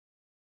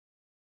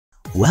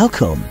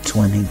Welcome to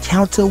an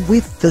encounter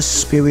with the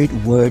Spirit,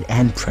 Word,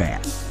 and Prayer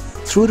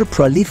through the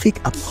prolific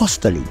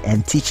apostolic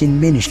and teaching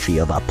ministry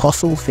of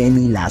Apostle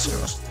Femi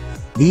Lazarus,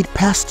 lead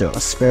pastor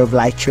of Spirit of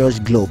Light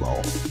Church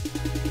Global.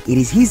 It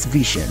is his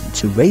vision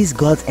to raise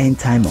God's end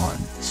time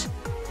armies.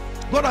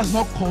 God has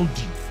not called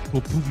you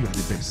to prove you are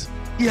the best.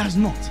 He has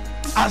not.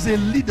 As a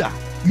leader,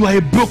 you are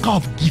a broker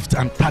of gift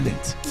and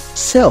talent.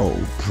 So,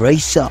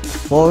 brace up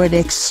for an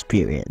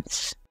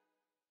experience.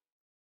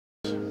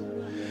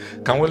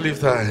 Can we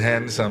lift our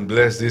hands and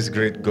bless this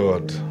great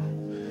God,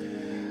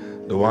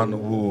 the one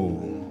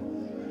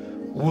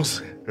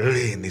whose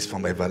reign is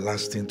from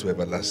everlasting to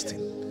everlasting,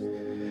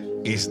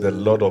 is the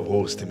Lord of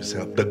hosts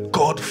himself, the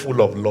God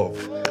full of love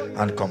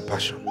and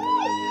compassion.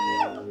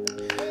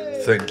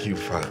 Thank you,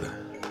 Father.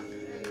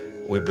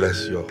 We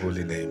bless your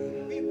holy name.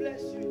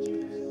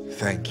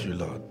 Thank you,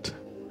 Lord.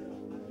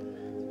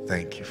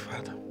 Thank you,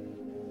 Father.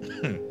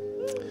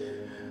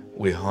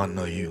 We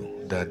honor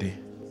you, Daddy.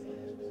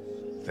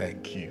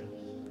 Thank you.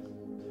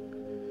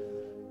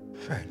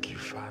 Thank you,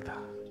 Father.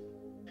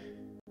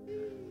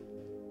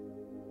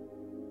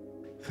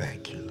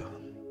 Thank you,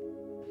 Lord.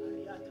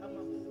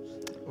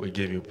 We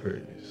give you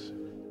praise.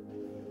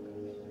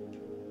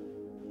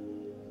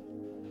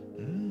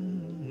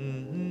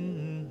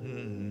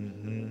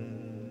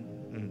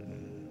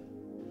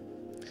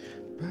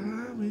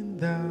 Bowing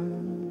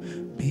down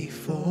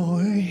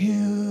before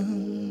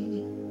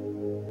him,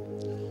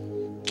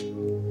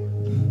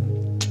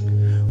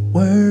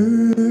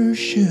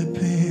 worshiping,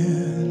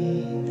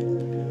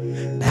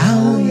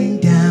 bowing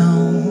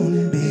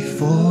down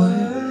before him.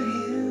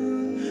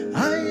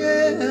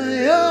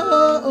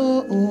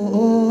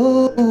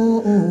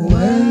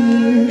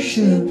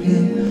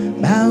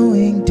 Worshiping,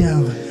 bowing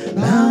down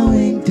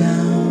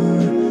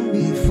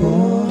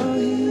before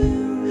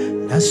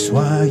him. That's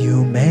why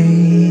you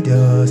made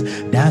us.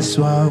 That's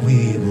why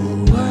we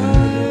will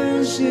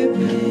worship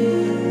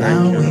him.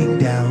 Bowing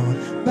down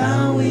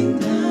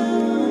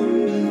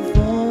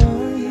before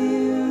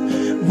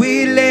him.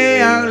 We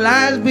lay our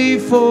lives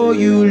before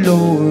you,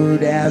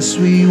 Lord, as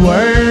we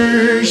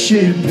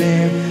worship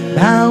him.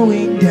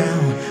 Bowing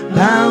down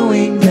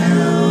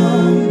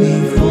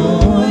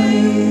before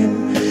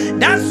him.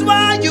 That's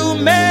why you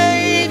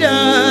made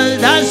us.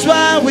 That's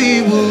why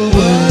we will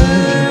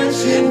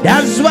worship.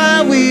 That's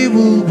why we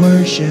will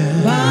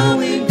worship.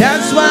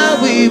 That's why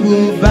we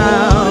will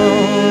bow.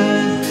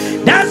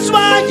 That's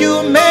why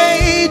you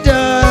made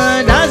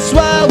us. That's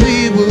why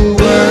we will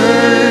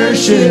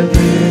worship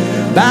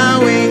him.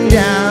 Bowing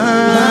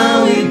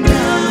down.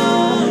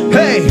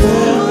 Hey,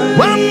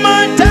 one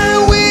more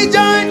time we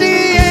join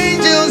the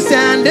angels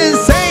and the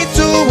saints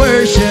to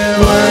worship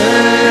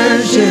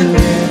him.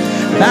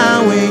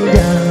 Bowing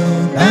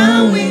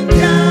down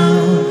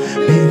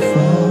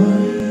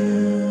before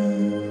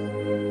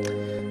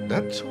him.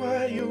 That's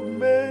why you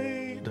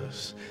made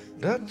us.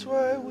 That's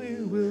why we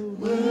will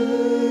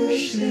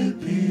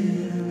Worship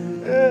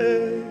him.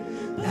 Hey.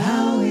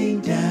 Bowing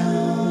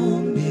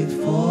down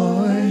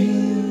before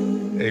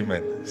him.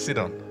 Amen. Sit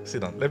down.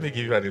 Sit down. Let me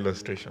give you an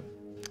illustration.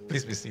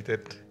 Please be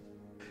seated.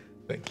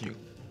 Thank you.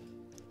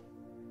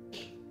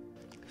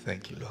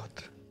 Thank you, Lord.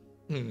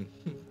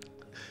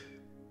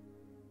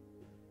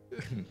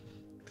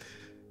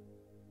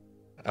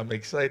 I'm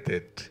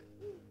excited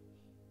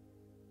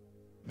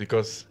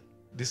because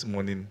this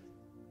morning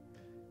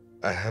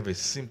I have a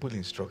simple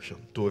instruction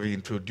to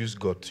reintroduce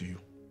God to you.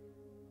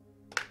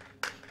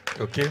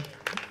 Okay?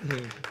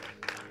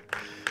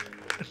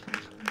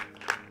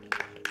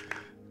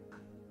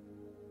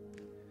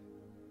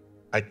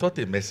 I taught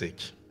a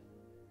message,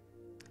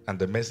 and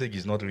the message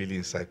is not really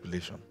in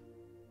circulation.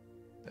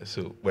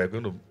 So we're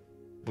going to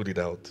put it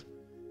out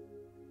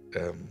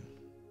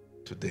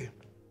today.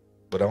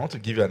 But I want to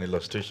give you an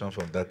illustration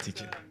from that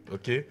teaching.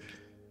 Okay?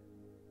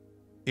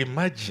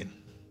 Imagine,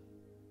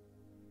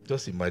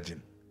 just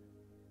imagine,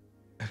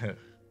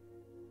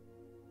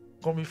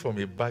 coming from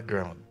a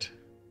background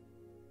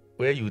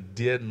where you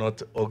dare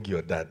not hug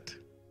your dad.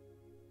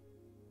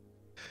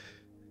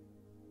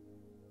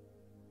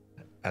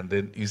 And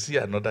then you see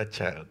another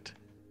child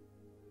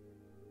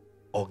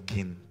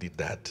hugging the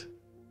dad.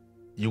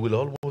 You will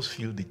almost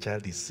feel the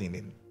child is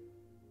sinning.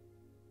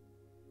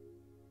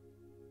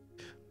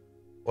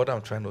 What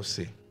I'm trying to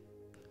say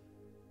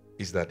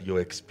is that your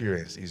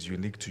experience is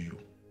unique to you.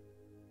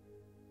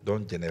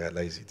 Don't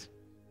generalize it.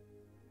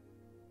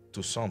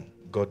 To some,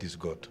 God is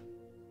God.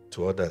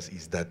 To others,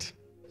 is daddy.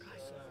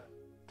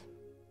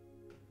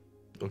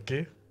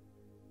 Okay?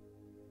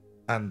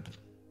 And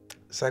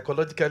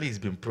psychologically, it's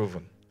been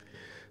proven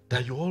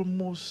that you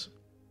almost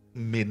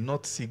may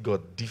not see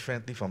God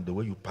differently from the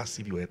way you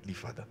perceive your earthly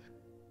father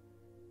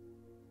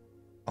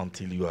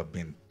until you have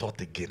been taught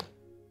again.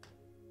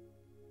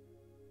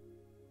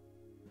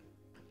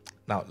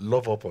 Now,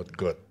 love up on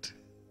God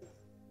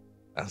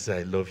and say,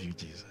 I love you,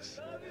 Jesus.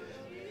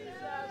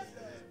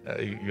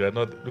 You are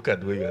not, look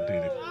at the way you are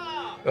doing it.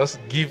 Just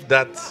give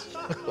that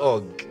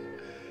hug.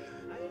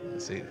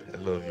 Say, I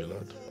love you,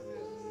 Lord.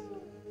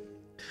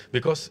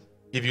 Because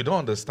if you don't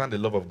understand the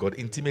love of God,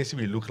 intimacy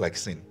will look like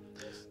sin.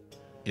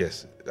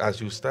 Yes,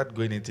 as you start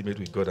going intimate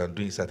with God and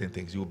doing certain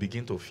things, you will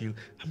begin to feel,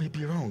 I may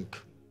be wrong.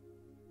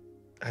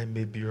 I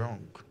may be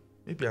wrong.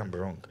 Maybe I'm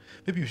wrong.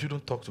 Maybe you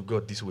shouldn't talk to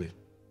God this way.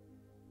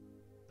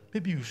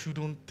 Maybe you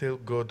shouldn't tell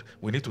God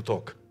we need to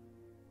talk.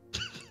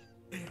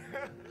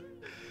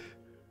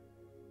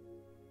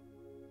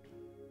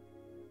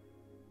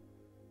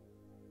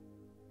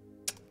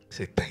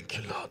 Say, thank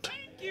you, Lord.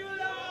 Thank you,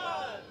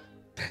 Lord.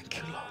 Thank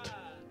you, Lord.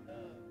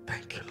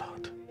 Thank you,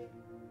 Lord.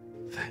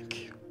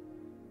 Thank you.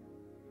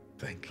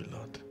 Thank you,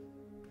 Lord.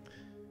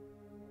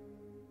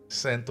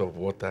 Scent of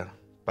water,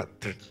 part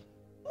 3.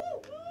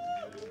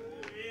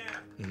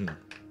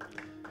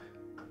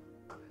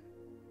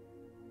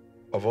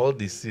 Of all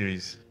this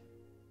series,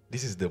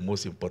 this is the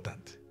most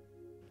important.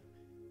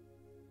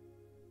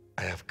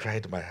 I have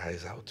cried my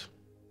eyes out.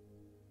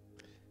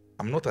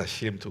 I'm not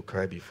ashamed to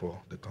cry before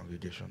the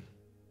congregation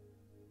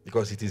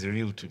because it is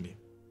real to me.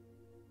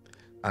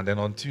 And then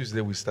on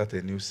Tuesday, we start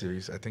a new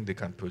series. I think they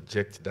can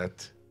project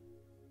that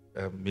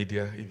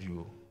media if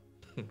you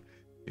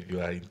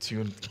are in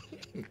tune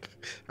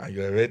and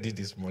you are ready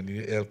this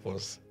morning. Help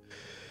us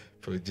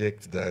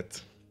project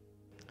that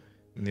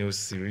new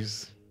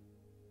series.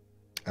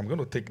 I'm going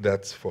to take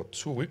that for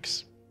 2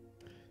 weeks.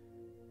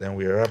 Then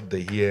we wrap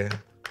the year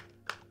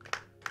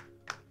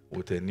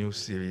with a new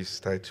series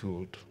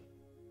titled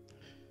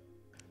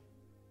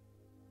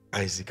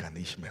Isaac and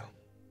Ishmael.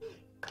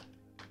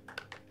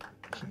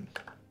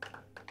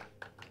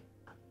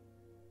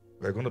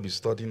 We're going to be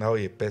studying how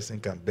a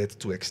person can bet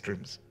 2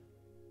 extremes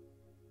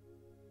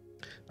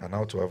and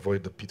how to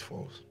avoid the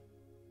pitfalls.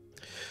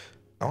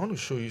 I want to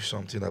show you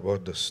something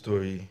about the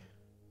story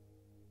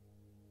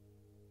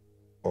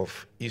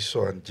of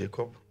Esau and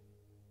Jacob.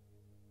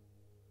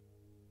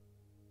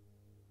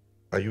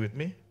 Are you with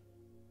me?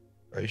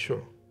 Are you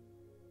sure?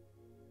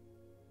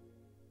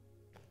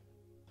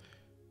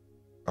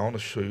 I want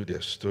to show you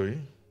their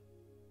story.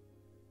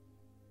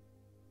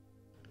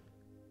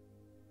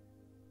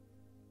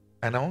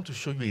 And I want to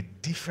show you a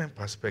different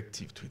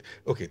perspective to it.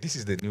 Okay, this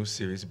is the new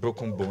series,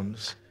 Broken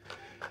Bones,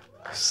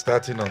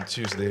 starting on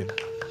Tuesday.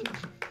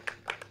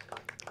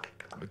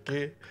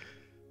 Okay,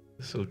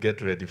 so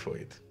get ready for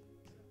it.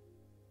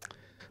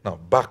 Now,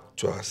 back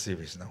to our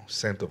series now.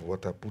 Scent of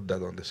water, put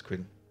that on the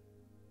screen.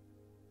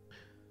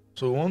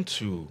 So we want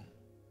to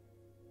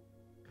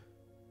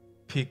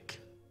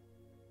pick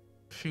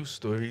a few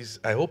stories.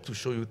 I hope to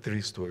show you 3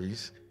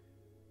 stories.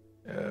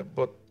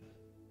 But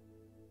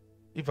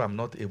if I'm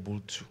not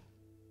able to,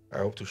 I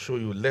hope to show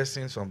you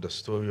lessons from the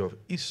story of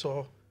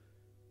Esau,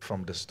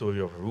 from the story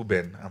of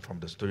Reuben, and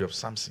from the story of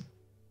Samson.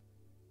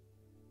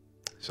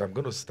 So I'm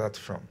going to start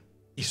from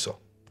Esau.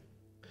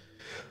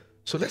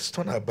 So let's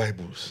turn our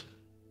Bibles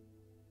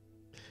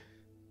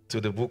to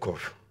the book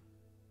of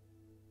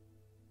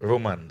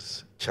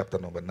Romans, chapter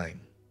number 9.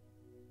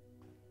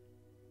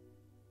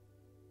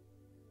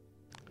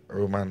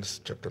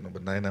 Romans, chapter number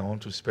 9. I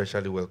want to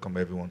especially welcome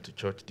everyone to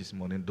church this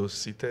morning, those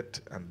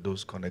seated and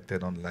those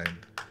connected online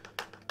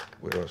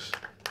with us.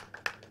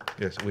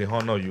 Yes, we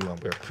honor you and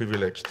we are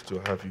privileged to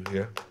have you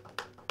here.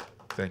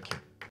 Thank you.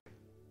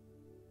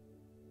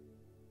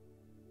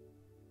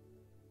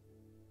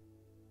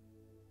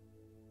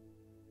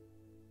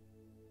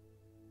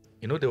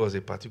 You know, there was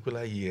a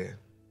particular year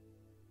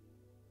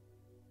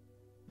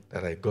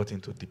that I got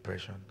into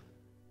depression.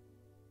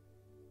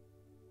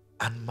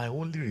 And my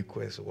only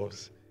request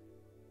was,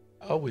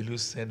 how will you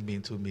send me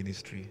into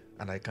ministry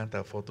and I can't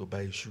afford to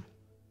buy a shoe?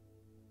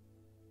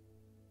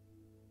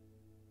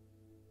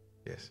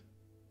 Yes,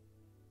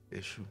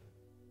 a shoe.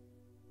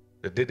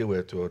 The day they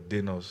were to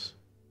ordain us,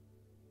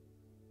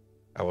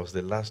 I was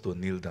the last to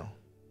kneel down.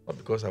 Not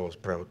because I was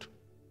proud,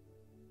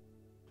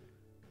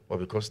 but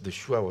because the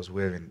shoe I was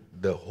wearing,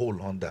 the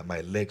hole under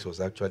my legs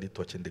was actually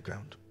touching the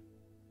ground.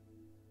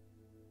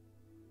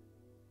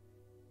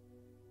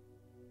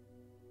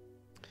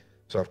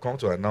 So I've come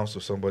to announce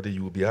to somebody,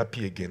 you will be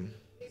happy again.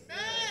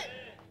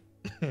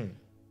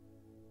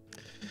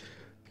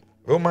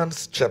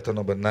 Romans chapter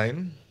number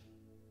 9.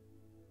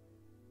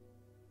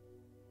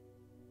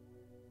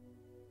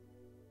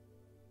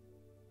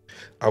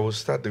 I will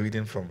start the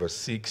reading from verse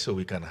 6 so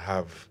we can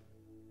have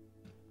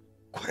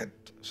quite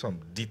some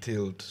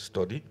detailed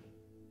study.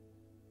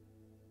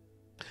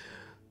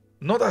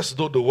 Not as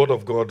though the word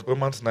of God,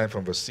 Romans 9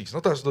 from verse 6,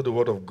 not as though the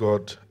word of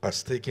God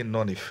has taken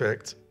none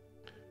effect,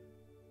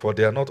 for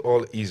they are not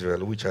all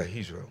Israel which are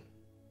Israel.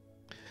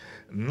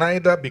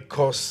 Neither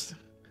because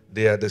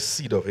they are the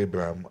seed of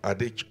Abraham are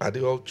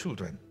they all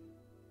children,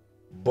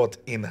 but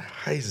in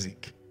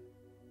Isaac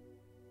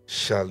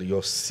shall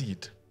your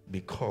seed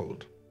be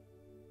called.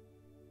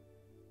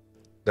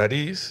 That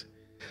is,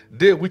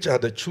 they which are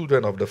the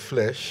children of the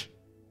flesh,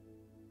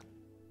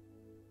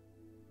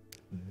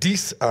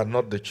 these are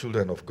not the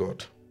children of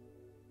God.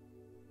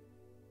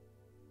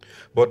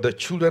 But the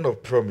children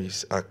of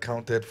promise are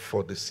counted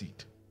for the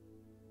seed.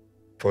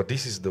 For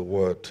this is the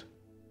word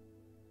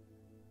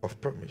of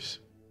promise.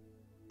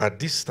 At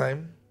this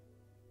time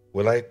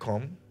will I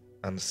come,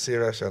 and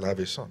Sarah shall have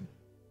a son.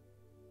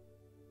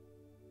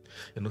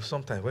 You know,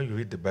 sometimes when you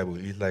read the Bible,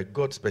 it's like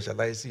God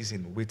specializes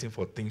in waiting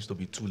for things to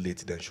be too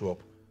late, then show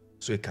up,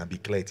 so it can be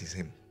clear it is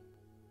Him.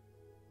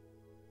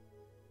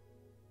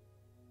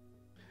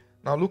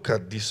 Now look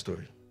at this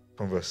story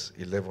from verse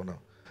 11 now.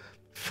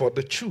 For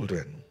the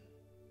children,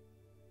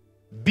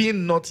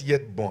 being not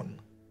yet born,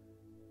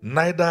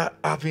 neither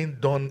having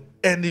done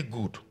any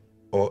good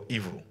or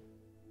evil,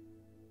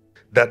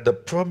 that the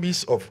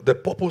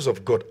purpose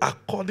of God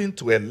according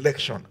to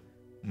election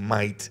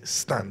might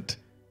stand,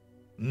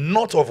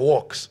 not of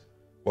works,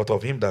 but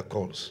of him that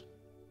calls.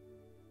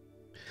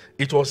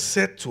 It was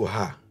said to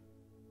her,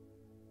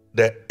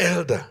 the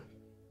elder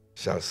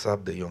shall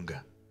serve the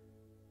younger.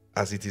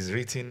 As it is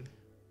written,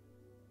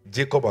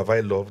 Jacob have I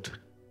loved,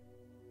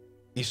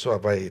 Esau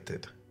have I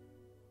hated.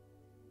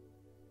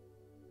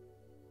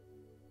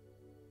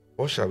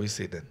 What shall we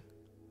say then?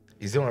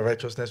 Is there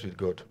unrighteousness with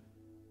God?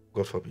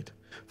 God forbid.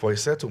 For he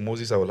said to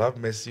Moses, I will have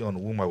mercy on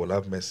whom I will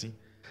have mercy,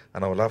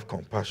 and I will have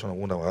compassion on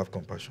whom I will have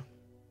compassion.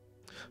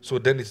 So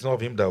then it's not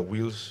of him that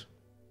wills,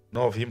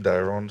 nor of him that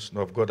runs,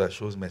 nor of God that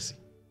shows mercy.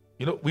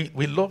 You know, we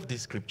love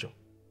this scripture.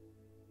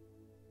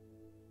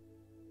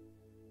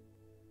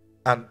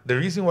 And the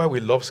reason why we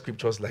love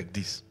scriptures like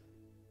this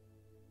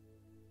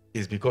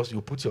is because you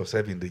put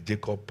yourself in the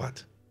Jacob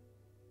part.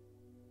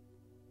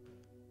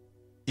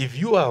 If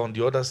you are on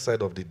the other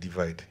side of the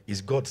divide,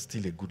 is God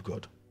still a good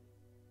God?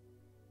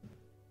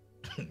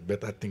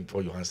 Better think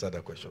before you answer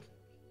that question.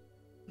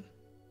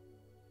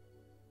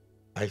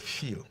 I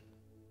feel,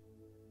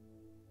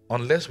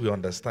 unless we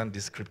understand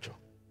this scripture,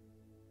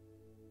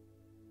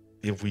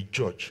 if we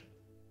judge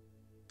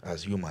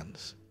as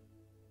humans,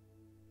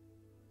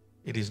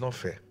 it is not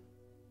fair.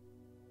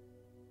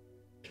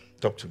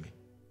 Talk to me.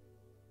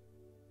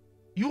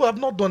 You have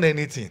not done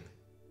anything.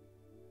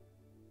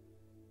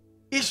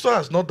 Esau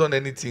has not done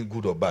anything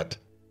good or bad.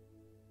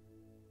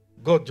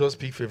 God just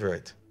picked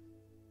favorite.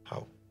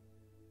 How?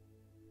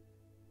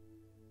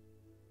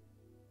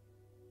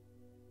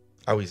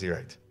 How is he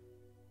right?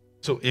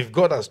 So if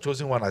God has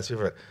chosen one as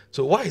favorite,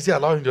 so why is he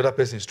allowing the other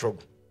person to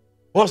struggle?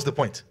 What's the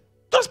point?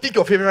 Just pick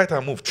your favorite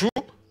and move. True?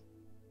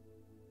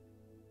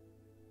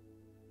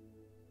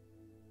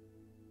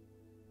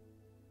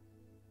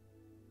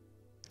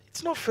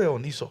 It's not fair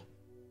on Esau.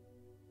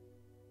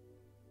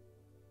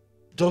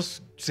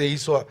 Just say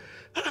Esau.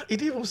 He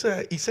didn't even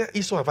say, he said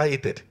Esau have I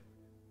hated.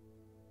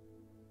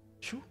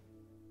 True.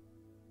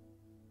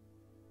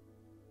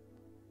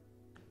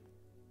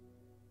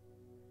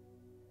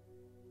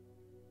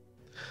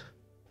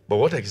 But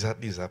what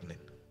exactly is happening?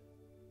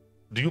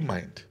 Do you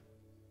mind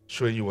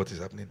showing you what is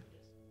happening?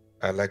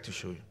 I'd like to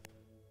show you.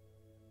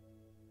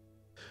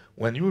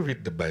 When you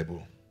read the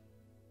Bible,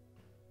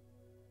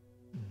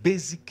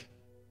 basic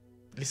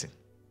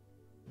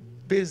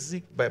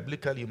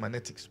biblical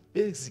humanetics,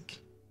 basic.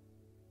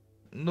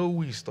 Know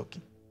who he's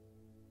talking.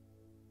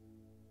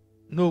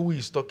 Know who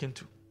he's talking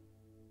to.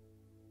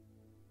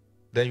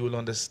 Then you will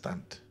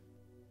understand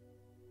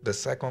the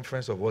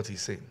circumference of what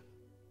he's saying.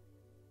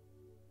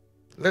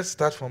 Let's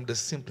start from the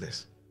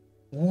simplest.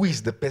 Who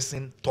is the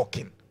person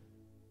talking?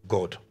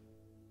 God.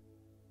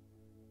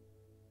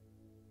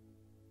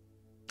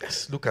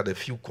 Let's look at a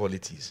few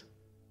qualities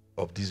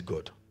of this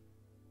God.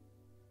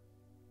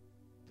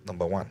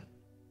 Number one,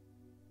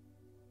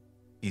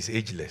 he's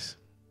ageless.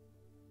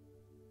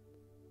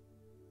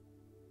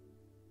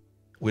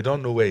 We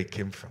don't know where he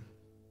came from.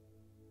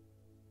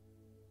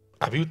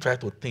 Have you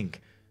tried to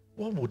think,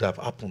 what would have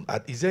happened?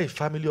 Is there a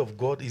family of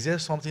God? Is there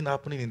something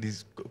happening in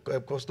this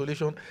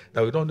constellation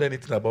that we don't know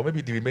anything about?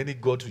 Maybe the remaining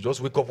gods will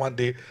just wake up one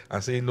day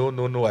and say, no.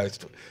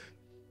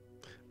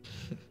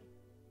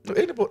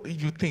 Anybody,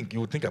 you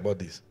think about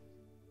this.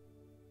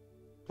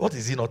 What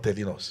is he not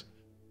telling us?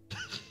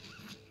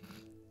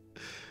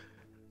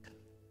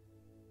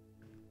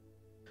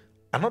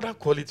 Another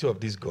quality of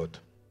this God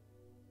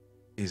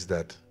is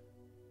that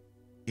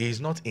he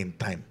is not in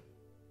time.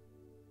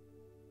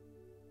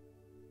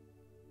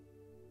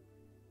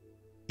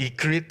 He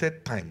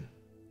created time,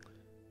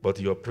 but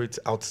he operates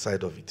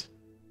outside of it.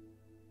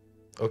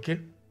 Okay?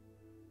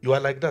 You are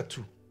like that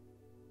too.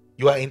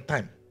 You are in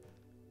time,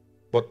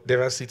 but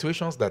there are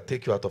situations that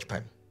take you out of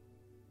time.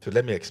 So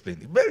let me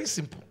explain it. Very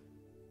simple.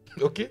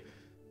 Okay?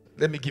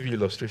 Let me give you an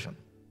illustration.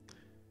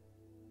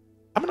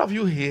 How many of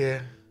you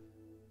here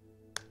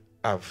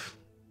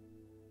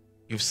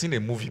you've seen a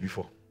movie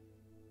before?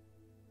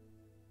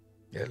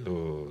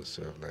 Hello,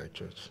 Serve Life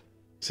Church.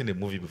 Seen a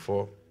movie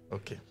before?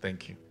 Okay,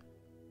 thank you.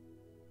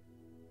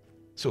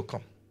 So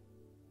come.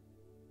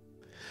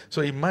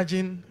 So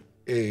imagine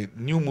a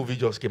new movie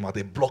just came out,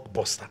 a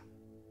blockbuster.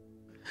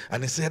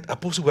 And he said,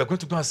 Apostle, we're going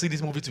to go and see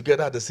this movie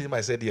together at the cinema.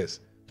 I said,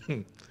 yes.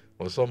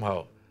 Or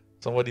somehow,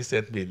 somebody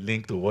sent me a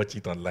link to watch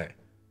it online.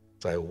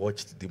 So I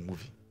watched the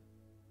movie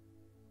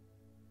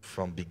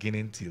from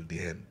beginning till the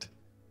end.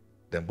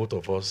 Then both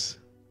of us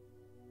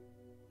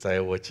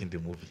started watching the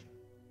movie.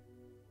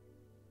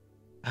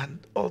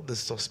 And all the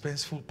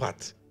suspenseful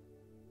part,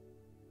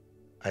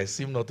 I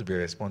seem not to be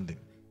responding.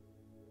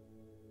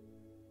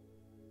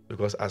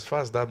 Because as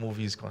far as that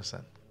movie is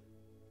concerned,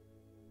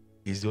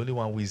 he's the only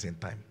one who is in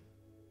time.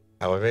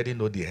 I already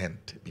know the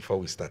end before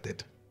we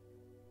started.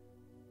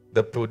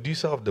 The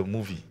producer of the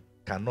movie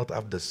cannot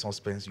have the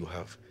suspense you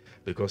have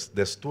because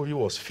the story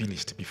was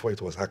finished before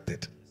it was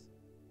acted.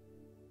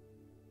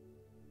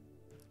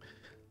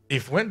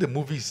 If when the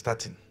movie is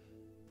starting,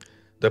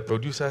 the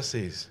producer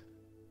says,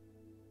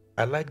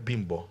 I like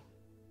Bimbo,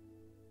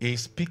 he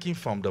is speaking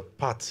from the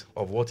part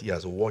of what he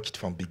has watched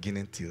from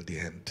beginning till the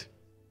end.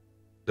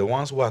 The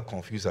ones who are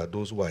confused are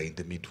those who are in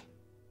the middle.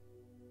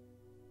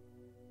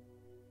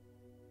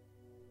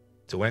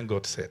 So when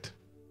God said,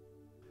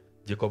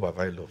 Jacob have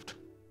I loved,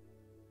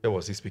 where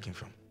was he speaking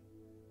from?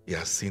 He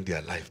has seen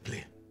their life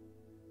play.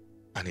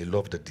 And he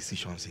loved the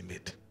decisions he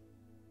made.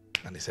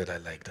 And he said, I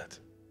like that.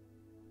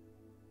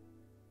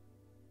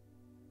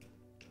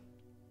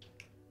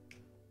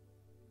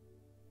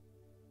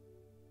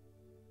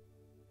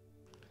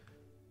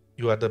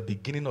 You are the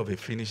beginning of a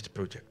finished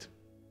project.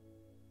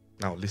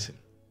 Now listen.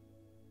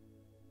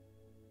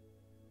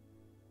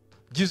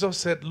 Jesus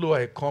said, Lo,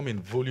 I come in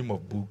volume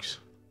of books,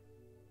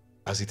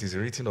 as it is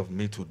written of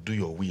me to do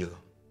your will,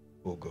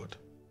 O God.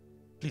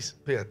 Please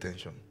pay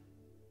attention.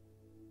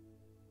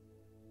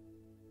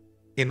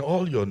 In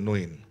all your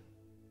knowing,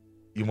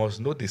 you must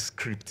know the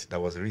script that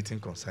was written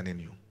concerning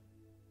you.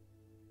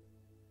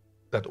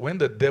 That when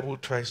the devil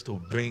tries to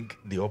bring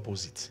the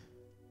opposite,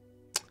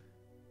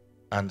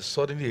 and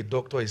suddenly a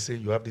doctor is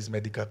saying you have this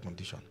medical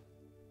condition,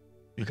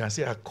 you can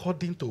say,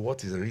 according to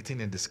what is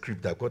written in the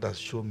script that God has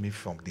shown me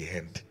from the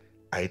end,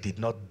 I did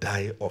not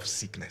die of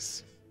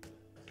sickness.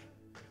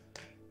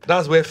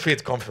 That's where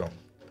faith comes from.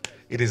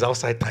 It is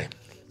outside time.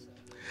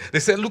 They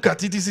said, look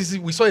at it,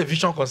 we saw a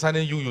vision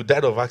concerning you, you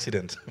died of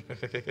accident.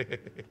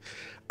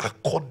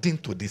 According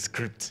to the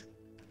script,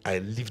 I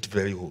lived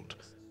very old.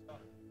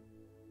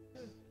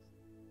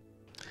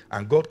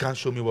 And God can't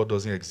show me what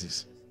doesn't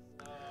exist.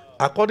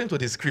 According to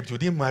the script, you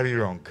didn't marry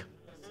wrong.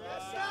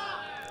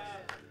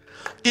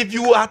 If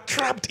you are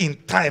trapped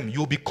in time,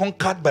 you'll be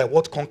conquered by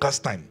what conquers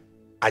time.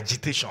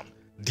 Agitation,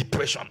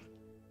 depression.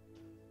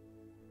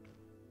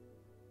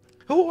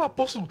 Oh,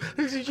 Apostle,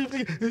 may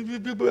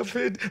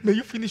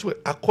you finish well.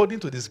 According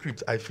to the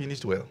script, I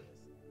finished well.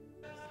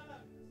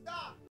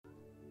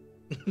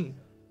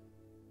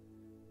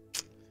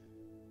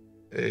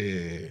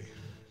 Hey.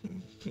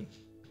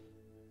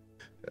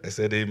 I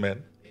said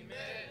amen.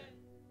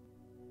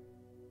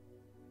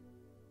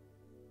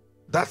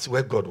 That's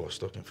where God was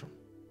talking from.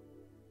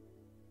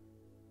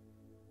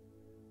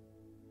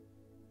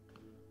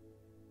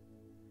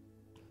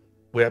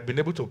 We have been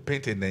able to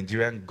paint a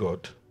Nigerian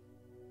God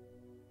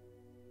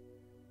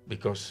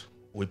because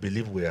we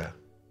believe we are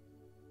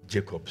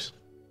Jacobs.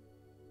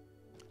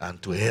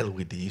 And to hell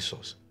with the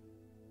Esau's.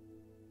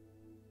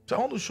 So I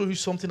want to show you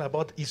something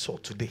about Esau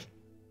today.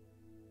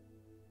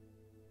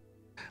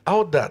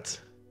 How that,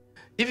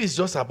 if it's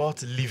just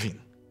about living,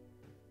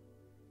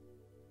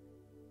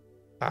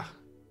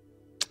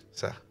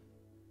 sir,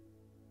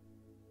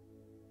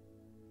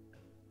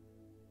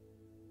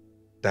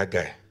 that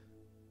guy,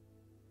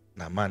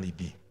 na man he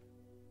be.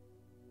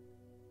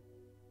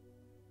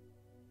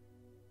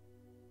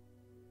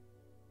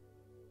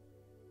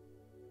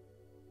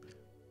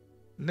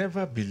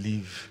 Never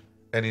believe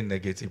any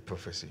negative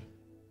prophecy.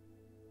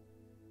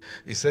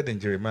 He said in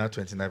Jeremiah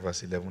 29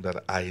 verse 11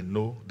 that I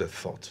know the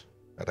thought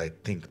that I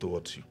think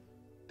towards you.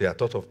 They are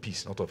thought of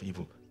peace, not of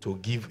evil, to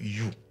give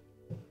you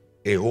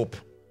a hope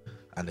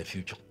and a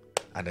future,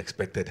 an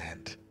expected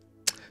hand.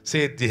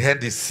 Say the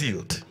hand is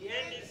sealed.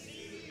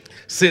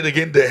 Say it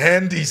again, the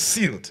hand is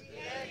sealed.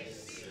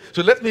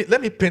 So let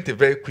me paint a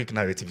very quick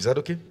narrative. Is that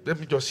okay? Let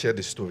me just share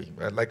the story.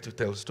 I like to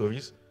tell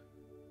stories.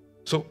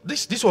 So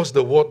this was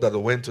the word that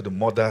went to the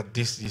mother.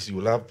 This is, you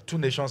will have 2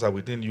 nations are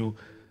within you.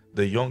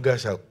 The younger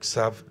shall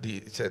serve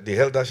the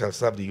elder shall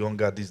serve the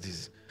younger.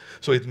 This.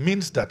 So it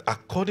means that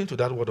according to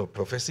that word of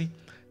prophecy,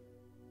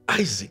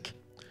 Isaac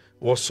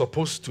was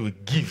supposed to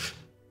give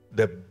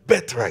the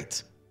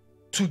birthright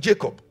to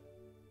Jacob.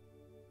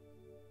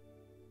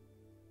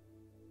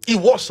 He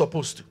was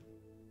supposed to.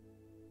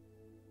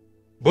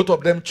 Both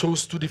of them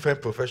chose 2 different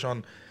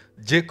professions.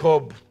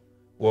 Jacob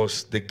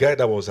was the guy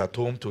that was at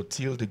home to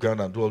till the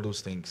ground and do all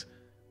those things.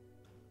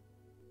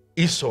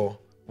 Esau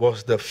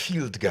was the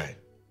field guy.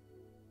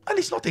 And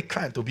it's not a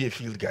crime to be a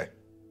field guy.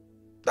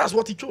 That's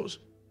what he chose.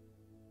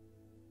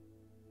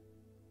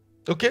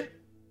 Okay?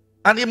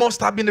 And he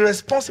must have been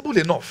responsible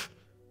enough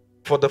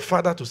for the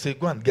father to say,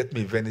 go and get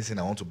me venison,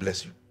 I want to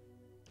bless you.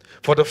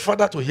 For the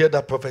father to hear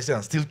that prophecy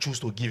and still choose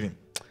to give him,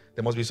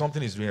 there must be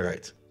something he's doing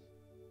right.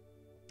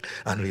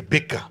 And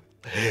Rebekah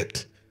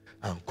heard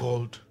and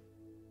called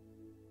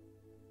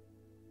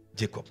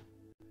Jacob.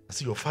 I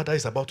see your father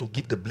is about to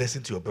give the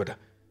blessing to your brother.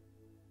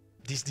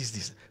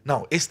 This.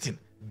 Now, Estin,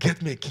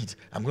 get me a kid.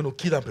 I'm going to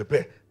kill and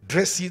prepare.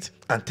 Dress it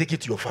and take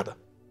it to your father.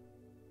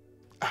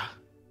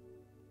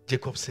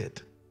 Jacob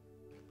said,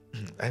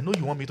 I know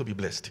you want me to be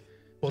blessed.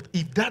 But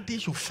if that day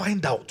you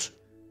find out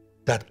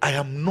that I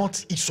am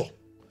not Esau,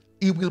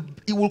 it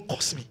will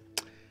curse me.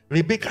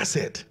 Rebekah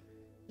said,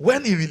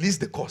 when he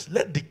released the curse,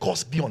 let the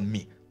curse be on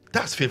me.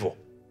 That's favor.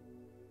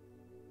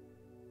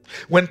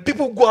 When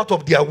people go out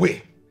of their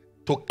way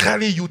to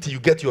carry you till you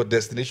get to your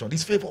destination,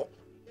 it's favor.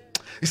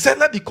 He said,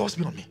 let the curse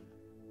be on me.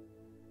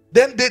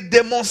 Then they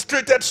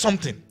demonstrated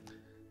something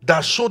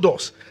that showed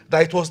us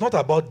that it was not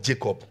about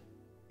Jacob,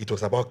 it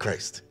was about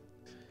Christ.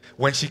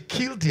 When she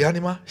killed the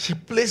animal, she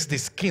placed the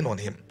skin on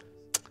him.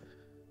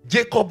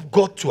 Jacob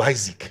got to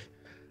Isaac.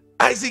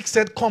 Isaac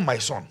said, come, my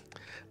son.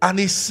 And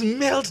he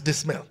smelled the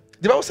smell.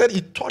 The Bible said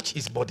he touched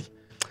his body.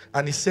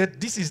 And he said,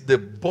 this is the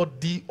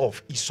body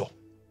of Esau,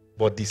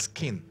 but the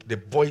skin, the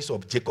voice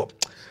of Jacob.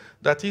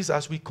 That is,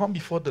 as we come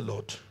before the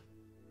Lord,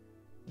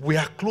 we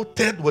are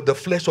clothed with the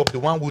flesh of the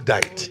one who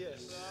died.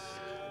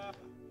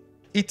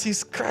 It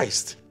is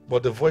Christ,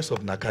 but the voice of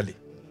Nakali.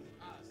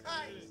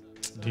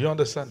 Do you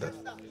understand that?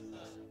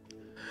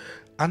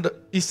 And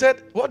he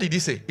said, what did he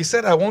say? He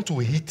said, I want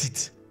to eat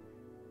it,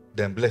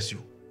 then bless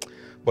you.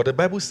 But the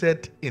Bible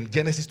said in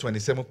Genesis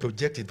 27,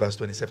 projected verse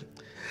 27,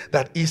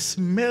 that he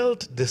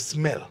smelled the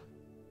smell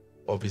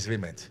of his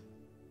raiment.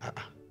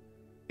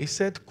 He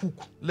said, cook,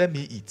 let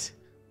me eat.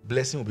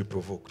 Blessing will be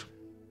provoked.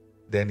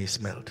 Then he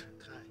smelled.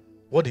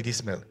 What did he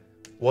smell?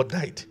 What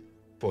died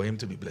for him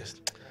to be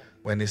blessed?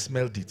 When he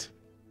smelled it,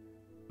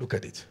 look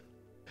at it.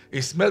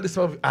 He smelled the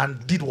smell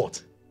and did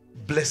what?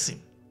 Bless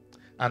him.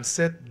 And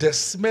said, the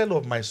smell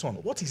of my son.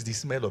 What is the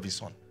smell of his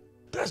son?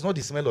 That's not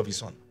the smell of his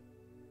son.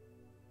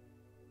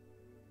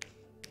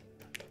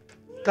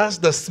 That's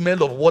the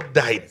smell of what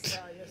died.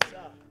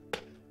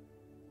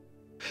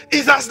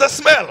 It has the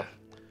smell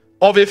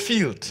of a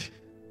field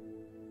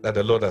that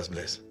the Lord has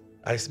blessed.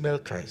 I smell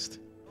Christ.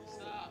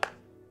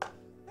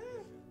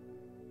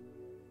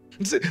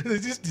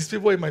 These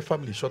people in my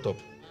family, shut up.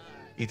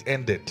 It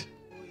ended.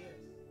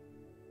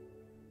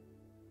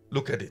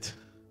 Look at it.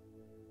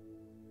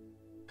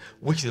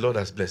 Which the Lord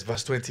has blessed.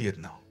 Verse 28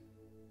 now.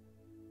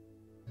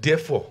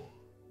 Therefore,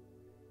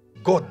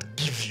 God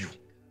give you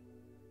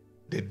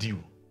the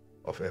dew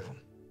of heaven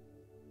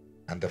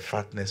and the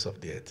fatness of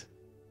the earth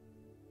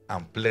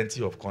and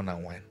plenty of corn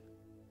and wine.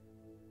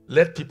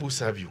 Let people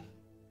serve you.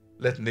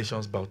 Let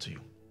nations bow to you.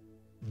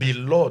 Be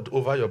Lord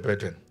over your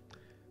brethren.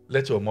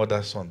 Let your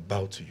mother's son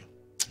bow to you.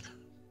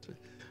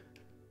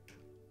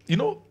 You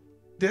know,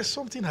 there's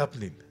something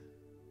happening.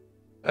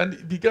 And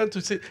he began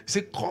to say,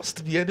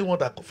 cursed be anyone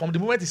that, from the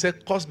moment he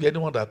said, cursed be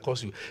anyone that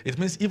curse you, it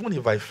means even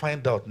if I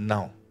find out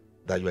now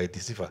that you are a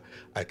deceiver,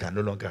 I can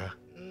no longer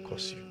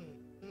curse you.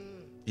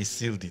 He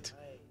sealed it.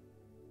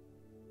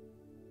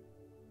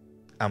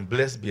 And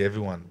blessed be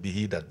everyone, be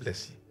he that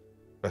bless you.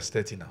 Verse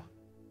 30 now.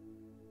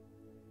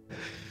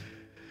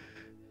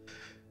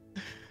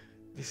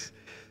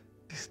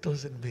 This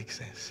doesn't make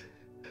sense.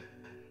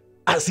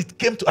 As it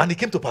came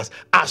to pass,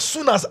 as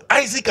soon as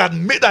Isaac had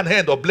made an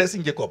end of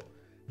blessing Jacob,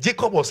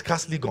 Jacob was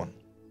scarcely gone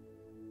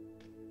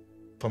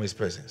from his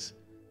presence.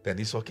 Then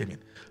Esau came in.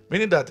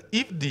 Meaning that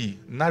if the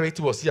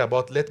narrative was here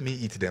about let me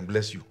eat then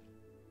bless you,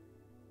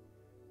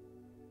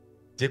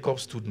 Jacob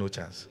stood no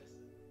chance.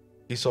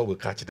 Esau will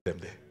catch them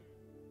there.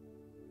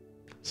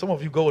 Some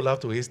of you, God will have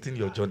to hasten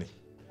your journey.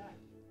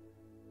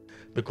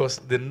 Because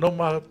the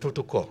normal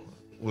protocol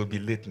will be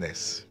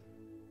lateness.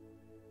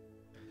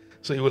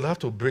 So you will have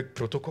to break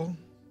protocol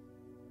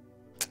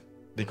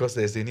because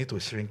there's a need to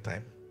shrink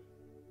time.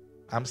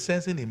 I'm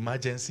sensing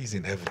emergencies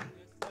in heaven.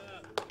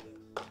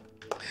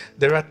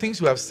 There are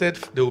things you have said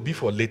they will be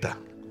for later,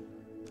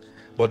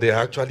 but they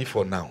are actually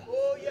for now.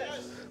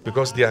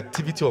 Because the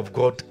activity of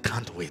God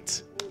can't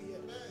wait.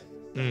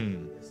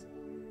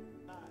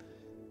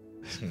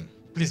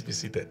 Please be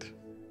seated.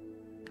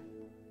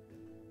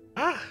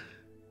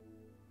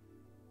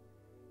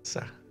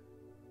 Sir,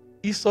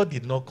 Esau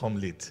did not come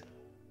late.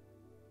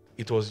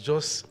 It was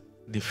just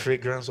the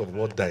fragrance of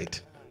what died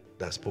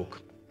that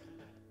spoke.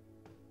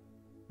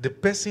 The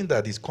person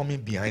that is coming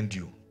behind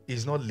you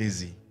is not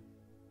lazy.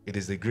 It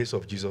is the grace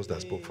of Jesus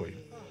that spoke for you.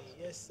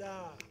 Yes, sir.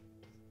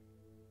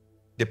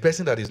 The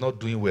person that is not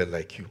doing well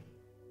like you,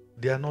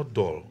 they are not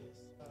dull.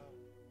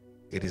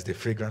 It is the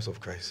fragrance of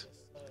Christ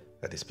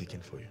that is speaking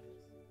for you.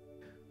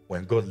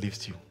 When God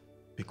lifts you,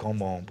 become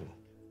more humble.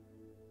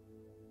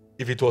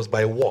 If it was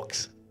by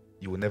works,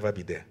 you will never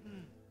be there.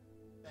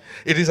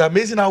 It is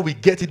amazing how we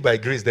get it by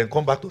grace, then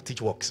come back to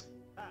teach works.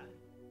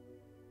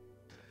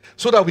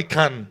 So that we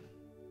can,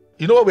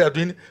 you know what we are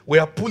doing? We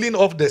are pulling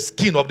off the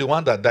skin of the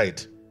one that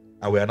died,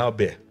 and we are now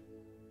bare.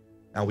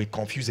 And we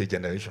confuse a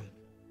generation.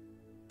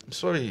 I'm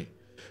sorry,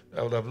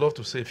 I would have loved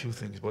to say a few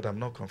things, but I'm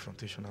not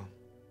confrontational.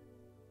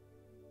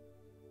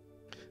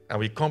 And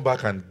we come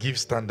back and give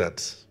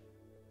standards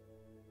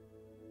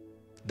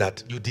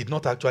that you did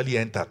not actually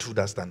enter through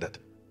that standard.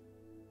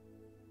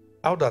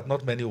 How that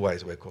not many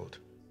wise were called,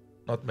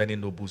 not many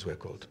nobles were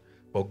called,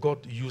 but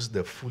God used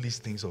the foolish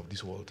things of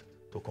this world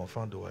to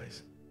confound the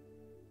wise.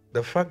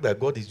 The fact that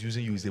God is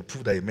using you is a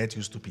proof that He meant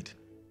you stupid.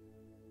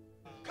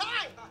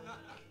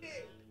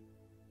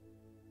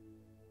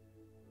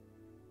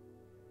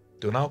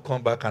 To now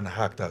come back and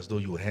act as though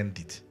you earned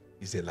it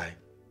is a lie.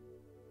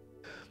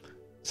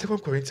 2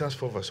 Corinthians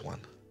 4 verse 1.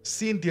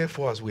 Seeing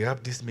therefore as we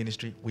have this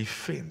ministry, we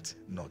faint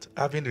not,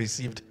 having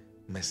received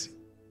mercy.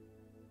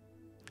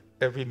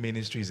 Every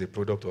ministry is a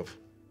product of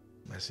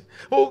mercy.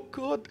 Oh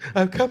God,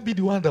 I can't be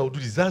the one that will do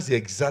this. That's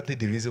exactly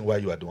the reason why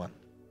you are the one.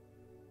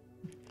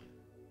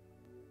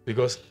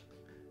 Because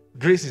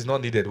grace is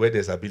not needed where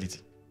there's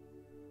ability.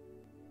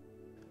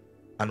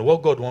 And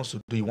what God wants to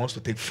do, He wants to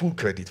take full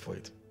credit for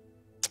it.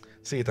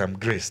 Say it, I'm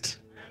graced.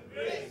 I'm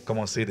graced. Come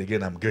on, say it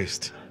again, I'm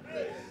graced. I'm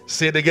graced.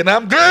 Say it again,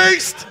 I'm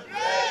graced. I'm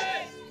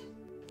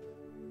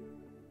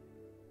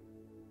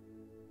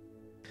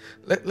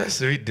graced.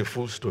 Let's read the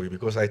full story,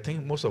 because I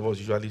think most of us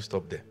usually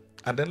stop there.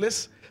 And then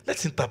let's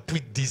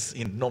interpret this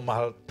in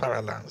normal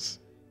parlance.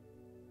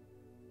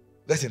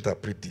 Let's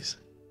interpret this.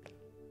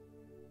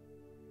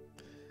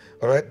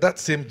 All right, that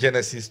same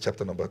Genesis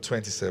chapter number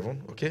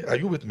 27. Okay, are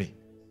you with me?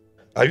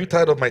 Are you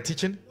tired of my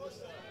teaching?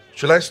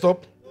 Should I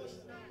stop?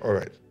 All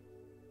right.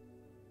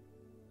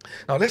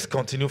 Now let's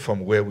continue from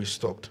where we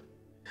stopped.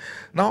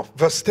 Now,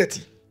 verse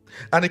 30.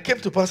 And it came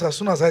to pass, as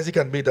soon as Isaac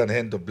had made an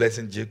end of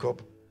blessing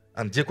Jacob,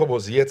 and Jacob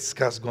was yet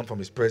scarce gone from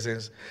his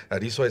presence,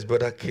 and Esau his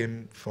brother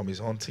came from his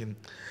hunting,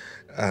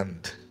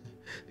 and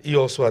he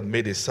also had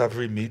made a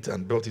savory meat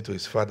and brought it to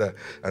his father,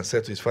 and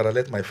said to his father,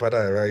 let my father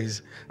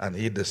arise and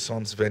eat the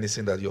son's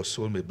venison, that your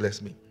soul may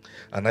bless me.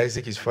 And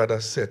Isaac his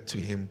father said to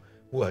him,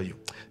 who are you?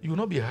 You will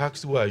not be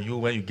asked, who are you,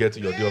 when you get to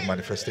your day of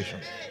manifestation.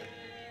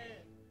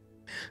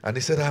 And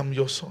he said, I am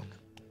your son,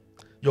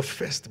 your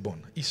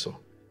firstborn, Esau.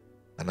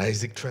 And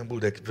Isaac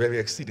trembled very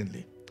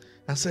exceedingly,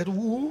 and said,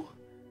 who?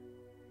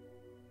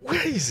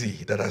 Where is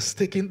he that has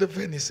taken the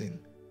venison,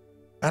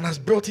 and has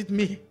brought it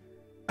me?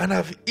 And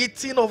I've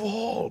eaten of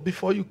all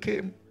before you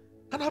came,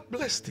 and I've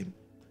blessed him,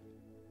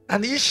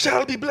 and he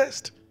shall be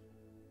blessed.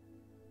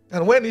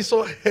 And when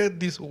Esau heard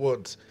these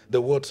words, the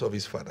words of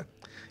his father,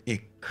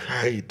 he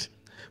cried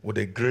with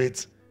a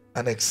great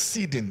and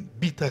exceeding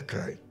bitter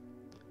cry.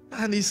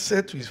 And he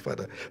said to his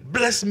father,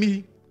 bless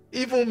me,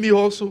 even me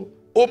also,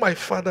 O my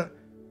father.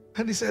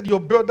 And he said, your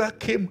brother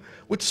came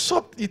with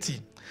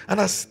subtlety and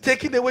has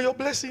taken away your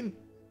blessing.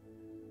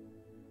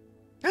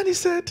 And he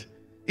said,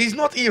 is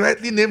not he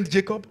rightly named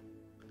Jacob?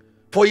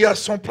 For he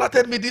has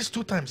supplanted me these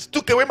 2 times,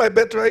 took away my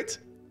birthright,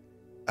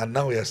 and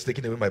now he has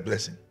taken away my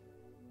blessing.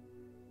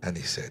 And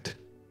he said,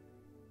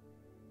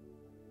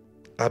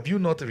 have you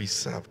not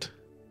reserved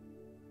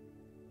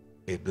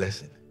a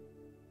blessing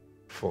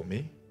for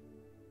me?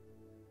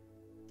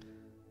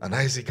 And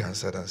Isaac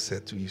answered and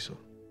said to Esau,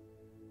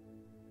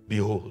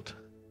 behold,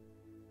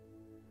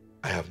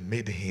 I have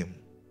made him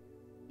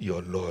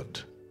your Lord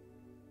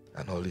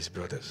and all his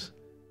brothers,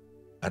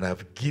 and I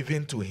have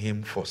given to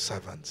him for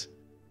servants.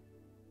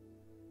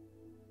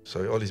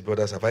 Sorry, all his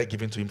brothers have I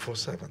given to him for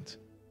servants.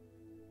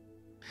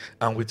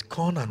 And with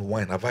corn and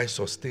wine have I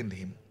sustained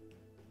him.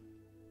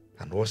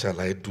 And what shall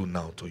I do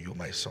now to you,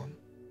 my son?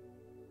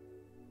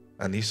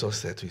 And Esau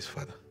said to his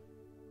father,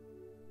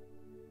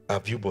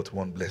 have you but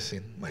one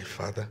blessing, my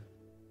father?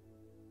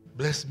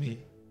 Bless me,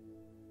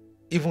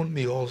 even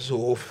me also,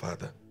 O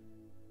father.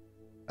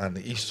 And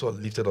Esau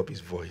lifted up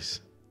his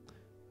voice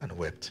and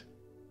wept.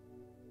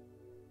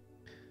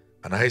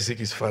 And Isaac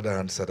his father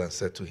answered and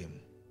said to him,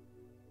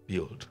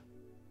 behold,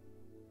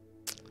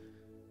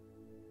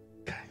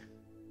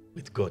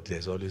 with God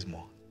there's always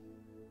more.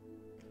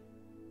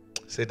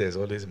 Say there's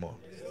always more.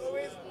 There's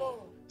always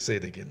more. Say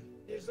it again.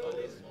 There's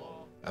always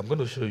more. I'm going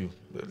to show you.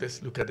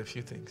 Let's look at a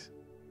few things.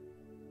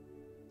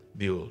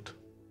 Behold,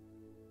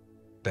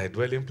 thy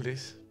dwelling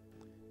place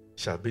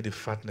shall be the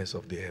fatness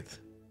of the earth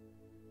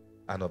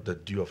and of the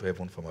dew of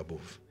heaven from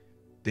above.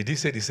 Did he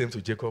say the same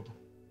to Jacob?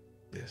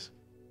 Yes.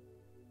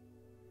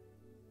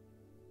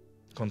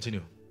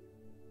 Continue.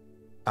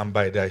 And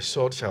by thy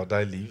sword shalt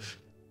thou live,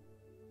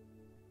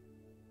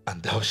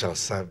 and thou shalt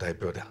serve thy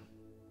brother.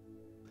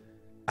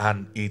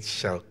 And it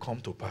shall come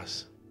to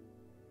pass,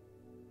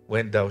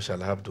 when thou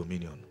shalt have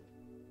dominion,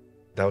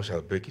 thou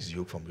shalt break his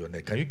yoke from your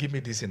neck. Can you give me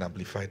this in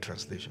Amplified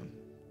Translation?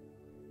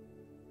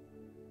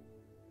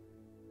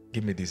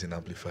 Give me this in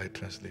Amplified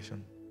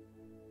Translation.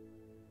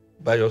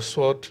 By your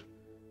sword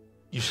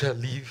you shall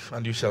live,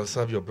 and you shall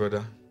serve your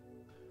brother.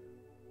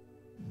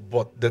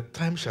 But the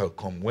time shall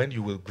come when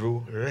you will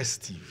grow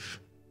restive.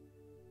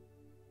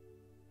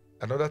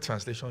 Another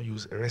translation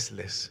uses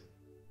restless,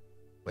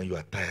 when you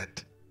are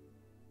tired.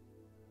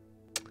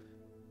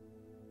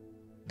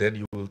 Then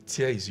you will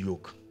tear his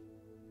yoke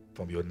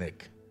from your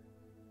neck.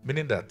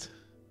 Meaning that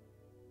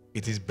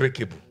it is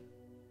breakable.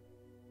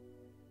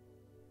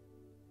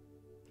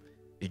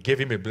 He gave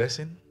him a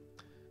blessing,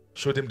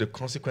 showed him the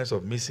consequence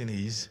of missing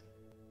his,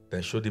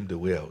 then showed him the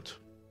way out.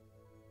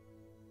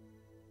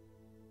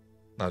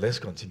 Now let's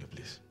continue,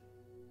 please.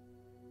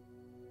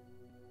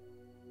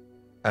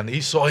 And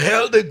Esau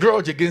held a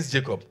grudge against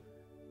Jacob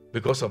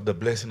because of the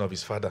blessing of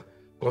his father,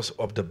 because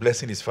of the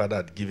blessing his father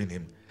had given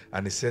him.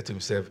 And he said to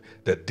himself,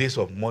 the days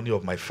of mourning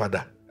of my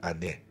father are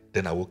near.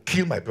 Then I will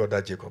kill my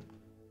brother Jacob.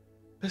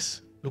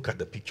 Let's look at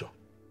the picture.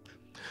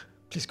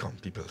 Please come,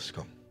 people,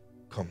 come.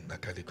 Come,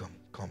 Nakali, come.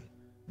 Come,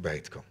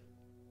 Bright, come.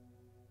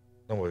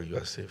 Don't worry, you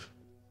are safe.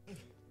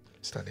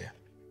 Stand here.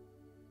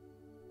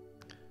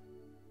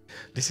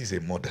 This is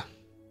a mother.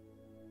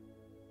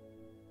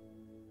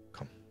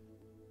 Come.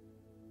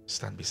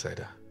 stand beside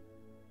her.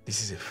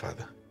 This is a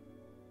father.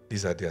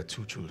 These are their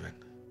 2 children.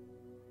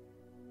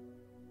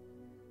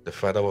 The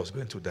father was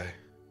going to die.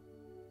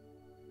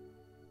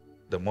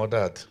 The mother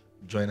had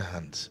joined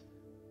hands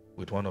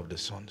with one of the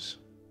sons.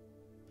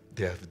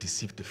 They have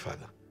deceived the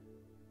father.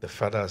 The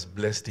father has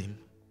blessed him.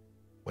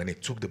 When he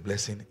took the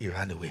blessing, he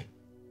ran away.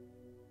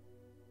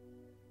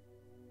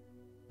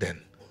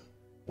 Then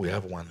we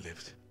have one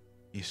left,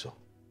 Esau.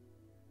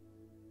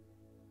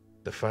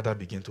 The father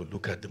began to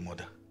look at the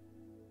mother.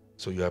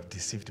 So you have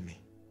deceived me.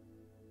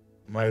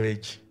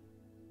 Marriage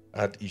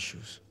had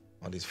issues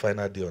on his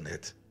final day on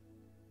earth.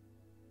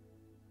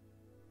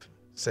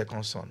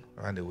 Second son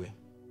ran away.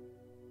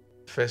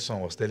 First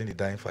son was telling the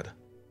dying father,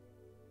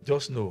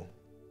 just know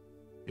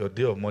your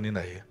day of mourning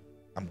are here.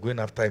 I'm going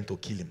after him to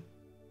kill him.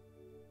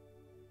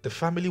 The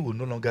family will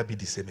no longer be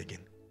the same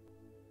again.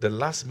 The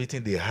last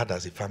meeting they had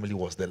as a family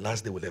was the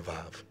last they will ever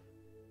have.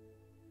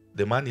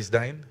 The man is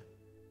dying,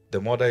 the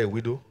mother a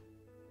widow,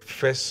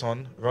 first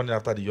son running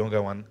after the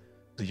younger one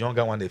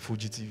a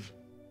fugitive,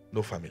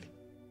 no family.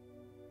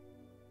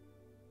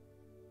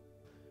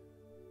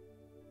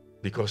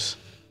 Because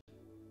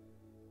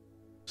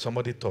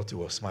somebody thought he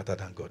was smarter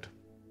than God.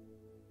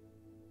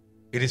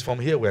 It is from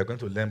here we are going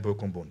to learn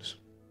broken bones.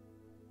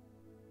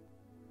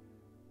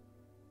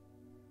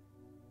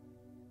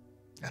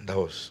 And that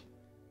was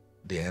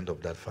the end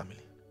of that family.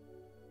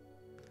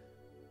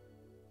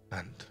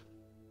 And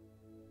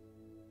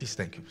please,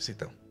 thank you. Sit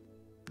down.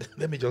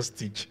 Let me just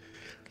teach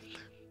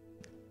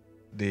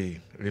the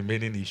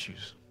remaining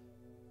issues.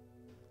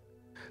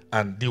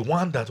 And the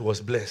one that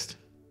was blessed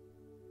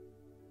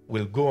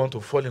will go on to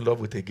fall in love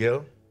with a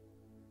girl,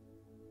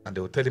 and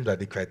they will tell him that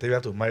the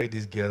criteria to marry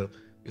this girl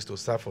is to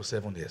serve for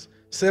 7 years.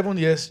 7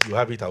 years, you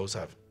have it, I will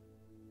serve.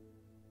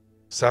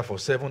 Serve for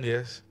 7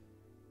 years.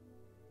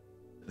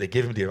 They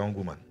gave him the wrong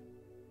woman.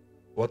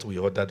 What we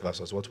ordered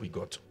versus what we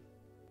got.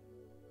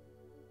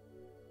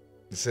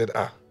 He said,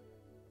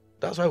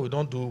 that's why we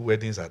don't do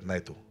weddings at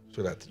night,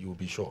 so that you will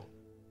be sure.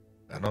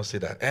 And not say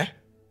that,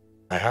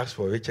 I asked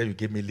for Rachel, you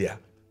gave me Leah.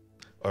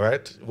 All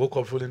right? Woke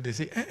up following, they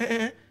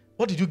say,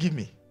 what did you give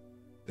me?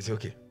 They say,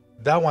 okay,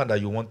 that one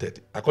that you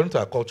wanted, according to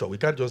our culture, we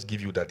can't just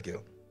give you that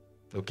girl.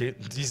 Okay?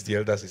 This is the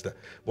elder sister.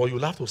 But you'll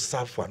have to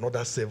serve for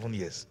another 7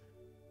 years.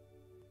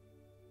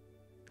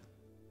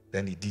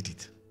 Then he did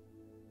it.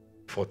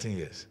 14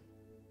 years.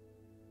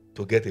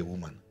 To get a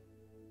woman.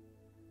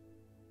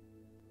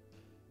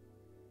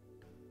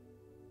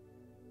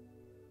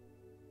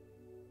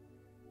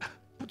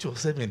 Put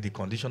yourself in the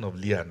condition of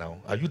Leah now.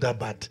 Are you that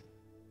bad?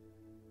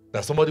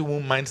 That somebody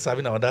won't mind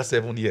serving another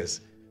 7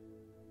 years?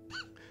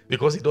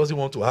 Because he doesn't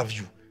want to have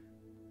you.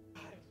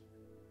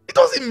 It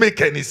doesn't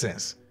make any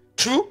sense.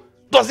 True?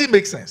 Does it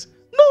make sense?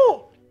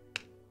 No.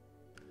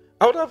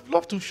 I would have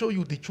loved to show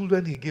you the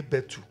children he gave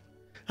birth to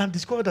and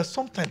discover that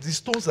sometimes the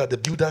stones that the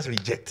builders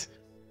reject,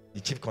 the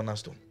chief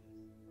cornerstone.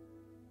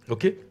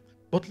 Okay?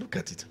 But look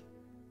at it.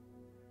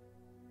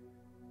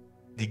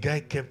 The guy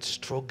kept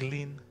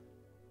struggling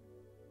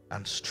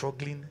and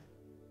struggling.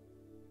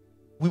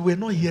 We were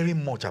not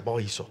hearing much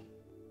about Esau.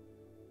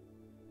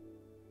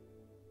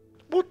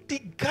 But the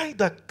guy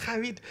that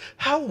carried,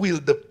 how will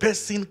the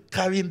person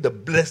carrying the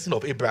blessing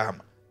of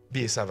Abraham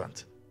be a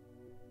servant?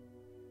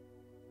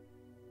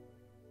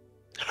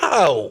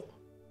 How?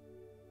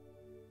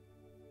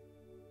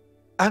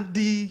 And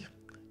the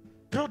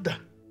brother,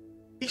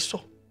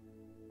 Esau,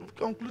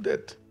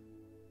 concluded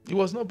he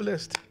was not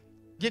blessed.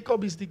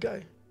 Jacob is the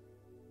guy.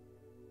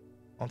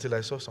 Until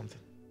I saw something.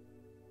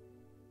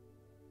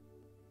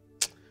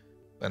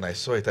 When I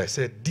saw it, I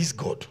said, this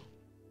God.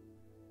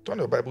 Turn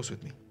your Bibles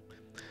with me.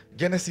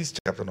 Genesis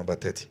chapter number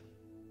 30.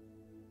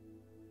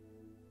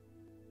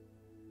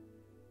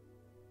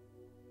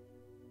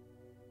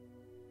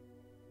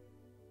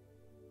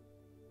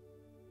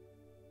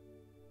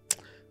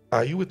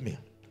 Are you with me?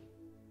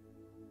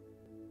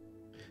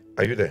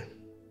 Are you there?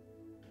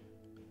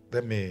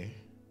 Let me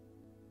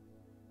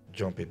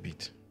jump a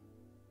bit.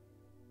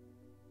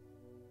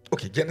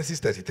 Okay, Genesis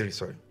 33,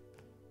 sorry.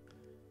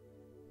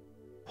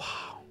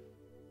 Wow.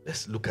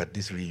 Let's look at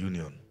this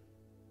reunion.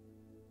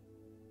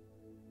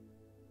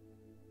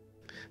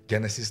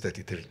 Genesis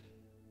 33.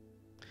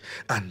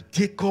 And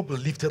Jacob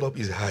lifted up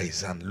his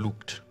eyes and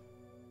looked,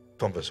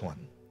 from verse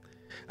 1.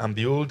 And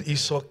behold,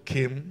 Esau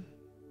came,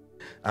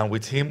 and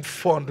with him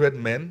 400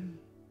 men.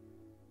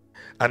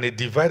 And he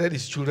divided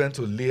his children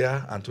to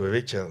Leah and to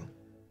Rachel,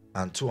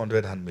 and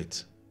 200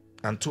 handmaids,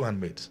 and 2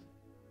 handmaids.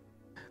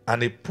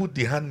 And he put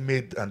the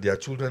handmaid and their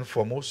children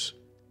foremost,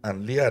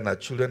 and Leah and her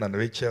children, and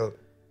Rachel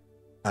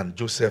and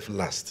Joseph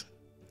last.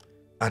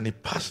 And he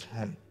passed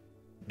on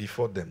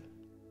before them,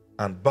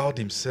 and bowed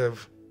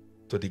himself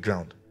to the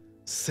ground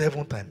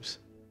 7 times.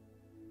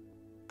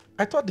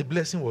 I thought the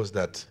blessing was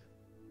that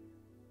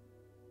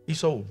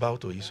Esau would bow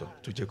to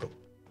Jacob.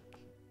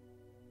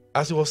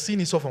 As he was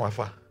seeing Esau from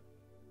afar,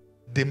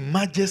 the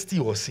majesty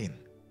he was seeing,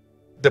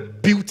 the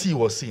beauty he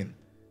was seeing,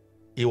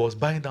 he was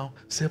bowing down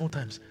 7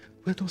 times.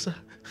 Where those are?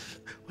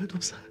 Where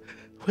those are?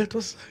 Where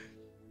those are?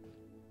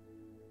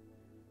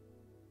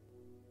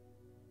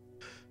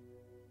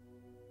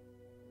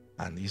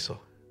 And Esau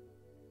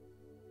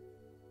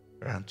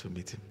ran to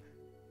meet him.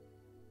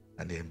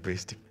 And they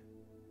embraced him.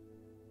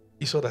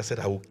 Esau that said,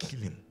 I will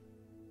kill him.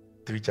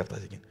 3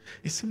 chapters again.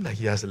 It seemed like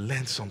he has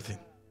learned something.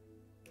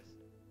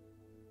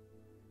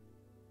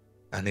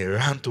 And he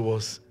ran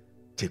towards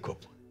Jacob.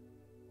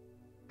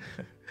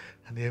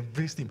 And he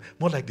embraced him.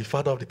 More like the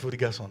father of the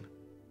prodigal son.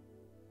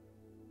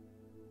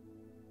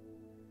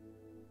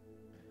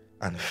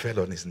 And fell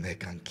on his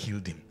neck and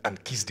killed him.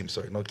 And kissed him,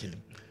 sorry, not killed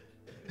him.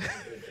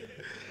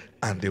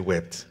 And they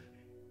wept.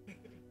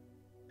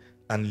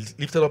 And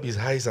lifted up his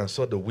eyes and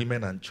saw the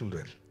women and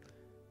children.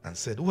 And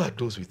said, who are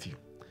those with you?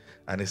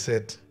 And he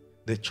said,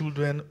 the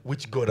children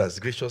which God has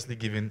graciously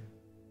given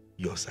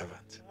your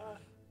servant.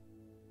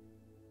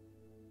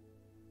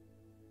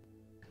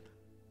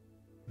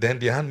 Then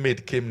the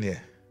handmaid came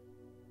near,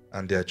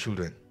 and their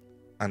children,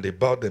 and they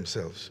bowed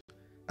themselves.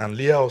 And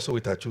Leah also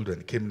with her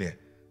children came near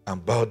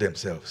and bowed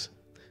themselves.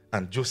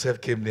 And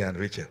Joseph came near and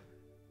Rachel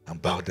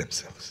and bowed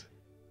themselves.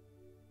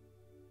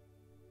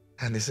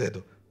 And he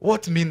said,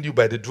 what mean you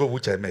by the drove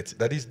which I met?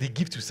 That is the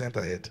gift you sent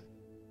ahead.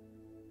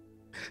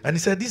 And he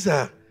said,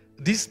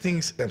 these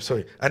things, I'm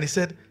sorry. And he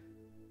said,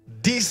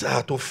 these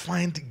are to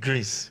find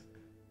grace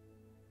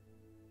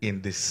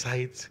in the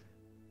sight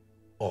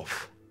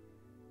of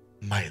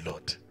my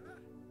Lord.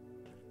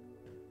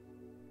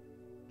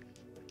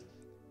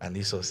 And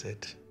Esau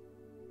said,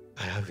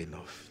 I have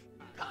enough.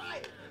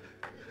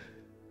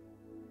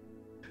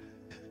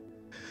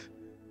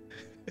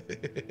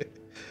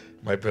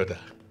 My brother,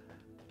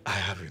 I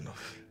have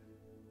enough.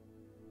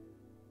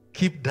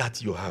 Keep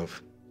that you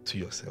have to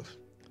yourself.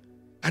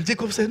 And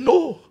Jacob said,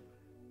 no,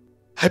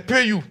 I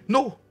pray you,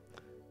 no.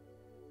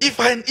 If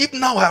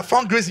now I have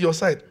found grace in your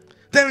sight,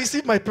 then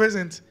receive my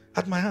present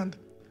at my hand.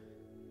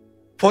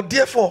 For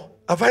therefore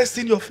have I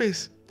seen your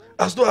face,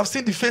 as though I have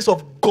seen the face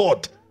of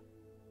God.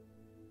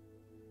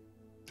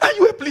 And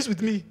you were pleased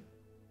with me.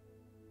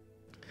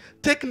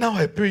 Take now,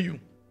 I pray you,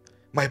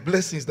 my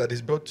blessings that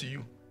is brought to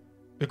you,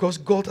 because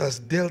God has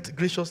dealt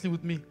graciously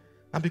with me,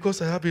 and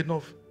because I have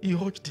enough. He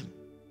urged him.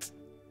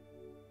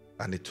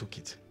 And he took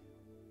it.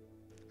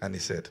 And he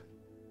said,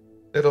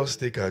 let us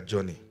take our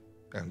journey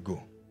and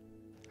go,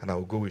 and I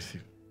will go with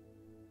you.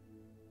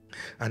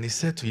 And he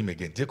said to him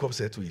again, Jacob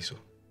said to Esau,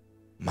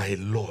 my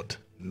Lord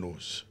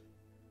knows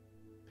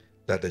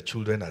that the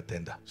children are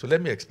tender. So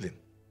let me explain.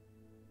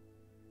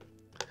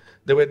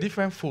 There were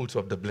different folds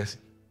of the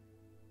blessing.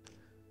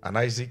 And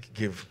Isaac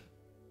gave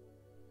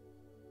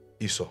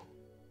Esau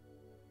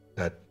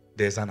that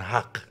there's an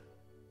hack.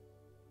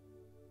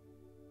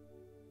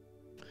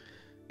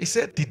 He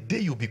said, the day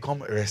you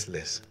become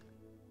restless,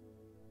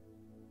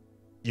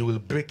 you will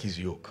break his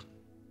yoke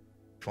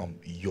from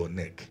your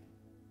neck.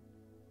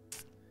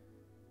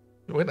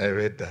 When I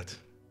read that,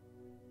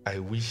 I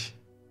wish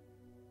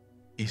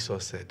Esau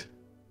said,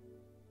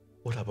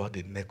 what about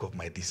the neck of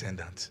my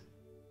descendants?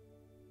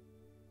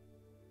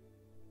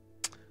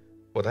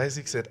 But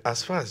Isaac said,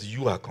 as far as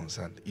you are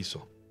concerned,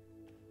 Esau,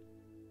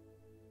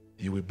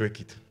 you will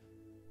break it.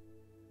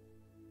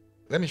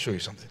 Let me show you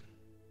something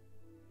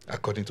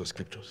according to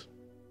scriptures.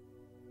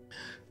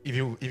 If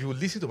you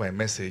listen to my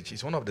message,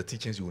 it's one of the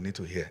teachings you will need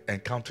to hear,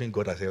 encountering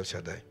God as El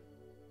Shaddai.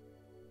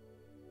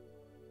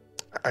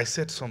 I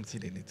said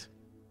something in it,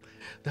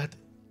 that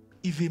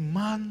if a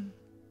man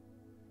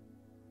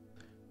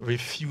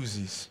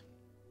refuses,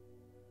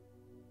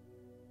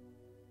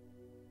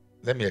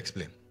 let me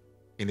explain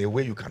in a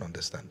way you can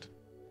understand.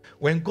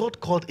 When God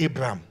called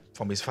Abraham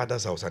from his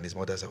father's house and his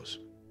mother's house,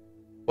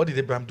 what did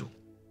Abraham do?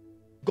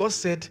 God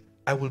said,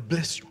 I will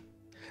bless you.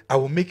 I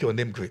will make your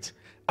name great.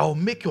 I will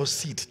make your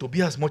seed to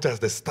be as much as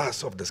the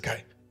stars of the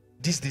sky.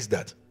 This,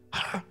 that.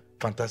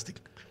 Fantastic.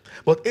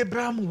 But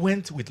Abraham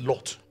went with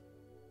Lot.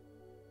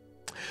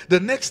 The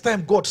next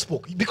time God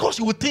spoke, because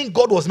you would think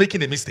God was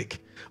making a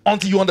mistake,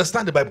 until you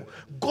understand the Bible,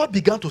 God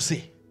began to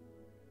say,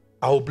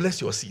 I will bless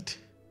your seed.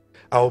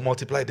 I will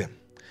multiply them.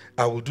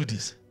 I will do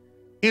this.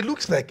 It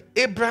looks like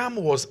Abraham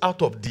was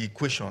out of the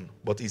equation,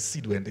 but his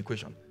seed were in the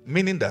equation.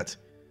 Meaning that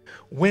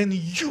when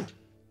you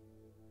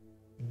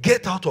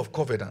get out of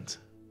covenant,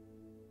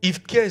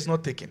 if care is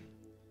not taken,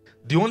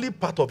 the only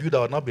part of you that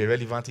will not be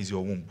relevant is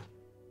your womb.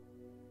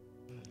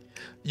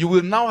 You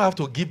will now have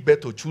to give birth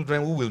to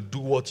children who will do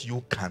what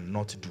you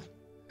cannot do.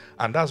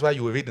 And that's why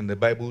you will read in the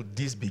Bible,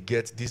 this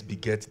beget, this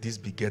beget, this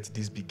beget,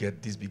 this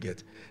beget, this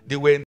beget. They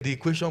were in the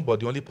equation,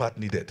 but the only part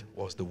needed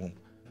was the womb.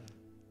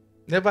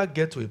 Never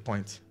get to a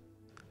point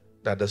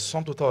that the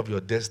sum total of your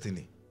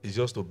destiny is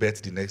just to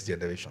birth the next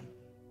generation,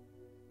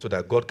 so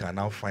that God can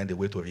now find a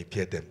way to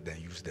repair them, then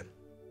use them.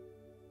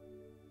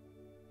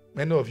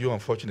 Many of you,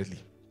 unfortunately,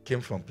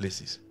 came from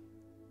places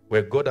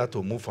where God had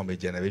to move from a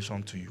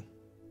generation to you.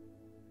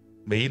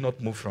 May He not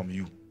move from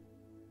you.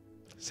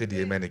 Say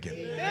the amen again.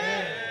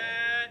 Amen.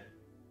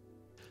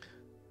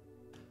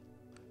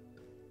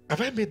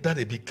 Have I made that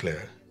a bit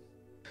clearer?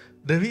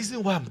 The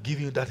reason why I'm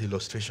giving you that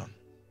illustration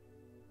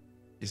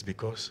is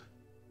because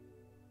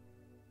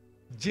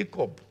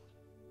Jacob,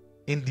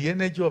 in the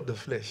energy of the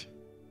flesh,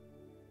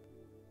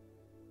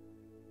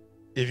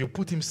 if you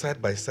put him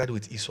side by side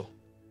with Esau,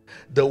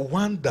 the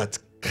one that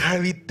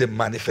carried the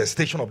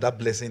manifestation of that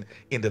blessing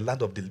in the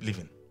land of the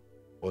living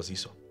was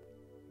Esau.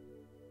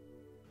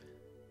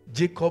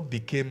 Jacob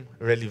became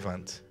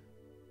relevant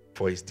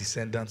for his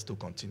descendants to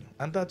continue.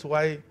 And that's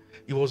why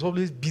he was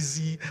always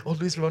busy,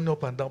 always running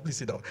up and down. Please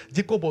sit down.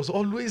 Jacob was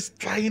always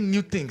trying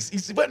new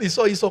things. When he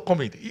saw Esau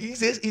coming,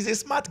 he's a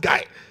smart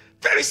guy.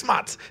 Very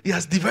smart. He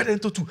has divided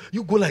into two.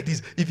 You go like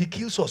this. If he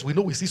kills us, we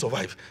know we still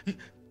survive.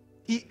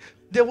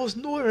 There was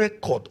no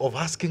record of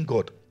asking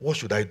God, what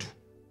should I do?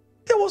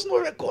 There was no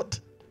record.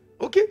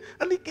 Okay?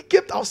 And he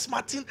kept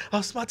outsmarting.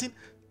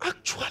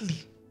 Actually,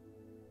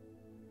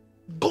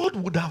 God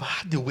would have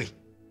had a way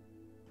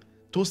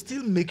to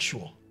still make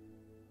sure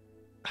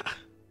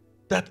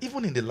that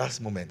even in the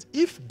last moment,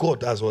 if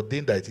God has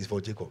ordained that it is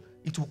for Jacob,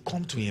 it will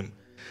come to him.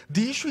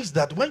 The issue is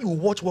that when you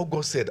watch what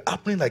God said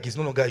happening like it's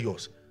no longer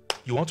yours,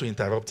 you want to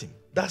interrupt him.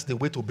 That's the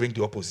way to bring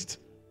the opposite.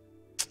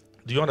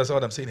 Do you understand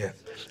what I'm saying here?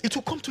 It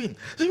will come to him.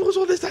 So he was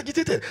always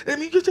agitated. Let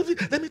me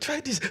try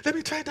this. Let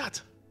me try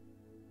that.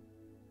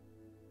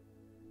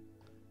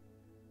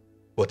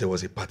 But there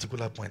was a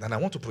particular point, and I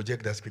want to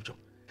project that scripture.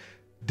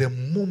 The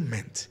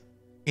moment,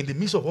 in the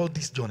midst of all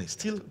this journey,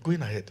 still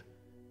going ahead,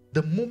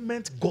 the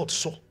moment God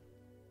saw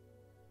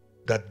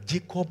that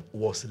Jacob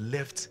was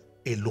left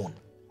alone.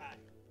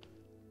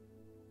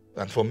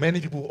 And for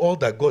many people, all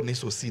that God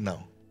needs to see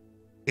now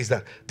is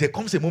that there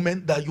comes a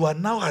moment that you are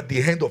now at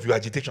the end of your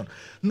agitation.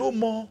 No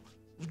more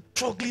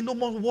struggling, no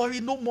more worry,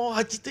 no more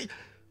agitation.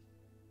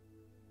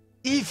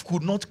 Eve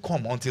could not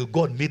come until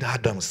God made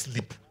Adam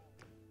sleep.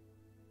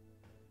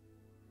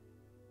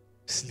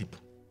 Sleep.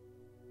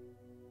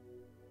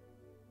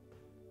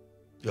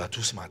 You are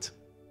too smart.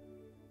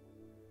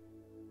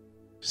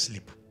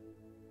 Sleep.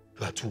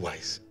 You are too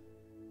wise.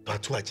 You are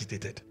too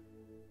agitated.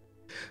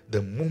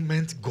 The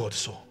moment God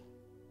saw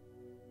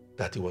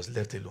that he was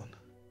left alone,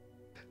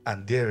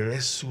 and there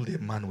wrestled a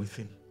man with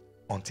him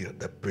until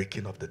the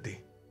breaking of the day.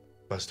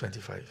 Verse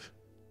 25.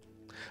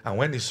 And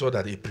when he saw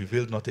that he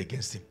prevailed not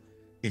against him,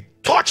 he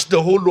touched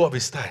the hollow of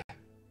his thigh,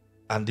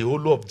 and the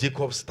hollow of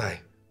Jacob's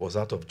thigh was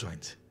out of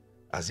joint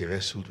as he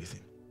wrestled with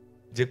him.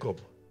 Jacob,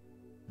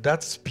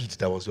 that speed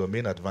that was your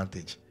main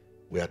advantage,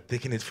 we are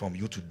taking it from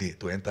you today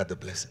to enter the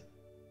blessing.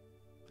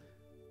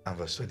 And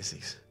verse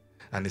 26.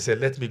 And he said,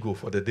 let me go,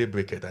 for the day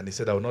breaketh. And he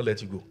said, I will not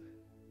let you go,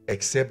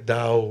 except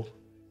thou.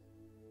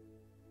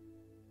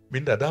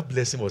 Meaning that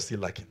blessing was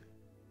still lacking.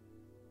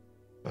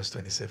 Verse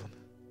 27.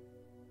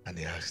 And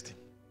he asked him,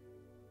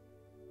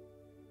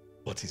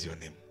 what is your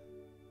name?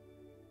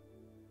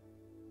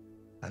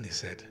 And he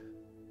said,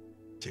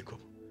 Jacob.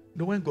 You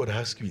know, when God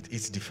asks you,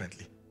 it's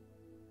differently.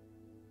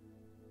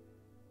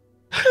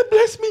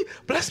 Bless me,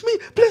 bless me,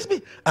 bless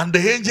me. And the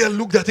angel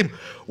looked at him.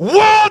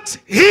 What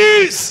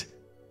is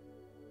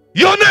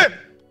your name?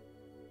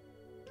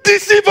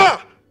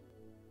 Deceiver,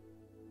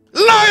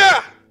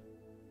 liar,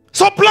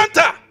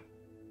 supplanter.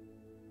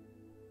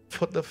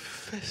 For the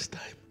first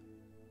time,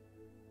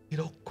 it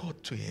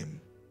occurred to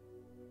him,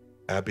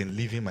 I have been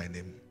leaving my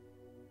name.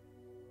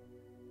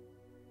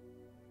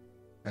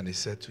 And he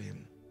said to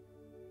him,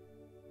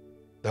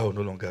 that will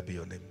no longer be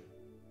your name,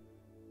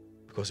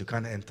 because you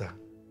can't enter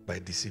by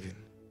deceiving.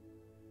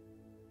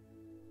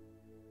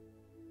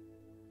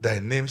 Thy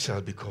name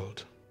shall be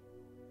called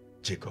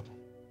Jacob.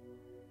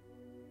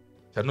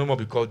 Shall no more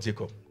be called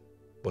Jacob,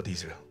 but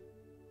Israel.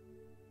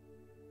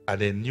 And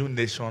a new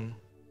nation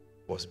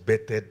was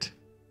birthed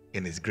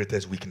in his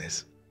greatest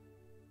weakness.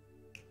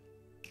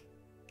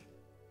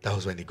 That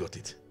was when he got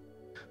it.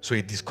 So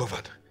he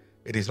discovered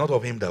it is not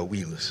of him that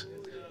wills,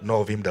 nor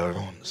of him that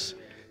runs.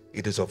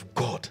 It is of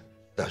God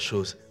that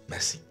shows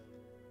mercy.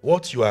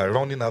 What you are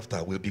running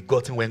after will be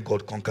gotten when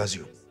God conquers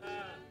you.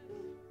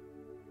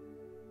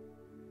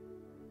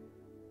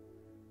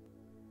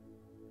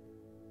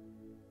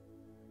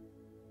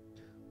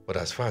 But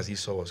as far as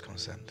Esau was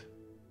concerned,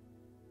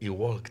 he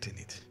walked in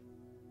it.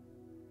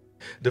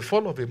 The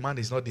fall of a man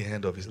is not the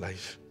end of his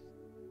life.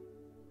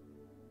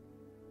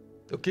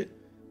 Okay?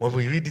 When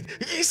we read it,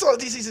 Esau,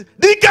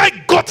 the guy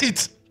got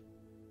it.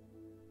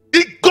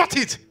 He got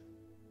it.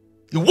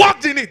 He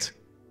walked in it.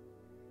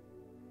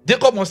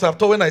 Jacob must have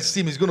thought, when I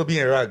see him, he's going to be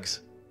in rags.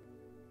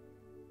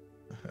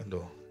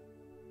 No.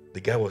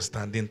 The guy was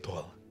standing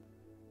tall.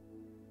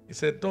 He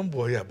said, don't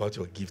worry about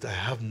your gift. I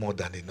have more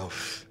than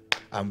enough.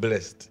 I'm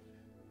blessed.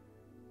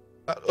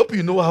 I hope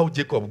you know how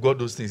Jacob got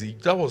those things.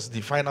 That was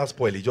the final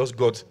spoil he just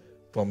got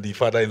from the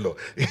father-in-law.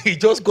 He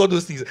just got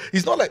those things.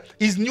 It's not like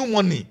his new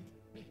money.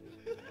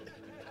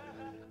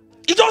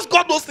 He just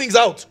got those things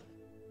out.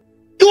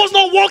 He was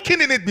not walking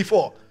in it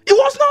before. He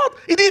was not.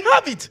 He didn't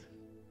have it.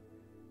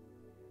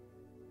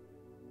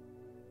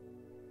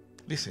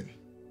 Listen.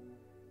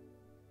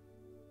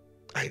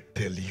 I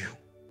tell you,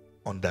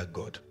 under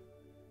God,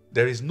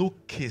 there is no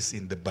case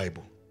in the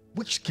Bible.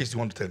 Which case do you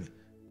want to tell me?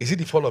 Is it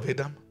the fall of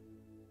Adam?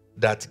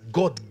 That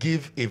God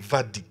gave a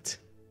verdict,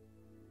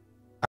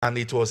 and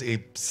it was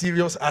a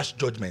serious harsh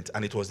judgment,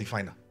 and it was the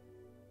final.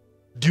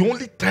 The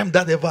only time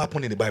that ever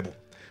happened in the Bible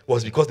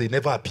was because they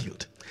never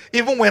appealed.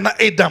 Even when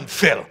Adam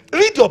fell.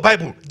 Read your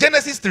Bible.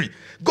 Genesis 3.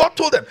 God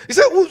told them. He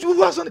said, who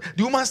was on it?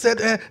 The woman said,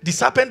 the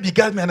serpent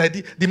begat me and I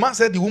did. The man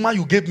said, the woman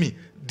you gave me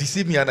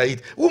deceived me and I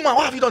eat. Woman,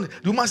 what have you done?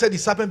 The woman said, the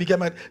serpent begat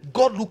me.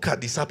 God looked at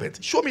the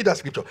serpent. Show me that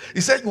scripture.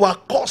 He said, you are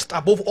cursed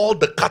above all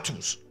the cattle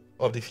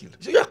of the field.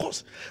 So you are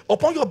cursed.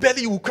 Upon your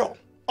belly you will crawl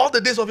all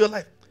the days of your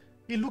life.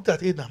 He looked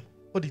at Adam.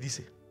 What did he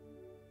say?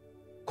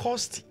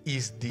 Cursed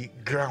is the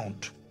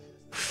ground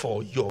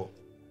for your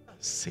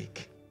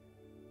sake.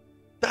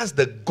 That's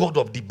the God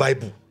of the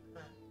Bible.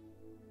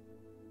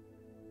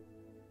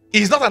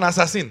 He's not an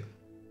assassin.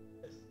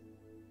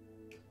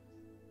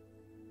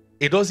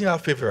 He doesn't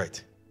have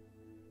favorite.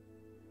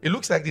 It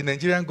looks like the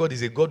Nigerian God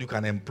is a God you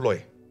can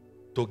employ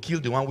to kill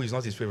the one who is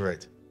not his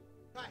favorite.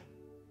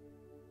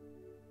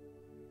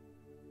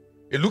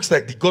 It looks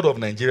like the God of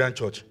Nigerian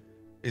church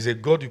is a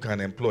God you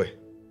can employ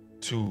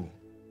to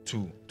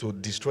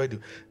destroy the.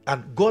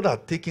 And God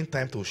had taken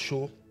time to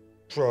show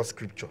throughout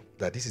scripture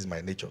that this is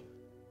my nature.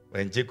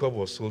 When Jacob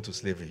was sold to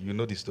slavery, you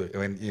know the story.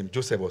 When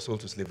Joseph was sold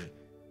to slavery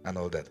and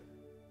all that,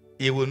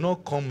 he will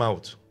not come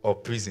out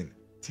of prison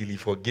till he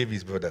forgave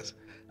his brothers.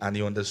 And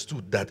he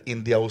understood that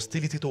in their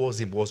hostility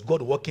towards him was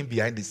God working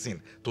behind the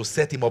scene to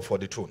set him up for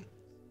the throne.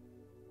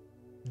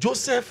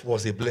 Joseph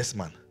was a blessed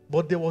man,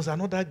 but there was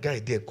another guy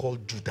there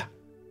called Judah.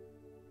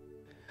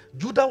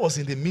 Judah was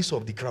in the midst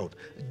of the crowd.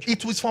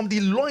 It was from the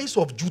loins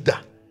of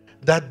Judah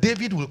that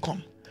David will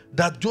come,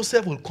 that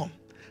Joseph will come,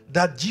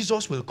 that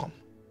Jesus will come.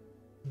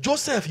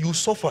 Joseph, you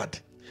suffered,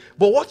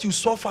 but what you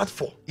suffered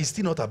for is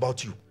still not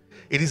about you.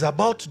 It is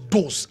about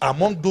those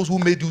among those who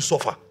made you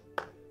suffer.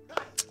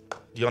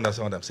 Do you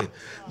understand what I'm saying?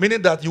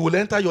 Meaning that you will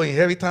enter your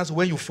inheritance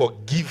when you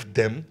forgive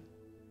them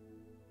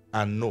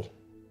and know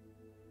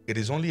it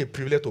is only a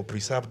privilege to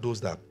preserve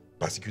those that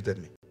persecuted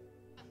me.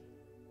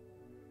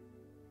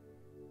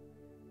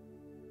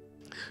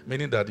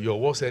 Meaning that your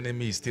worst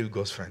enemy is still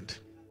God's friend.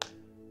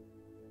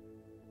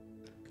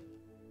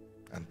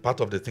 And part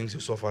of the things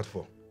you suffered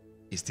for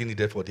is still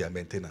needed for their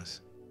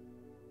maintenance.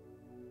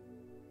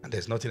 And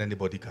there's nothing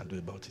anybody can do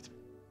about it.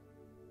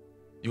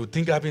 You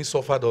think having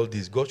suffered all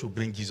this, God should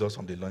bring Jesus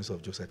from the loins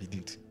of Joseph. He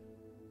didn't.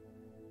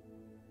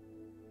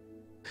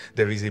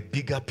 There is a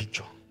bigger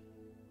picture.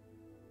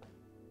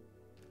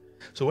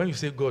 So when you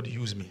say, God,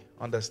 use me,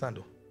 understand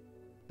though,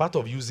 part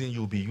of using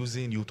you will be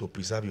using you to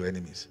preserve your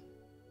enemies.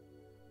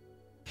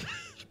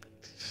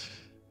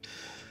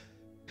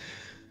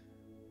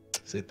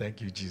 Say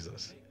thank you,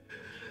 Jesus.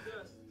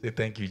 Say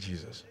thank you,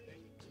 Jesus.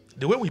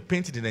 The way we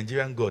paint the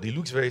Nigerian God, it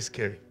looks very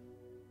scary.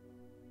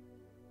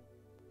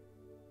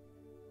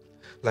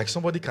 Like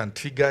somebody can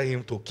trigger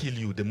him to kill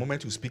you the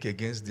moment you speak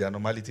against the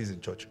anomalies in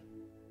church.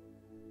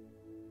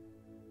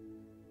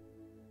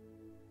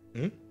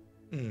 When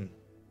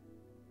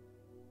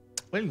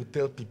you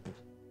tell people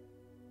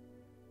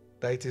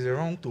that it is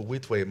wrong to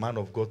wait for a man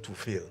of God to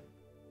fail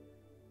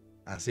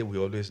and say we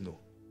always know.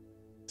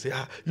 Say,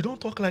 you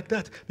don't talk like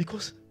that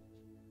because,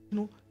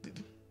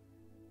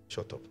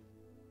 shut up.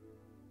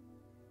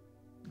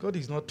 God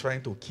is not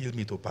trying to kill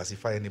me to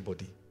pacify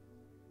anybody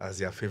as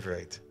their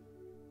favorite.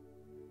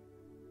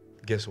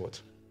 Guess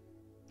what?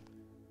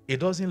 He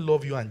doesn't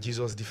love you and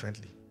Jesus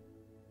differently.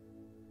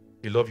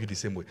 He loves you the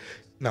same way.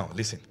 Now,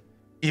 listen.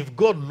 If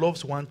God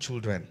loves one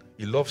children,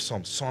 he loves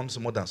some sons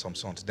more than some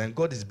sons, then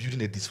God is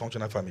building a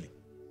dysfunctional family.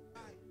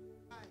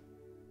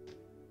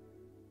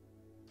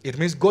 It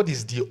means God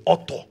is the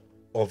author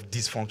of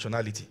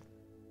dysfunctionality.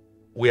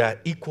 We are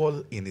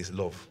equal in his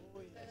love.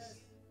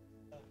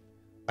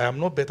 I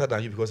am not better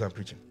than you because I'm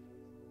preaching.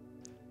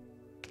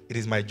 It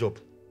is my job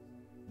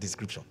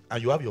description.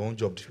 And you have your own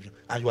job description.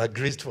 And you are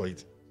graced for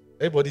it.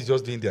 Everybody's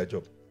just doing their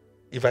job.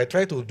 If I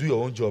try to do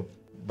your own job,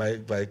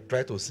 by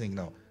try to sing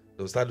now,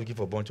 they'll start looking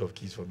for a bunch of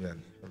keys for me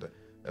and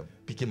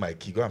picking my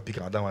key. Go and pick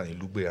another one in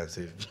Lugbe and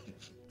say,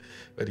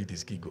 where did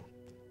this key go?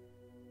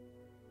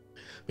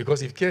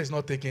 Because if care is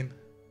not taken,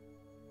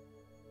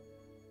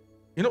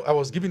 I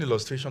was giving an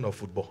illustration of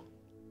football.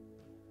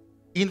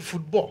 In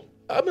football,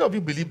 how many of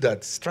you believe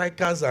that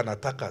strikers and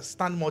attackers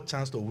stand more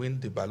chance to win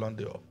the Ballon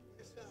d'Or?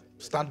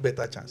 Stand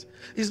better chance.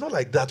 It's not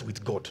like that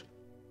with God.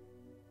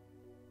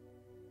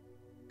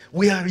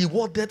 We are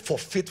rewarded for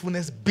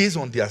faithfulness based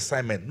on the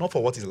assignment, not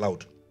for what is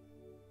loud.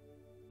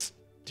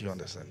 Do you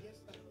understand?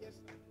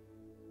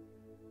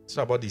 It's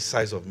not about the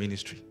size of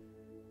ministry.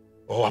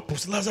 Oh,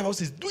 Apostle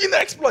Lazarus is doing the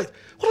exploit.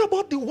 What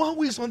about the one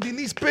who is on the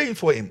knees praying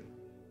for him?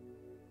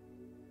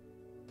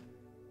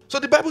 So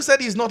the Bible said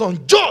he's not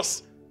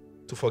unjust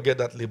to forget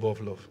that labor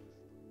of love.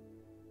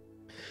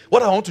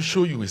 What I want to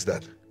show you is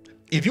that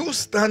if you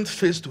stand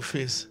face to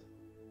face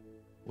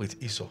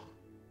with Esau,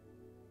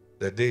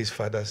 the day his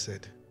father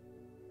said,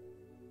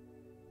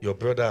 your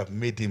brother have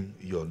made him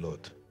your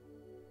Lord,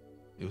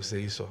 you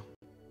say, Esau,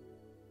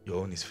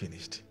 your own is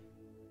finished.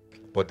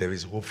 But there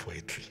is hope for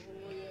a tree,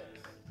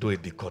 though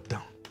it be cut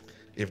down.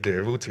 If the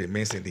root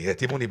remains in the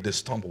earth, even if the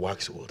stump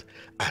wax old,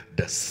 at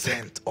the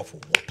scent of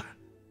water,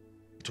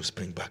 it will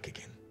spring back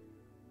again.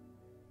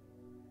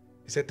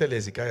 He said, tell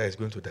Hezekiah he's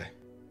going to die.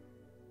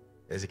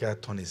 Hezekiah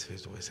turned his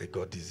face away and said,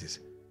 God, this is.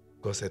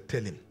 God said,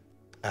 tell him,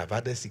 I've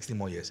added 60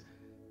 more years.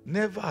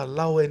 Never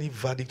allow any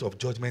verdict of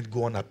judgment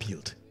go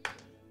unappealed.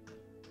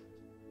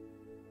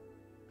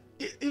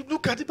 You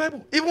look at the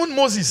Bible. Even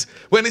Moses,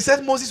 when he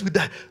said Moses would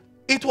die,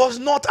 it was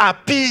not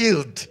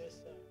appealed.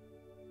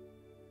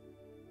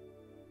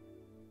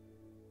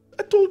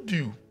 I told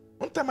you.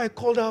 One time I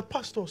called our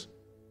pastors.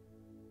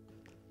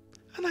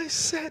 And I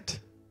said,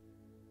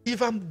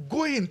 if I'm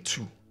going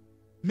to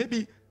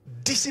maybe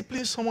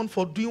discipline someone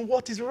for doing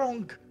what is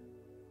wrong,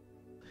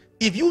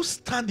 if you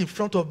stand in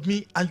front of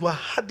me and you are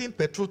adding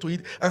petrol to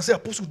it and say,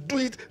 Apostle, do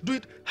it,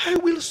 I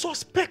will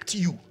suspect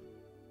you.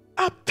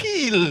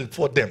 Appeal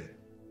for them.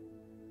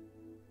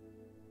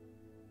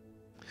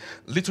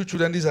 Little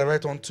children, these are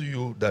right unto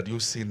you that you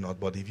sin not,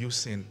 but if you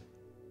sin,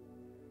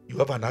 you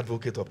have an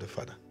advocate of the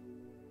Father.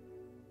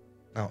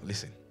 Now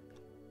listen.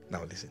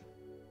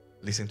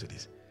 Listen to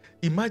this.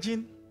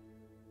 Imagine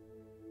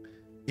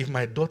if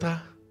my daughter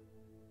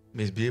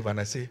misbehave and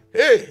I say,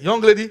 hey,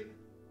 young lady,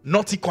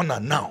 naughty corner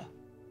now.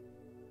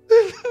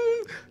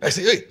 I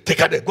say, hey, take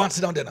her there, go and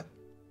sit down there now.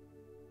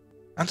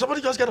 And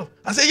somebody just get up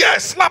and say,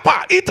 yes, slap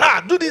her, eat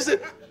her, do this.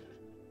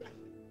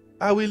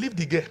 I will leave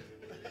the girl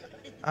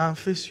and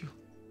face you.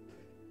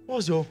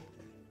 What's your...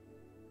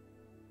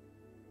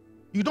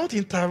 You don't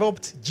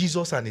interrupt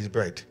Jesus and his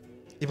bride,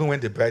 even when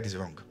the bride is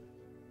wrong.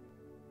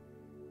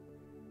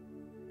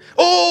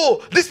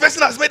 Oh, this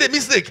person has made a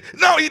mistake.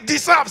 Now he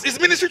deserves his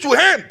ministry to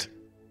end.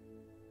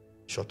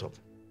 Shut up.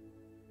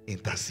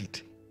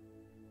 Intercede.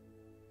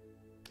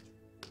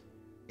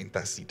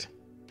 Intercede.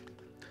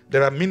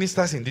 There are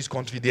ministers in this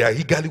country, they are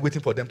eagerly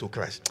waiting for them to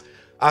crash.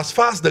 As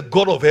far as the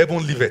God of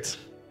heaven liveth,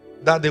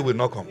 that day will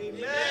not come.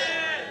 Amen.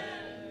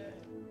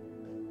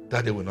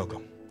 That day will not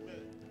come.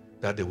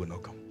 That day will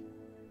not come.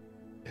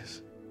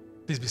 Yes.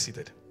 Please be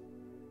seated.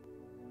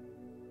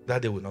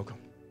 That day will not come.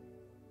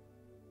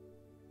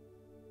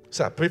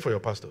 Sir, pray for your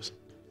pastors.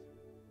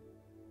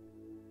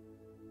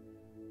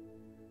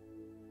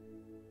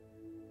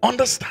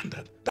 Understand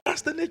that.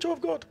 That's the nature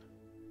of God.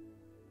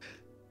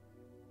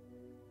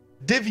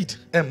 David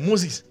and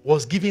Moses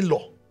was giving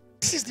law.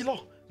 This is the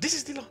law. This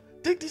is the law.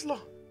 Take this law.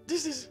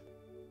 This is.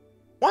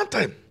 One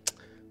time,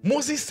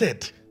 Moses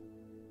said,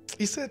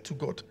 he said to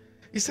God,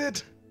 he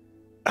said,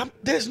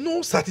 there's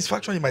no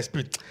satisfaction in my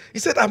spirit. He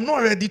said, I'm not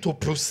ready to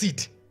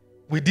proceed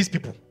with these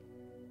people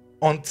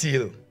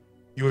until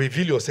you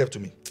reveal yourself to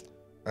me.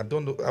 I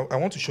don't know. I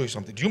want to show you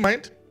something. Do you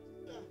mind?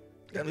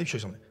 Let me show you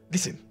something.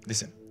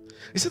 Listen.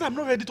 He said, I'm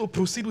not ready to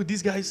proceed with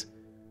these guys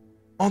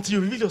until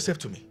you reveal yourself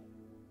to me.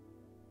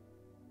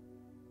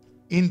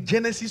 In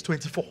Genesis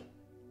 24,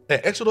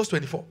 Exodus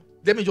 24,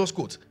 let me just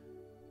quote.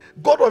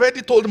 God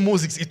already told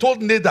Moses, he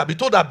told Nadab, he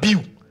told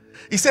Abihu.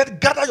 He said,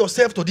 gather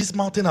yourself to this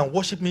mountain and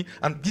worship me.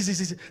 And this.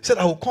 He said,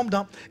 I will come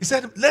down. He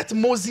said, let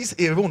Moses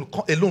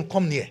alone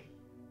come near.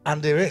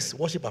 And the rest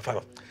worship at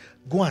Pharaoh.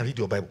 Go and read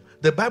your Bible.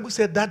 The Bible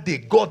said that day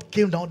God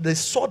came down, they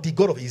saw the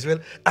God of Israel,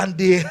 and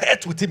they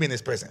ate with him in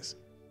his presence.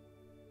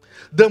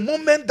 The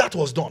moment that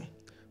was done,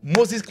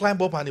 Moses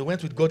climbed up and he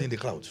went with God in the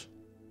clouds.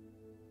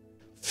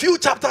 Few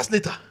chapters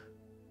later,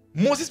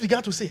 Moses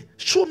began to say,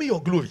 show me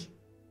your glory.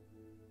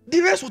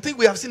 The rest will think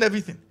we have seen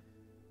everything.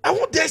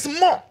 There's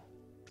more.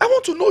 I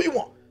want to know you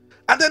more.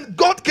 And then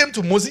God came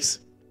to Moses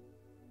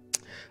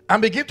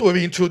and began to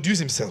reintroduce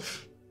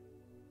himself.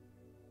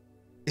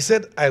 He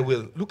said,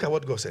 look at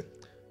what God said.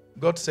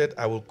 God said,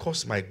 I will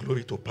cause my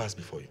glory to pass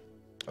before you.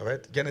 All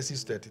right?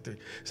 Genesis 33. He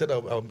said, I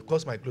will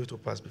cause my glory to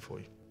pass before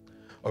you.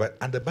 All right?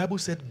 And the Bible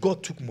said,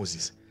 God took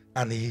Moses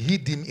and he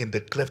hid him in the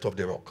cleft of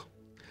the rock.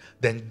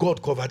 Then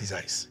God covered his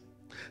eyes.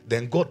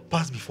 Then God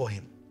passed before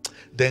him.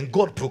 Then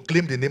God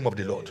proclaimed the name of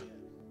the Lord.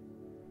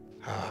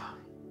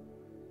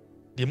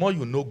 The more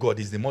you know God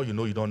is the more you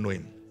know you don't know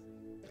him.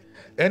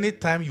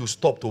 Anytime you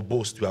stop to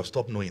boast, you have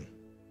stopped knowing.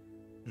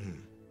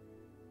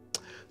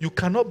 You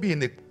cannot be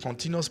in a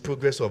continuous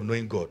progress of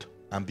knowing God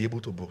and be able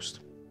to boast.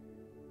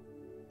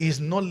 His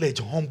knowledge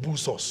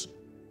humbles us.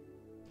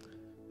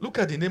 Look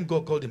at the name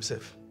God called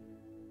himself.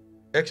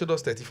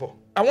 Exodus 34.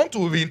 I want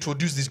to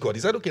reintroduce this God.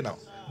 Is that okay now?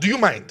 Do you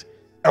mind?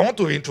 I want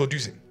to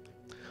reintroduce him.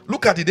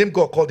 Look at the name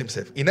God called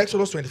himself in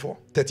Exodus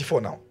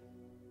 34 now.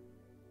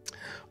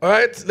 All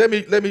right,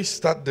 let me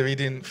start the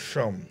reading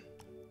from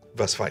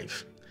verse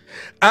 5.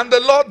 And the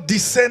Lord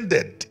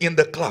descended in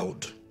the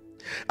cloud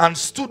and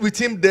stood with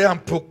him there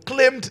and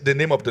proclaimed the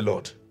name of the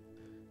Lord.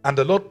 And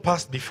the Lord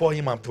passed before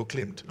him and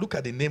proclaimed. Look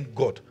at the name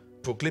God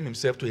proclaimed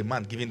himself to a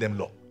man giving them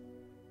law.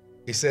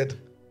 He said,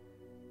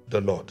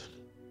 the Lord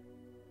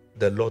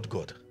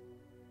God,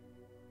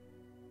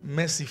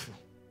 merciful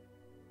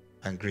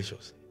and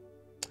gracious.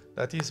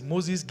 That is,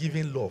 Moses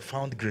giving law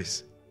found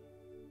grace.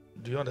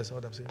 Do you understand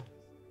what I'm saying?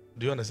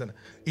 Do you understand?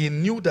 He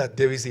knew that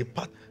there is a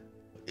path.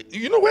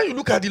 You know, when you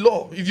look at the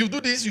law, if you do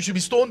this, you should be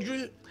stoned.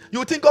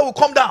 You think God will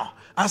come down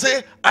and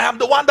say, I am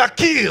the one that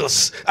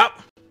kills.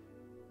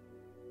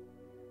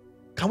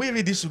 Can we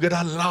read this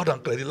together loud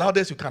and clear? The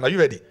loudest you can. Are you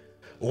ready?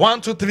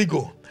 1, 2, 3,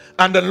 go.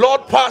 And the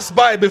Lord passed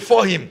by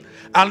before him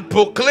and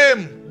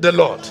proclaimed the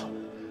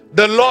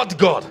Lord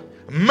God,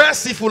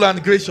 merciful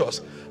and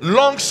gracious,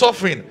 long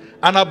suffering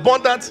and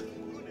abundant.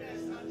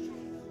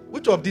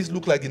 Which of these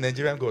look like the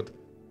Nigerian God?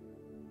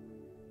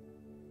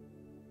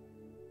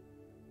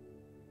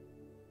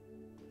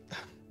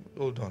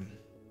 Hold on.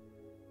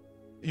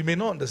 You may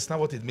not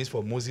understand what it means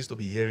for Moses to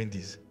be hearing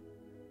this.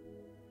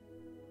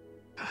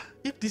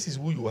 If this is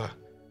who you are,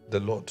 the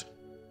Lord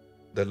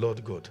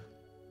God,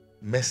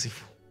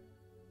 merciful,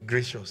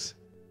 gracious,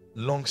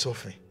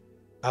 long-suffering,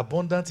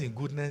 abundant in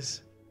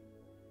goodness.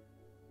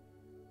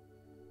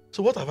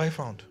 So what have I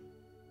found?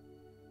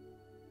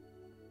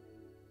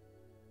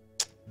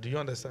 Do you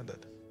understand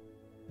that?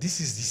 This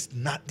is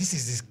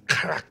this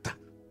character.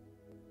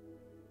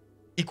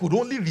 He could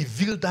only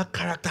reveal that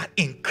character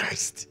in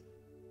Christ.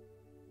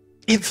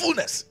 In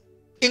fullness.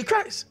 In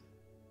Christ.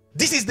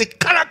 This is the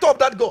character of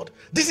that God.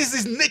 This is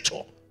his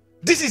nature.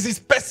 This is his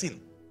person.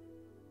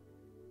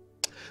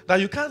 Now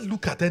you can't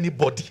look at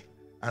anybody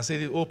and say,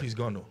 the hope is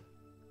gone. No.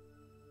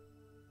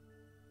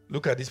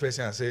 Look at this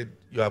person and say,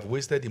 you have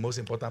wasted the most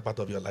important part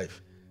of your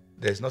life.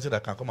 There's nothing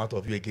that can come out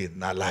of you again.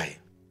 Now lie.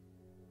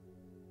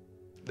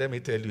 Let me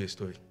tell you a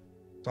story.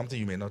 Something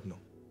you may not know.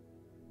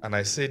 And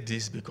I say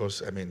this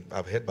because,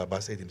 I've heard Baba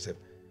say it himself.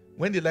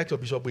 When the likes of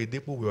Bishop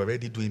Oyedepo were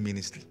already doing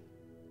ministry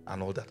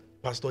and all that,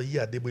 Pastor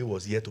Iya Adeboye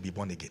was here to be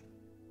born again.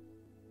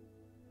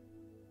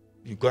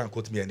 You go and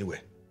quote me anywhere.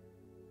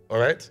 All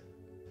right?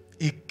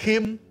 He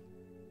came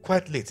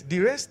quite late. The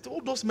rest,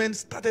 all those men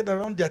started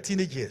around their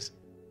teenage years.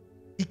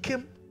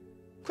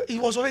 He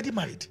was already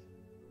married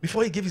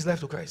before he gave his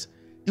life to Christ.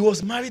 He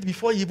was married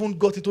before he even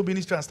got into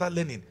ministry and started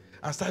learning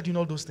and started doing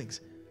all those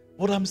things.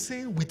 What I'm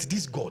saying with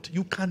this God,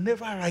 you can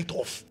never write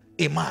off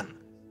a man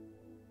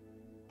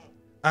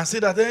and say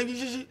that,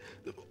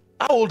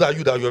 how old are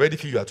you that you already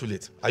feel you are too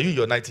late? Are you in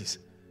your 90s?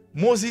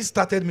 Moses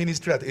started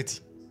ministry at 80.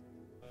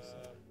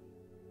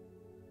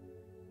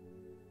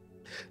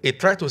 He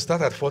tried to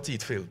start at 40,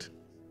 it failed.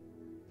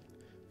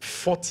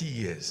 40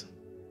 years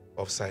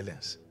of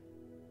silence.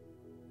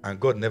 And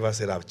God never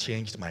said, I've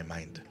changed my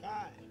mind.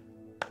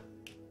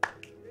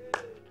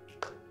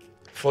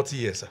 40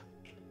 years, sir.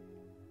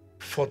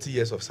 40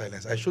 years of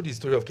silence. I showed you the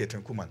story of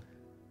Catherine Kuhlman.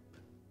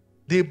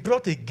 They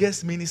brought a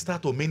guest minister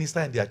to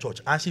minister in their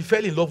church, and she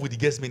fell in love with the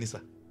guest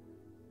minister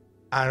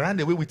and ran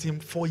away with him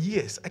for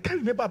years. I can't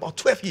remember, about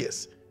 12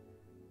 years.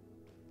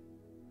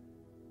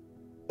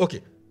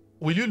 Okay,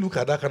 will you look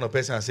at that kind of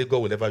person and say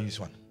God will never use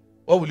one?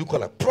 Or will you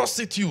call her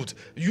prostitute,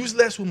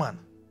 useless woman?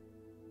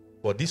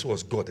 But this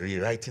was God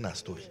rewriting her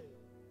story.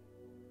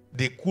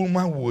 The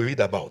Kuhlman we read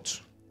about,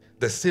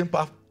 the same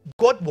path,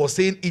 God was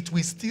saying it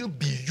will still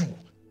be you.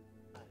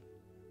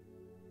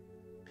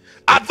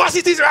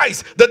 Adversities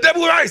rise, the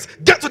devil rise,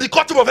 get to the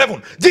courtroom of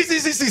heaven. This.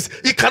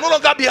 It can no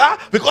longer be her,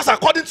 because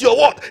according to your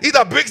word, he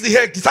that breaks the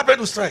head, the serpent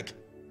will strike.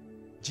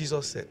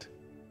 Jesus said,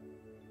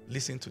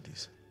 listen to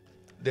this.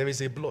 There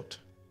is a blood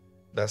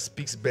that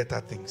speaks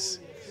better things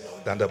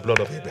than the blood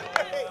of Abel.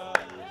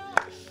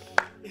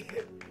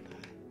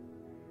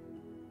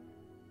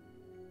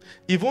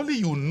 If only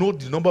you know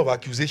the number of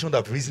accusations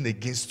that have risen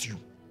against you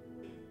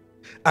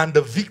and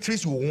the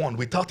victories you won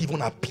without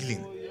even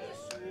appealing.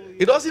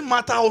 It doesn't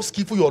matter how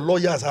skillful your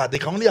lawyers are, they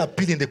can only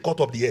appeal in the court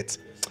of the earth.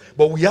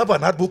 But we have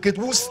an advocate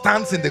who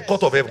stands in the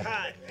court of heaven.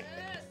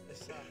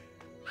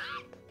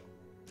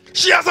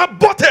 She has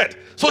aborted,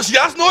 so she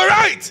has no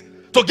right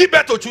to give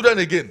birth to children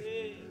again.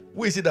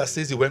 Who is it that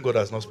says it when God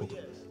has not spoken?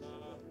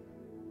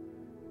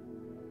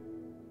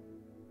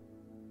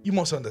 You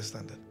must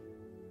understand that.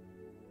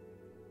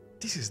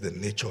 This is the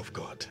nature of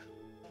God.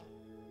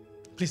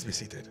 Please be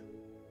seated.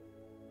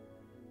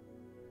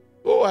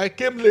 Oh, I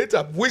came late.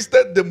 I've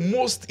wasted the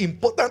most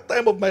important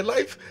time of my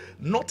life.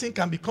 Nothing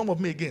can become of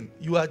me again.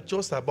 You are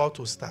just about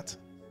to start.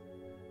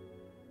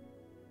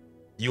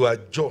 You are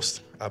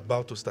just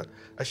about to start.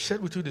 I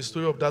shared with you the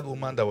story of that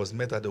woman that was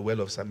met at the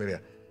well of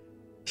Samaria.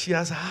 She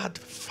has had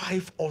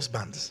 5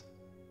 husbands.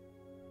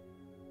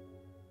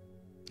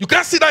 You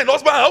can't sit down in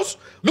husband's house.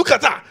 Look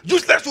at her.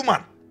 Useless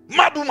woman.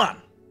 Mad woman.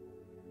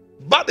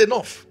 Bad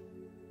enough.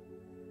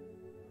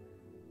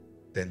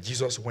 Then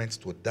Jesus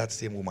went to that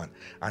same woman,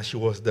 and she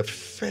was the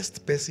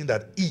first person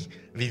that he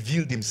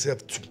revealed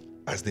himself to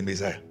as the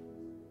Messiah.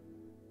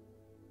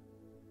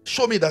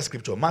 Show me that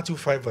scripture. Matthew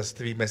 5 verse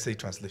 3, Message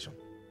translation.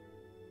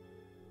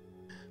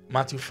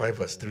 Matthew 5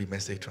 verse 3,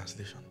 Message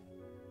translation.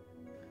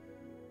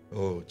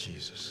 Oh,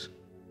 Jesus.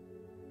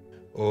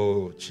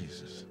 Oh,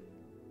 Jesus.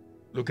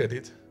 Look at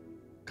it.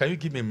 Can you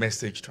give me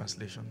Message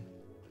translation?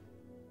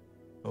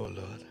 Oh,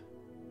 Lord.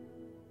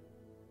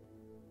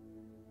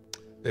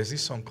 There's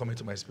this song coming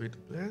to my spirit.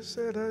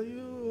 Blessed are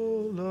you,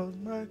 oh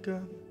Lord, my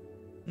God.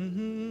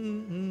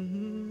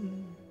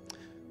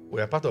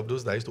 We are part of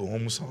those that used to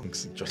hum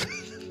songs.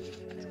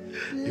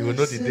 You will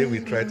know the day we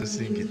try to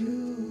sing it.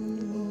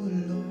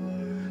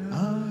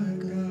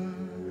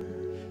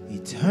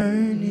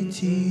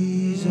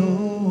 Eternity's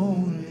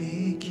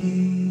only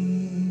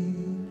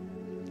King.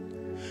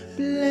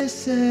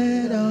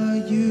 Blessed are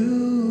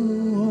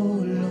you, O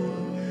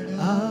Lord,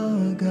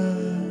 our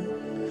God,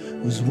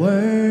 whose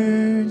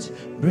words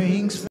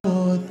brings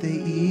forth the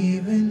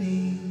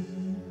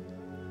evening.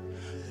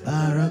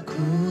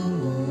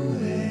 Barakhu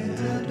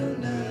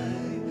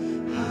Adonai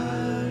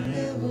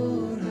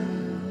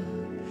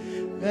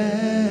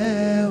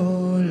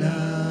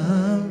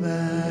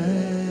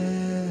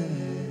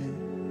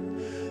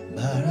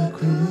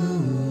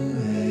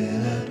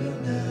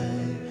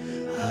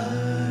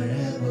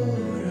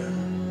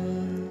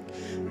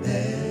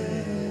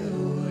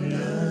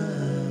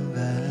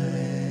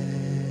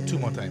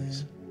more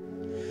times.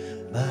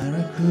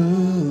 Baraku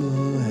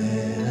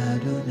El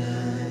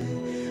Adonai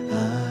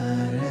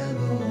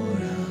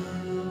Arevora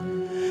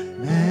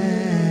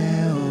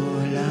Meolam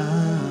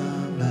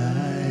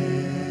Bae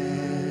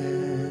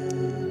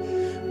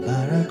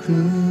Baraku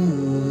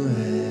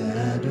El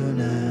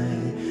Adonai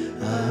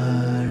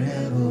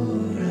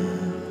Arevora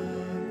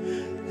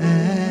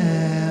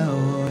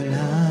Meolam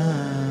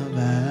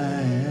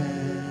Bae.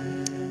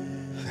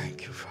 Thank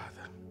you,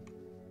 Father.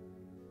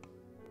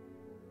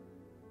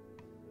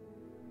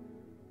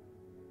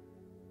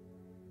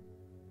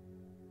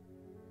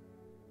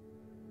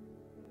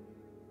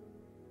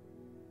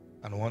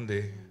 And one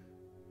day,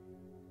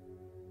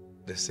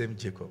 the same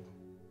Jacob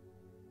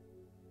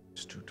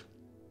stood.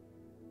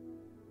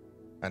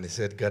 And he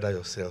said, gather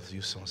yourselves,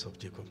 you sons of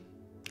Jacob,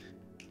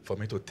 for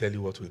me to tell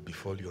you what will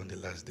befall you on the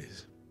last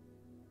days.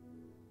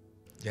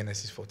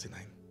 Genesis 49.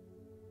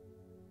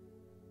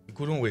 He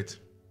couldn't wait.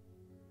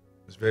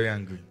 He was very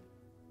angry.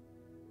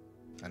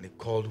 And he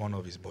called one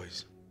of his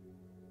boys.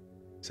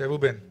 He said,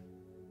 Reuben,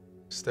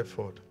 step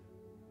forward.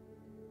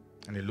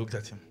 And he looked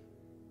at him.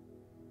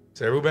 He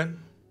said, Reuben,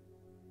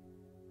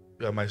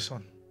 you are my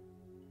son,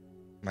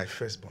 my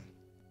firstborn,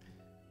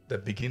 the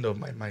beginning of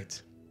my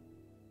might,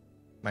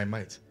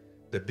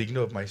 the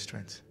beginning of my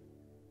strength,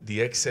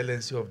 the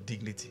excellency of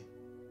dignity,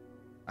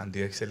 and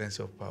the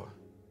excellency of power.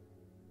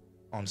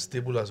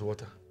 Unstable as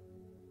water,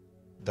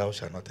 thou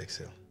shalt not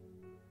excel.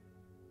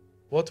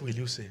 What will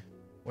you say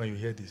when you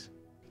hear this?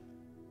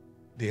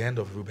 The end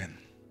of Reuben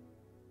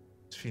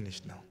is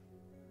finished now.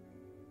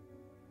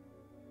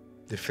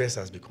 The first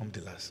has become the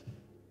last.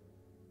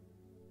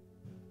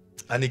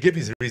 And he gave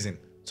his reason.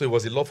 So he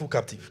was a lawful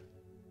captive.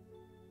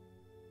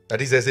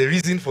 That is, there's a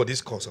reason for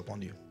this curse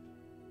upon you.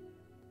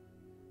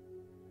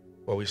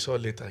 But we saw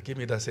later. Give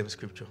me that same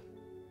scripture.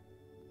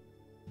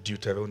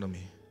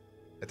 Deuteronomy,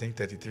 I think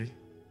 33.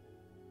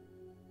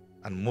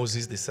 And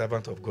Moses, the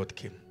servant of God,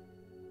 came.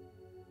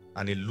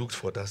 And he looked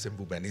for that same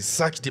Reuben. He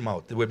searched him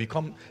out. They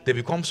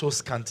become so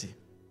scanty.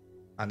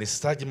 And he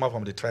searched him out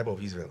from the tribe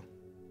of Israel.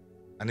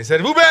 And he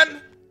said,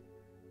 Reuben,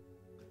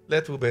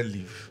 let Reuben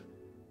live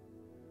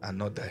and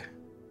not die.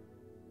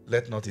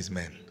 Let not his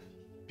men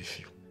be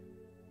few.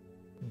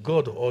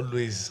 God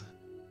always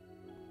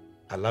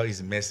allows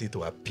his mercy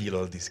to appeal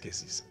all these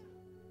cases.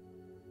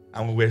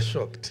 And we were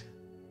shocked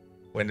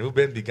when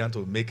Reuben began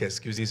to make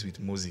excuses with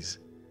Moses.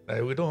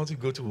 Like, we don't want to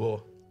go to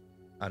war.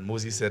 And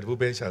Moses said,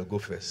 Reuben shall go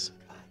first.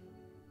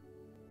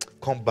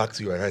 Come back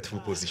to your rightful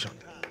position.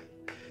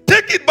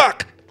 Take it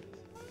back.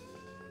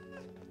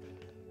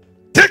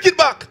 Take it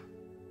back.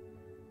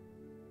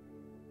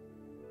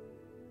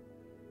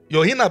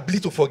 Your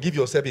inability to forgive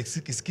yourself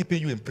is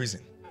keeping you in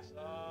prison.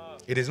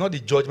 It is not the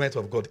judgment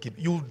of God.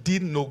 You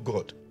didn't know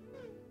God.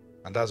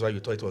 And that's why you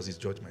thought it was his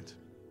judgment.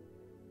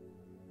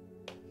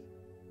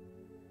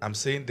 I'm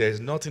saying there is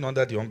nothing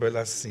under the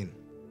umbrella sin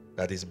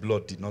that his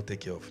blood did not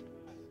take care of.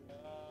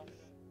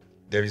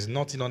 There is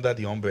nothing under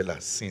the umbrella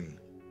sin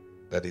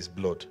that his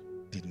blood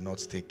did not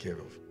take care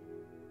of.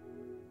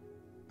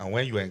 And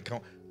when you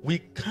encounter, we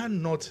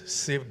cannot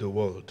save the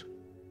world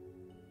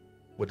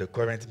with the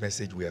current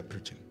message we are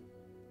preaching.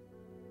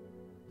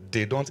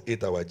 They don't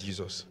hate our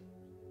Jesus.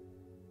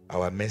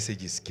 Our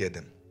message is scare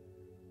them.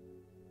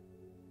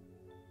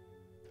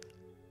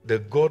 The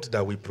God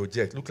that we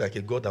project looks like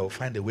a God that will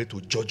find a way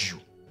to judge you.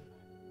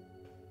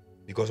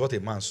 Because what a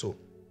man sow,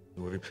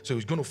 so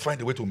he's going to find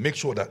a way to make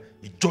sure that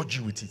he judges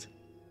you with it.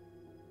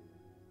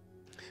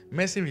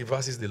 Mercy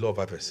reverses the law of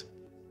harvest.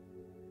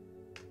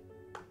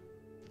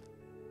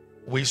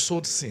 We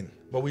sowed sin,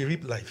 but we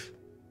reap life.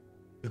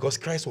 Because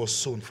Christ was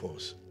sown for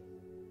us.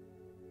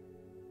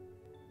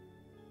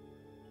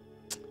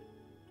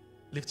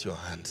 Lift your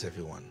hands,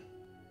 everyone.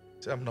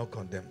 Say, I'm not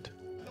condemned.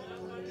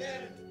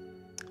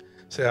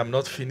 Say, I'm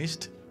not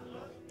finished.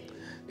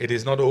 It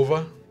is not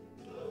over.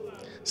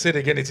 Say it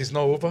again, it is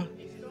not over.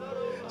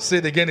 Say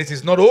it again, it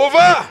is not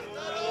over.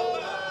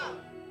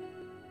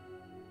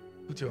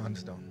 Put your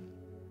hands down.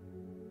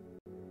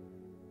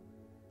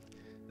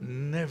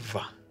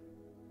 Never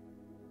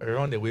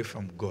run away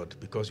from God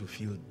because you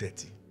feel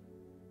dirty.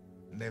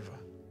 Never.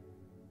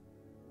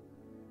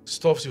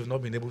 Stuff you've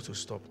not been able to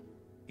stop.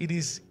 It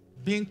is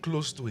being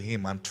close to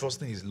him and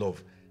trusting his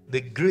love. The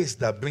grace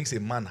that brings a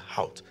man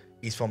out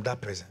is from that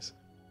presence.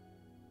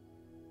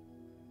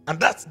 And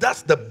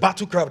that's the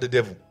battle cry of the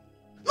devil.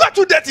 You are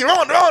too dirty.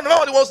 Run.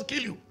 He wants to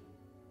kill you.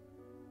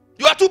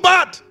 You are too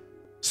bad.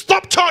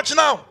 Stop church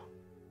now.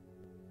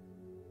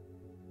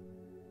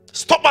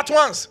 Stop at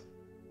once.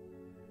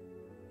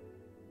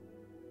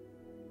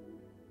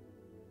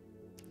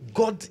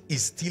 God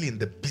is still in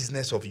the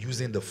business of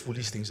using the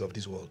foolish things of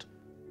this world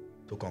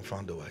to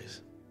confound the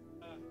wise.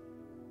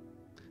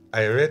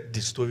 I read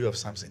the story of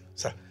Samson.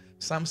 Sir,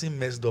 Samson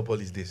messed up all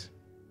his days.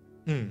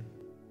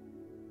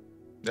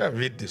 Yeah,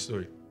 read the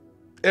story.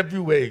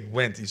 Everywhere he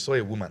went, he saw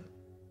a woman.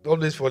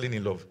 Always falling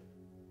in love.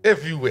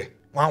 Everywhere.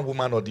 One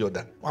woman or the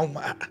other. One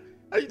woman.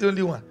 Are you the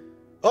only one?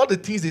 All the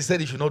things they said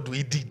he should not do,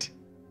 he did.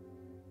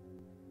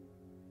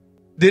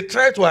 They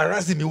tried to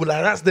harass him, he will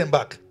harass them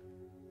back.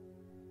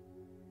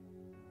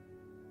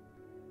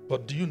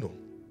 But do you know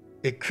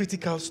a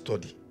critical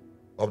study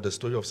of the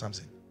story of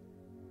Samson?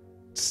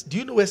 Do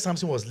you know where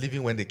Samson was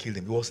living when they killed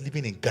him? He was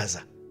living in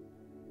Gaza.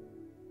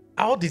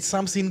 How did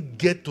Samson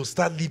get to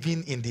start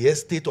living in the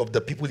estate of the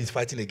people he's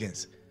fighting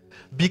against?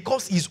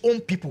 Because his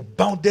own people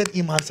bounded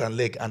him hands and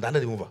leg and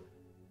handed him over.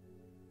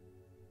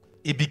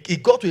 He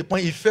got to a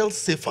point he felt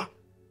safer.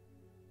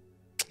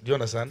 Do you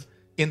understand?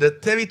 In the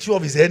territory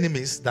of his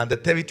enemies than the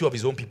territory of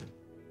his own people.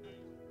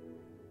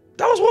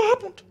 That was what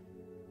happened.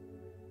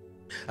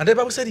 And the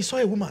Bible said he saw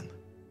a woman.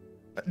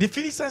 The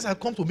Philistines had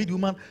come to meet the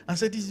woman and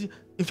said, "This is,"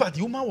 in fact,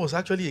 the woman was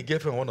actually a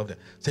girlfriend of one of them.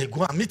 Said,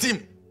 "Go and meet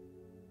him."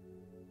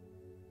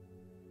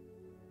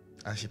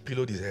 And she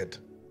pillowed his head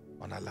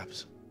on her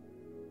laps.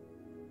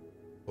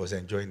 Was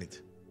enjoying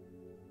it.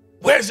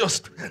 Where's your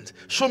strength?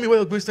 Show me where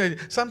your grace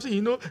is. Something,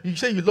 you know, you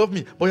say you love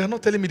me, but you're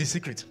not telling me the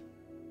secret.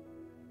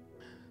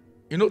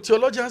 You know,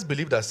 theologians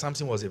believe that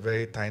Samson was a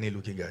very tiny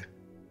looking guy.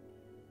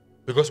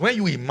 Because when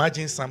you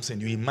imagine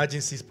Samson, you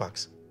imagine 6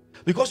 packs.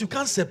 Because you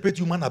can't separate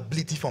human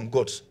ability from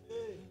God's.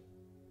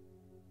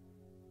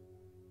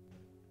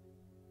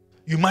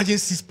 You imagine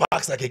 6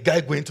 packs like a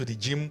guy going to the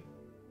gym.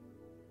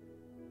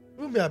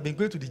 Even me, I've been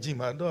going to the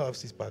gym. I don't have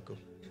 6 pack.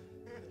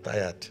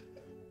 Tired.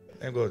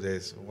 Thank God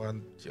there's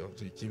one of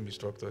the gym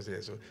instructors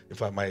here. So in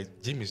fact, my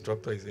gym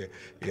instructor is here.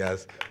 He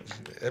has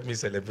helped me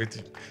celebrate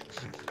him.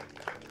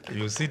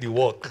 You see the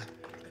work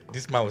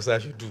this man will say I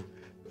should do.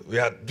 We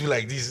have do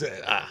like this.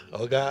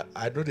 Okay,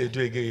 I know they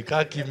do again. You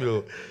can't keep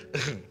me.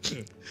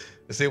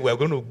 They say we're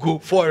going to go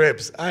 4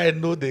 reps. I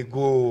know they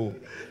go.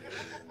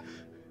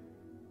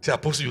 Say,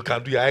 Apostle, you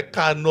can do it. I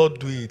cannot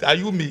do it. Are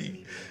you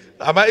me?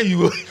 Am I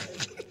you?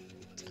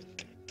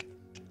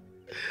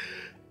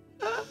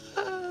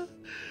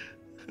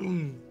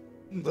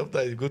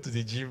 Sometimes you go to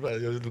the gym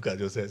and you look at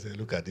yourself and say,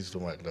 look at this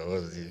stomach.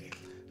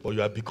 Or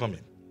you are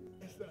becoming.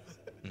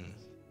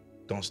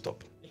 Don't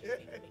stop.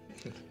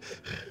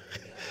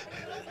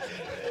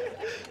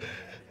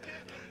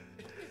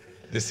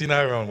 The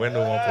sinner run when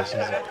no one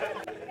pursues it.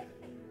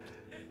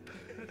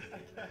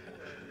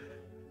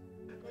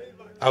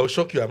 I will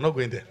shock you. I'm not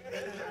going there.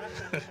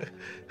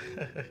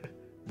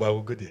 But I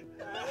will go there.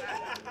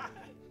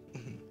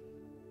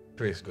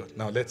 Praise God.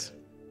 Now let's.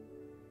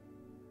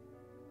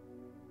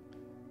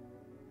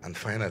 And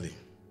finally,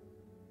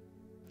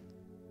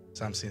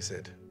 Samson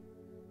said,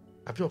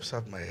 have you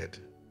observed my head?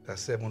 There are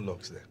 7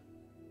 locks there.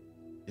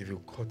 If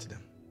you cut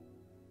them,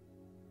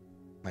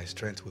 my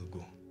strength will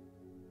go.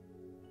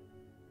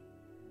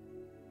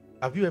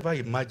 Have you ever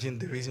imagined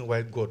the reason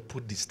why God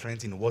put the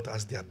strength in what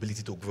has the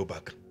ability to grow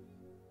back?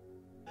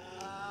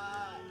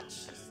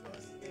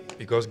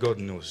 Because God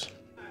knows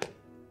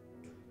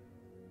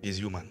He's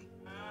human.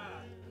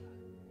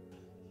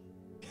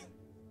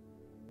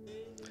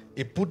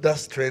 He put that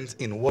strength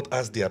in what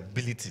has the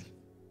ability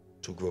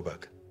to grow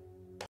back.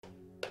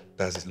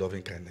 That's His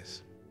loving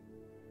kindness.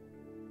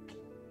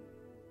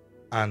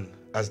 And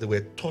as they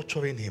were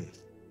torturing him,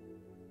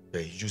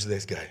 you're a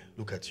useless guy.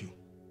 Look at you.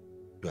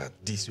 You are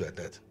this, you are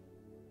that.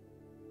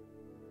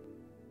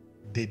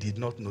 They did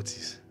not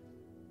notice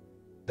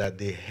that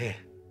the hair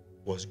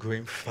was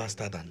growing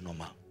faster than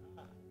normal.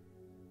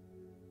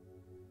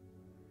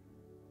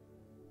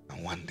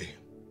 And one day,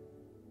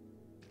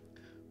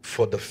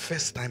 for the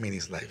first time in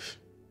his life,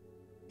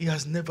 he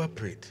has never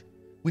prayed.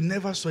 We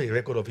never saw a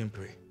record of him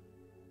pray.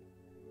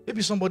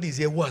 Maybe somebody is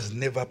here who has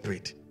never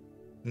prayed,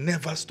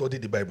 never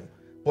studied the Bible.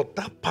 But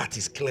that part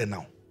is clear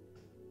now.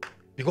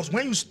 Because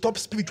when you stop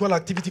spiritual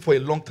activity for a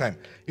long time,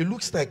 it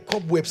looks like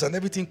cobwebs and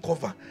everything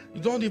cover. You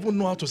don't even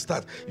know how to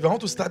start. If you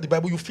want to start the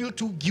Bible, you feel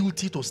too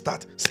guilty to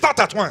start. Start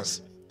at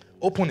once.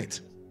 Open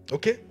it.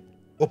 Okay?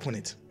 Open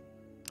it.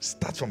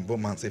 Start from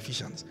Romans,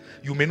 Ephesians.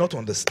 You may not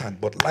understand,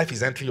 but life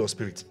is entering your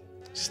spirit.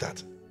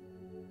 Start.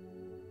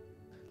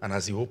 And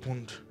as he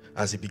opened,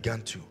 as he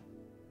began to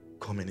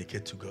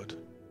communicate to God,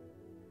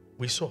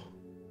 we saw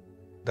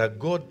that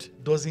God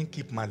doesn't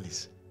keep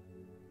malice.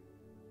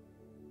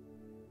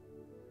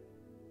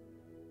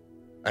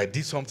 I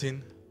did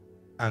something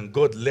and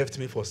God left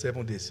me for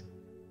 7 days.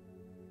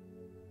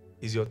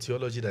 Is your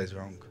theology that is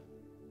wrong?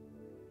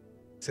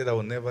 He said, I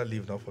will never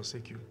leave nor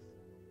forsake you.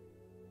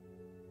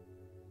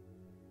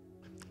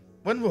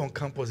 When we were on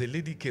campus, a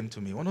lady came to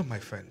me, one of my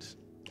friends,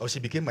 or she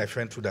became my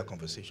friend through that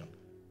conversation.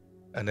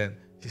 And then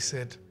she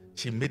said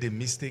she made a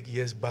mistake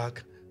years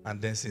back,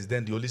 and then since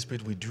then the Holy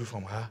Spirit withdrew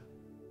from her.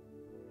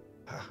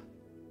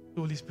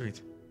 The Holy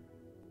Spirit.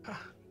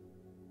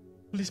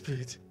 Holy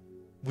Spirit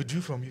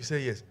withdrew from you.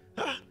 Say yes.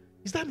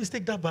 Is that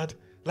mistake that bad?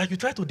 Like you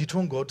tried to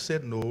dethrone God?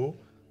 Said no.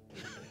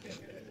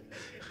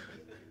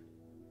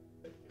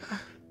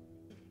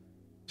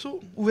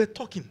 So we were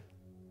talking.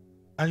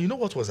 And you know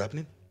what was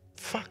happening?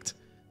 Fact.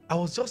 I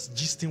was just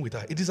gisting with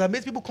her. It is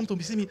amazing people come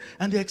to see me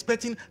and they're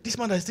expecting this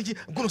man that is teaching.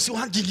 I'm going to see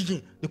one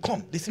gig. They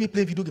come. They see me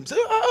play video games. Say,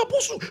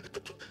 Apostle.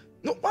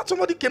 No,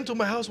 somebody came to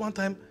my house one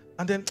time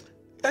and then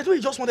I know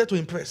he just wanted to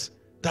impress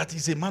that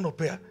he's a man of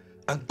prayer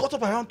and got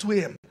up around 2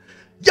 a.m.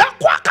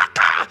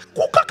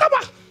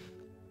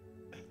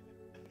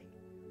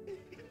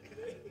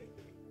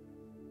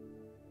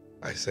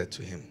 I said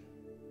to him,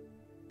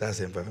 That's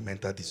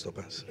environmental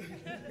disturbance.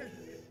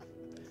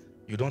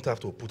 You don't have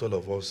to put all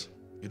of us,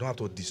 you don't have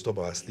to disturb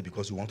our sleep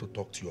because you want to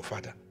talk to your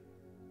father.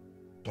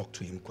 Talk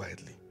to him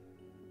quietly.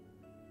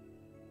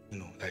 You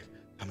know, like,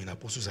 I'm in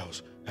Apostle's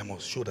house. I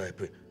must show that I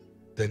pray.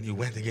 Then he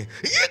went again.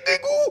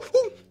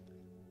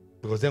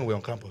 Because then we're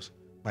on campus.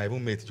 My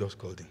roommate just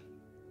called him.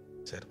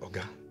 Said,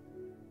 Oga,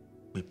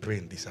 we pray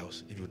in this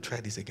house. If you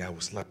try this again, I will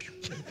slap you.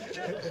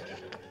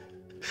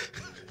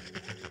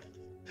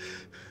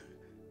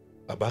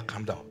 Abba,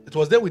 calm down. It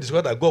was then we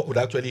discovered that God could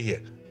actually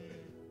hear.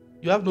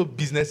 You have no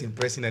business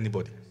impressing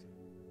anybody.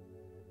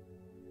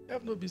 You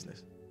have no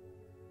business.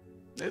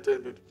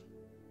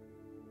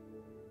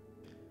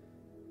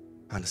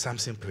 And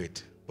Samson prayed,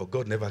 but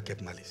God never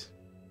kept malice.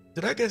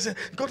 Did I get saying,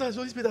 God has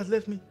Holy Spirit has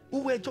left me? We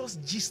were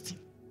just gisting.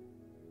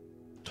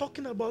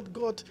 Talking about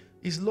God,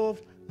 His love,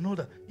 and all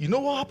that. You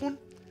know what happened?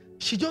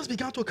 She just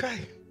began to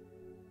cry.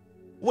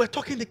 We're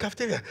talking in the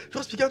cafeteria.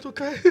 Just began to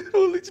cry.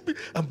 Holy Spirit.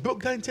 And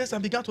broke down in tears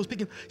and began to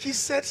speak. She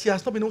said she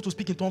has not been able to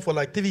speak in tongues for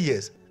like 3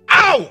 years.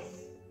 Ow!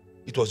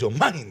 It was your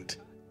mind,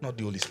 not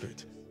the Holy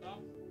Spirit.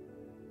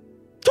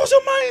 It was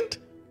your mind.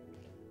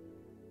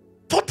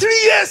 For 3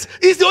 years,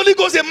 is the Holy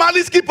Ghost a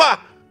malice keeper?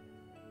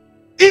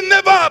 He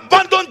never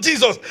abandoned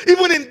Jesus,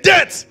 even in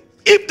death.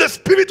 If the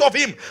spirit of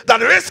him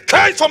that raised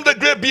Christ from the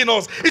grave be in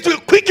us, it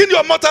will quicken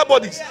your mortal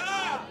bodies.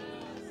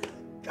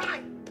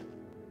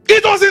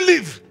 It doesn't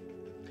live.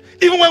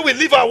 Even when we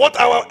leave our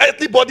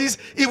earthly bodies,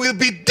 it will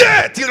be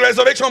dead till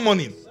resurrection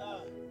morning.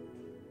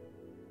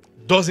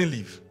 Doesn't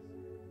live.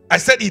 I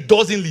said it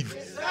doesn't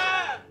live.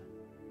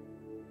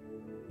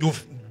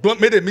 You've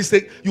made a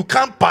mistake. You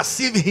can't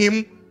perceive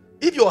him.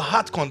 If your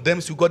heart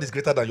condemns you, God is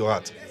greater than your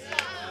heart.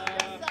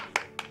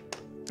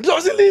 It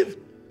doesn't live.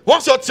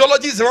 Once your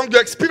theology is wrong,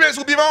 your experience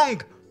will be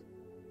wrong.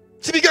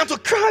 She began to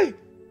cry.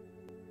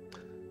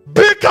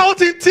 Break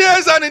out in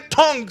tears and in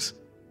tongues.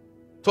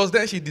 It was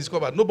then she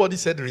discovered nobody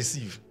said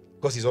receive,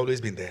 because he's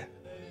always been there.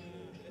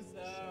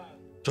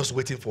 Just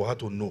waiting for her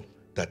to know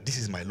that this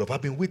is my love.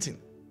 I've been waiting.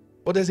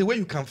 But there's a way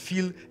you can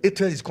feel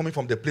hatred is coming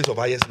from the place of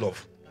highest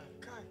love.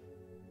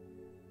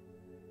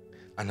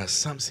 And as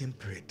Samson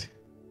prayed,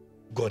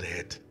 God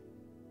heard.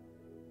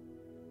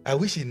 I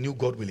wish he knew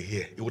God will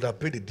hear. He would have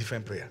prayed a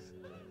different prayer.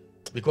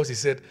 Because he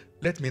said,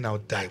 let me now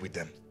die with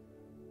them.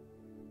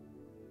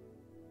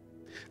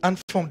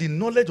 And from the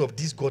knowledge of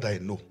this God I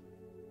know,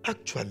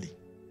 actually,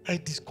 I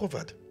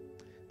discovered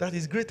that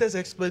his greatest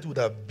exploit would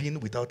have been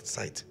without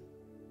sight.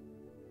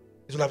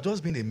 It would have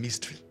just been a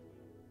mystery.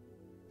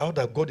 How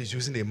that God is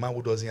using a man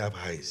who doesn't have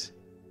eyes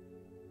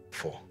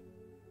for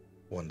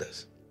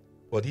wonders.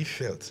 But he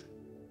felt,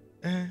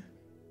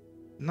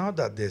 now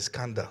that there's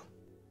scandal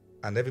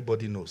and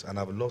everybody knows and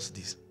I've lost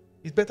this,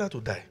 it's better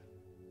to die.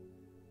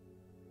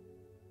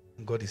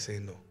 And God is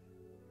saying no.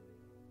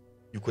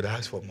 You could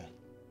ask for more.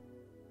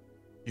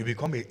 You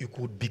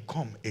could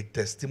become a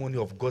testimony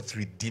of God's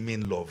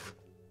redeeming love.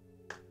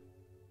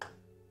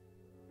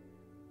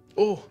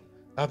 Oh,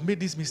 I've made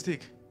this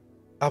mistake.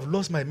 I've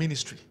lost my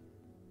ministry.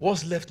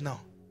 What's left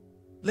now?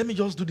 Let me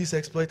just do this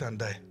exploit and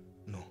die.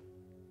 No.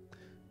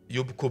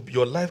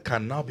 Your life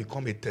can now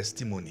become a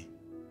testimony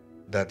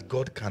that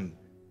God can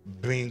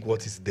bring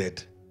what is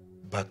dead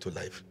back to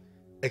life.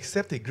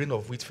 Except a grain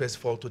of wheat first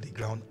fall to the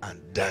ground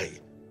and die.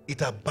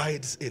 It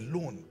abides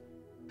alone.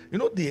 You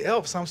know, the air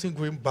of Samson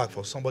going back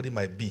for somebody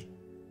might be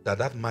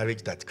that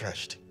marriage that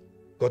crashed,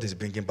 God is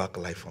bringing back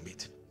life from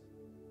it.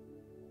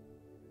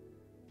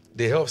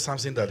 The air of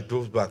Samson that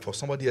goes back for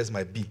somebody else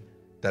might be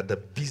that the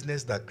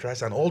business that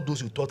crashed and all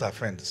those who thought are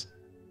friends,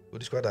 who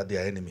describe that they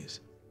are enemies,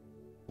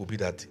 will be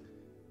that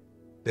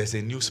there's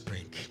a new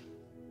spring.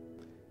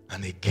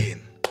 And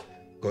again,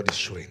 God is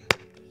showing,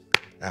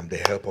 I'm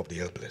the help of the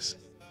helpless.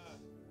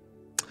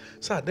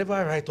 So I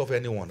never write off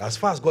anyone. As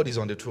far as God is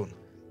on the throne,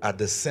 at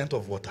the scent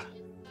of water,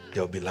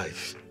 there will be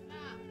life.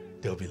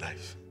 There will be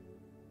life.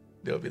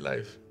 There will be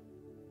life.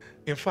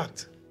 In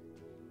fact,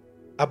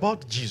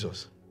 about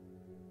Jesus,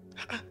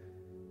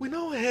 we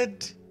now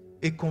had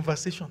a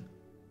conversation.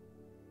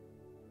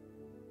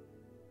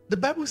 The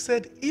Bible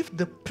said, if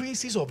the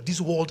princes of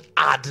this world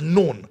had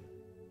known,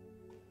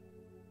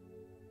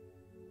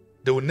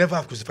 they would never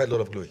have crucified the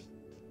Lord of glory.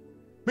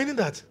 Meaning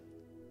that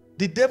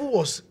the devil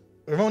was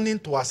running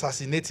to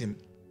assassinate him,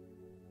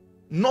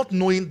 not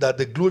knowing that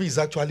the glory is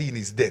actually in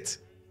his death.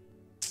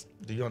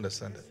 Do you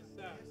understand that?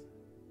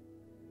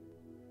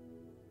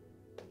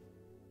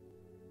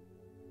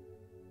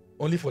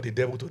 Only for the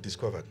devil to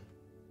discover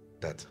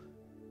that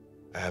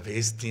I have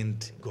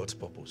hastened God's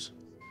purpose.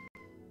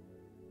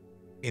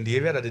 In the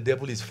area that the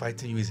devil is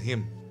fighting you is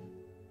him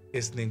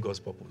hastening God's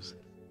purpose.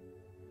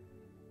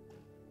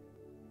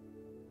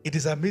 It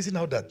is amazing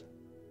how that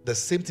the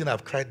same thing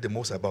I've cried the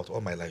most about all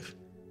my life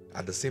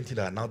are the same thing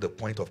that are now the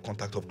point of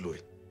contact of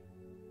glory.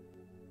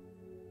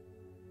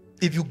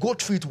 If you go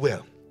through it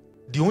well,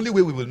 the only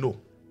way we will know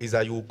is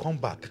that you will come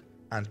back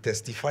and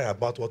testify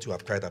about what you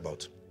have cried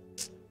about.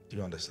 Do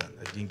you understand?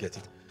 I didn't get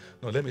it.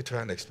 No, let me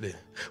try and explain.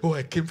 Oh,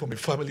 I came from a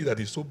family that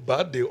is so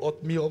bad. They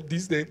hurt me up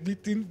this, they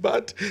everything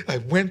bad. I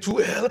went through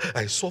hell.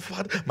 I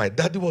suffered. My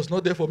daddy was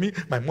not there for me.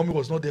 My mommy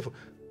was not there for me.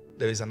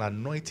 There is an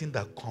anointing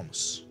that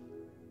comes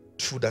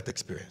through that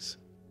experience.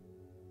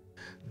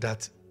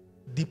 That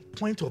the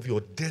point of your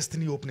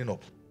destiny opening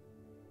up,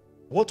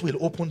 what will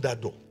open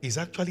that door is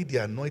actually the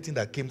anointing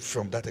that came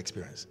from that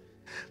experience.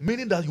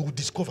 Meaning that you will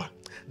discover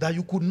that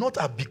you could not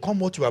have become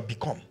what you have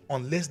become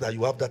unless that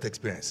you have that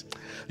experience.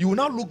 You will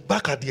now look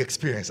back at the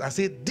experience and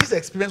say, this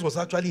experience was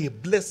actually a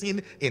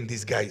blessing in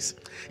disguise.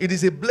 It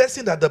is a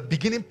blessing that the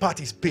beginning part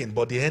is pain,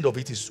 but the end of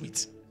it is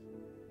sweet.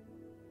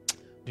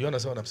 Do you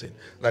understand what I'm saying?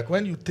 Like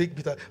when you take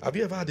bitter, have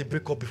you ever had a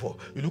breakup before?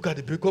 You look at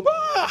the breakup,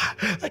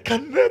 I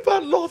can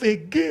never love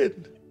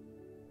again.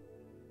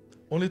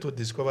 Only to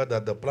discover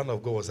that the plan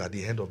of God was at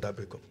the end of that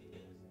breakup.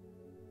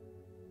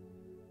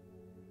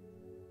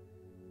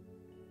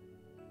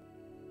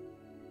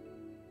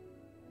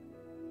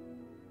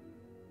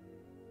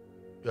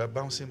 You are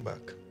bouncing back.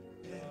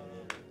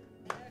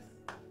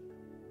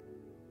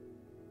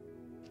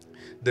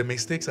 The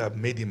mistakes I've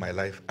made in my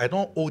life, I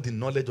don't owe the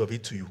knowledge of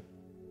it to you.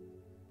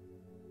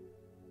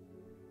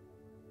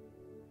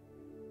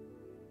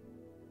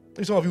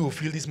 Some of you will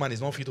feel this man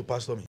is not fit to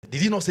pastor me.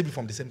 Did he not save me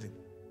from the same thing?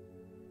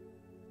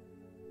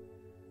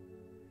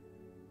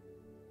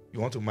 You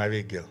want to marry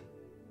a girl.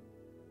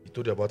 He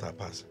told you about her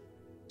past.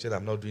 He said,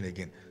 I'm not doing it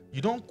again.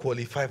 You don't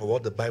qualify for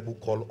what the Bible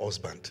calls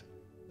husband.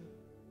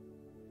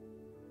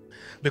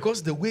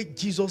 Because the way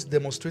Jesus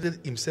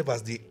demonstrated himself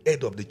as the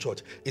head of the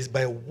church is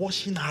by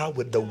washing her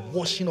with the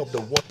washing of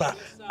the water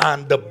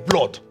and the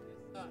blood.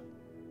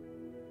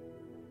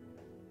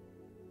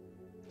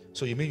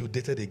 So you mean you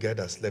dated a guy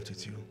that slept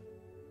with you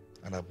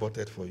and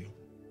aborted for you?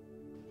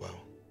 Wow.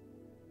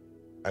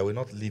 I will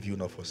not leave you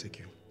nor forsake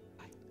you.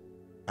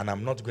 And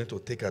I'm not going to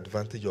take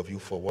advantage of you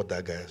for what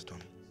that guy has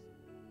done.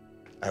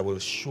 I will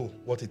show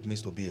what it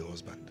means to be a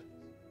husband.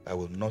 I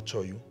will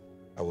nurture you.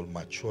 I will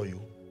mature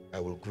you. I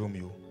will groom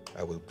you.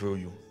 I will grow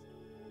you.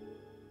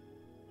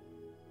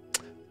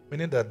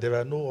 Meaning that there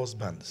are no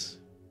husbands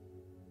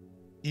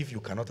if you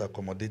cannot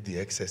accommodate the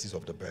excesses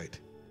of the bride.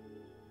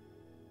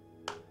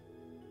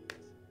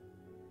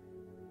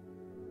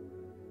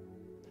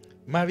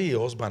 Marry a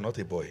husband, not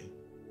a boy.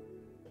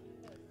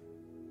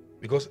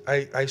 Because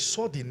I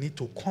saw the need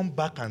to come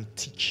back and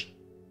teach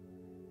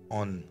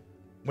on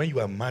when you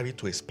are married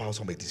to a spouse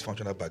from a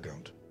dysfunctional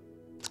background.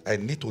 I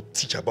need to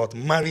teach about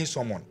marrying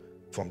someone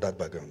from that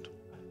background.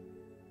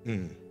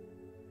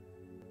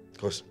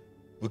 Because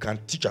we can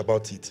teach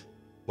about it,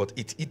 but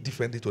it's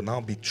differently to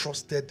now be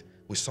trusted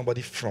with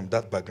somebody from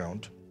that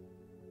background.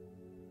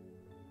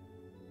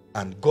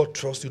 And God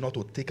trusts you not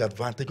to take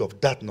advantage of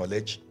that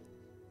knowledge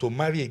to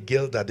marry a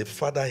girl that the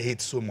father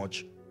hates so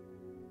much,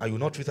 and you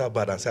not treat her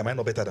bad and say, am I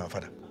not better than her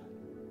father?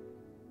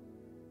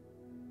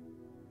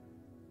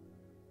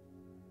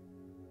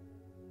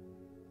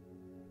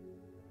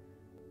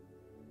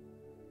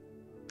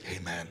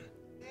 Amen.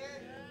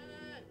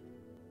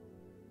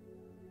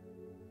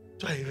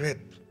 So I read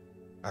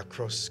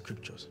across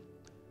scriptures.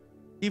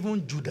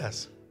 Even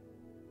Judas,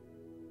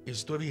 his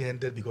story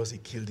ended because he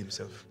killed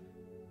himself.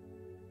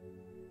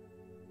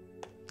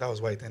 That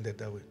was why it ended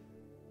that way.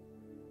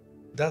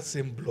 That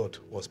same blood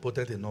was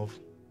potent enough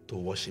to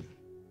wash him.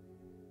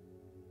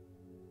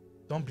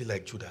 Don't be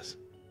like Judas.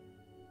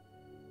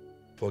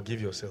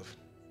 Forgive yourself.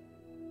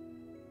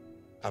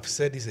 I've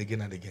said this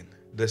again and again.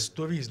 The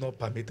story is not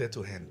permitted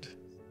to end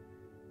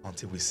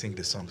until we sing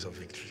the songs of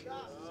victory.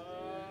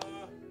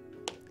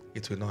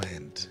 It will not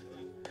end.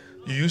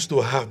 You used to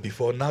have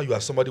before, now you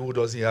are somebody who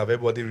doesn't have.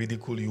 Everybody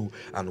ridicule you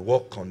and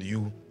work on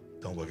you.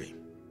 Don't worry.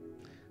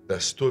 The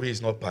story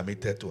is not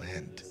permitted to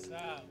end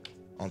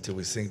until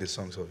we sing the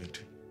songs of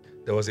victory.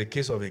 There was a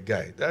case of a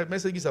guy. There are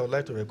messages I would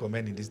like to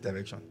recommend in this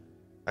direction.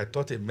 I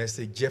taught a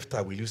message,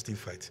 Jephthah, will you still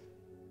fight?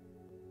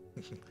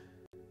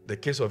 The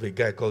case of a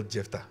guy called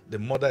Jephthah. The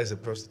mother is a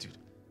prostitute.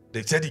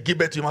 They said he gave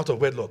birth to him out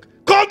of wedlock.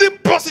 Call the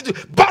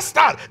prostitute,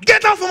 bastard,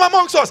 get out from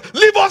amongst us.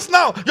 Leave us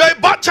now. You're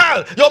a bad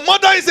child. Your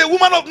mother is a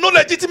woman of no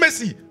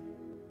legitimacy.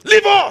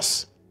 Leave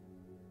us.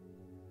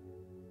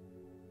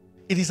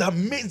 It is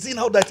amazing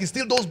how that is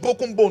still those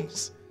broken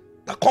bones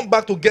that come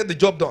back to get the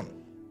job done.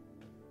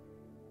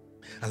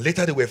 And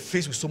later they were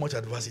faced with so much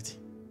adversity.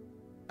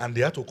 And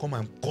they had to come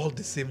and call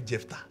the same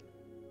Jephthah.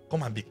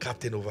 Come and be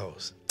captain over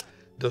us.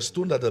 The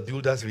stone that the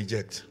builders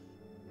reject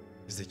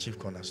is the chief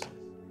cornerstone.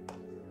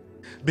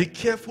 Be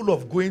careful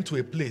of going to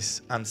a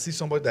place and see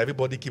somebody that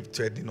everybody keeps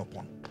treading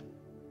upon.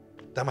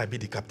 That might be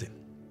the captain.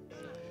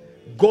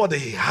 God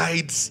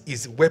hides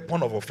his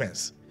weapon of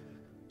offense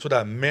so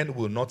that men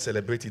will not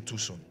celebrate it too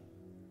soon.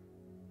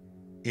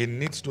 He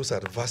needs those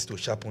adversity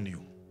to sharpen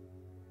you.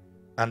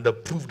 And the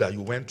proof that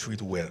you went through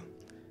it well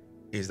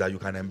is that you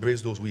can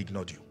embrace those who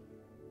ignored you.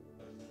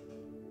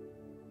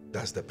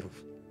 That's the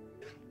proof.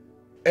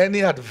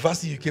 Any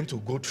adversity you came to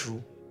go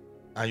through,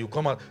 and you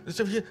come out,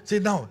 say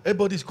now,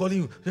 everybody's calling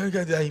you,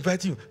 they are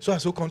inviting you, so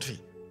and so country.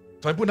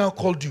 Some people now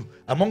called you.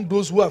 Among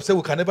those who have said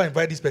we can never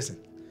invite this person,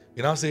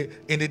 you now say,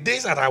 in the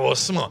days that I was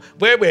small,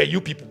 where were you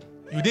people?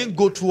 You didn't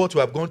go through what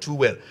you have gone through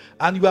well.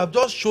 And you have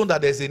just shown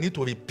that there's a need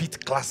to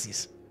repeat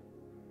classes.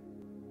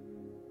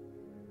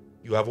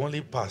 You have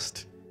only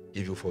passed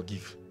if you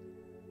forgive.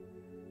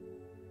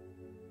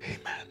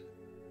 Amen.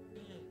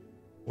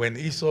 When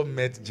Esau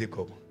met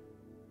Jacob,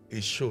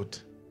 he showed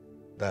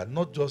that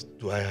not just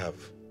do I have,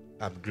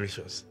 I'm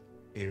gracious.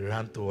 He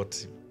ran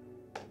towards him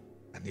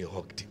and he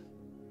hugged him.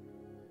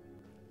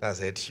 That's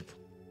headship.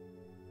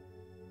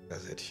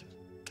 That's headship.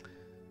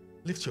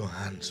 Lift your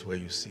hands where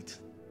you sit.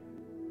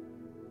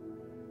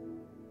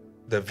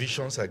 The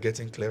visions are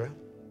getting clearer.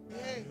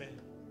 Amen.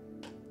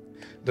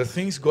 The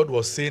things God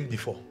was saying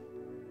before,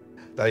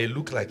 that it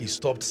looked like he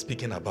stopped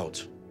speaking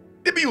about.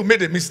 Maybe you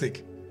made a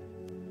mistake.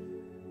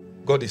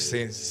 God is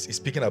saying, he's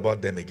speaking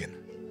about them again.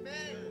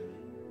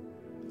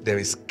 There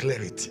is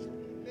clarity.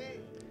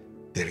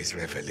 There is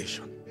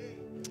revelation.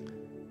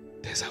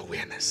 There's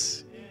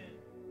awareness.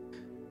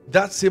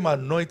 That same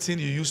anointing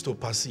you used to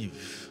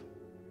perceive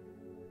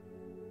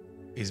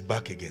is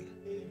back again.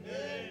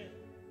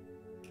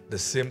 The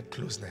same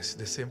closeness,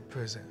 the same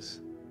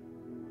presence,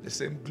 the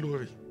same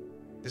glory,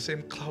 the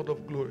same cloud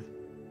of glory.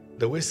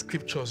 The way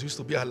scriptures used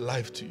to be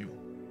alive to you.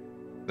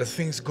 The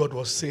things God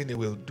was saying he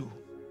will do.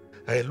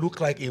 And it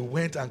looked like he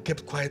went and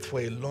kept quiet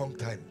for a long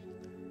time.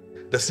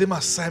 The same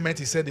assignment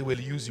he said he will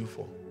use you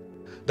for.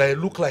 That it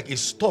looked like he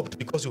stopped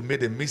because you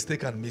made a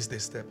mistake and missed a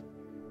step.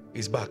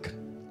 He's back.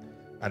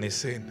 And he's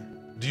saying,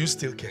 do you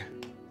still care?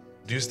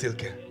 Do you still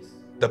care?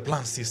 The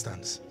plan still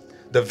stands.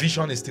 The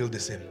vision is still the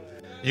same.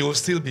 You will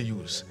still be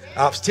used.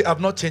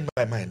 I've not changed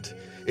my mind.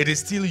 It is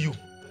still you.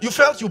 You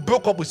felt you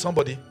broke up with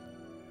somebody.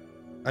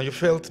 And you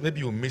felt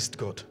maybe you missed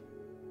God.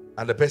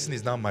 And the person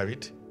is now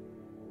married.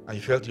 And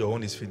you felt your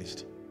own is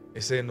finished.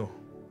 He said, no.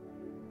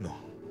 No.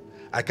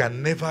 I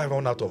can never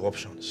run out of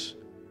options.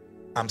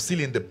 I'm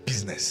still in the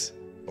business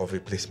of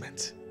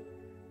replacement.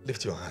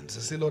 Lift your hands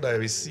and say, Lord, I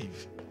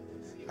receive.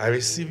 I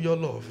receive your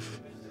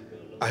love.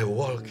 I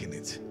walk in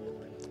it.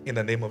 In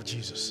the name of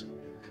Jesus.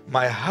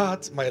 My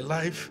heart, my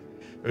life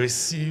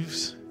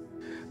receives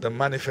the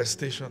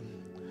manifestation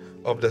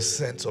of the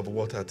sense of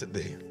water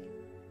today.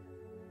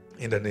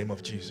 In the name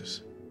of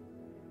Jesus.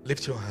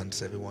 Lift your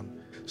hands,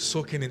 everyone.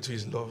 Soaking into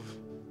his love.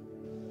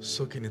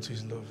 Soaking into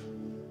his love.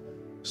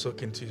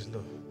 Soak into his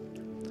love.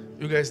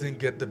 You guys didn't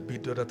get the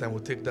beat the other time.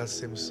 We'll take that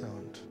same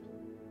sound.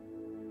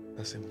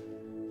 That's him.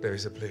 There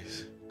is a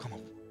place. Come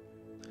on.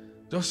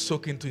 Just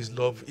soak into his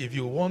love. If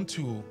you want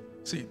to,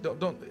 see,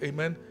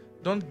 amen.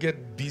 Don't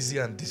get busy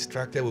and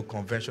distracted with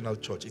conventional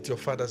church. It's your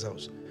father's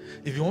house.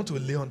 If you want to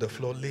lay on the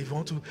floor, lay. If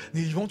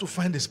you want to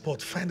find a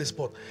spot, find a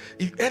spot.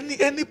 If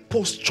any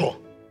posture,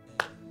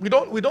 we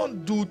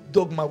don't do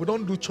dogma. We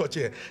don't do church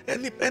here.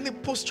 Any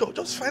posture,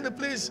 just find a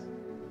place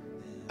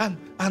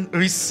and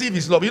receive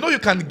his love. You know you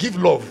can give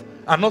love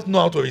and not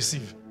know how to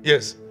receive.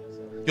 Yes.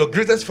 Your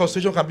greatest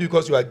frustration can be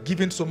because you are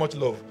giving so much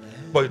love,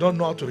 but you don't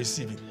know how to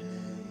receive it.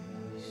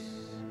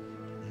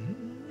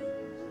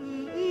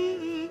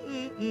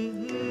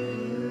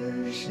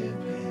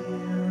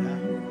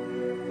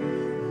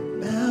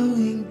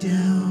 Bowing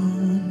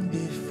down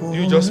before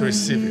You just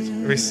receive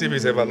it. Receive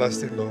his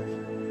everlasting love.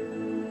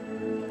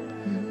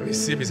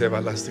 Receive his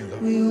everlasting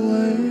love. we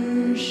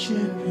worship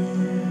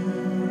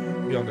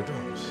him. Be on the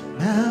drums.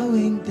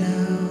 Bowing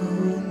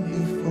down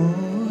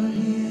before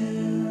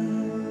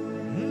him.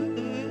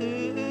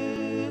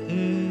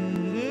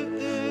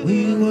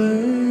 We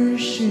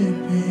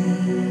worship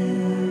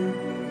him.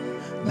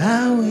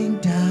 Bowing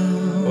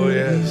down Oh,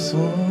 yes.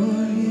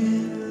 before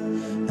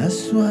him.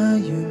 That's why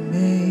you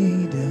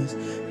made us.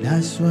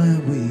 That's why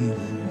we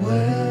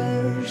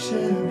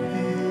worship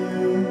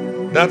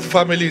him. That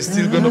family is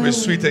still going to be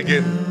sweet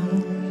again.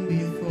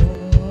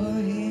 Before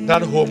him.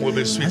 That home will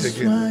be sweet That's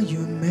again. why you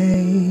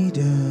made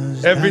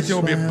us. Everything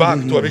will be That's back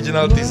why to we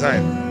original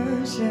design.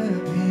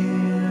 worship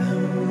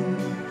him.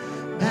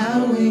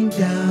 Bowing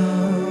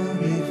down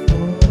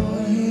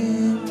before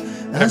him.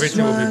 That's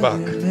Everything will be why back.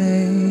 you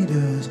made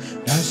us.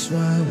 That's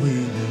why we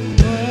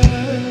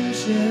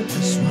worship.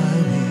 That's why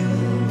we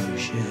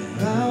worship.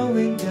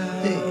 Bowing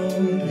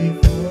down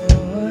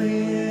before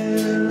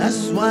him.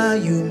 That's why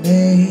you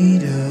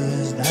made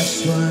us.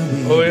 That's why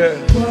we Oh, yeah.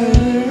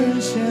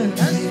 worship.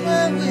 That's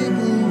why we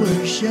will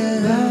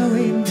worship.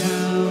 Bowing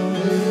down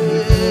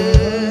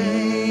before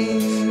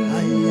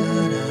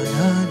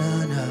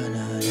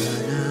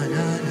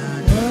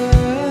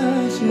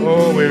him.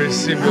 Oh, we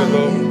receive your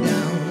love.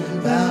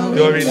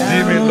 Your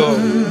redeeming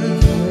love.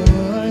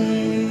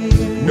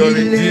 Your We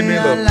lay redeeming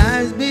our love.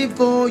 lives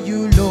before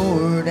you,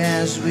 Lord,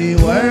 as we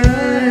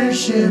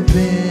worship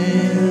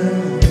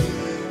him.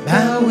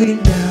 Bowing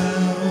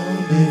down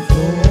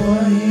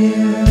before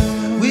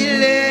him. We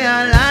lay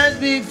our lives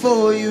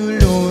before you,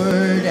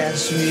 Lord,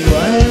 as we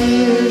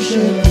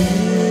worship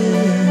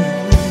him.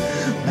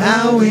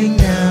 Bowing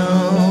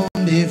down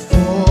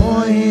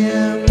before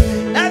him.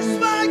 That's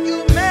why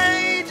you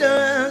made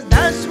us.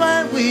 That's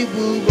why we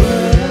will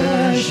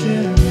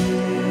worship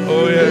him.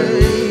 Oh,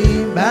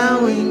 yeah.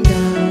 Bowing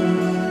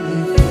down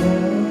before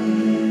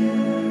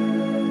him.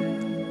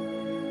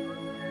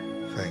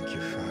 Thank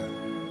you, Father.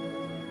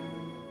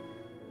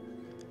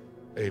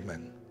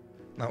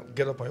 Now,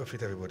 get up on your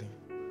feet, everybody.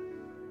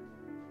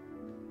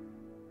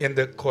 In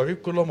the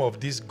curriculum of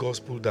this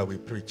gospel that we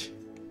preach,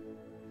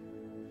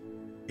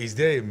 is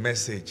there a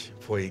message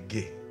for a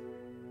gay?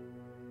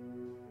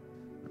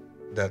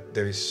 That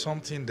there is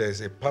something, there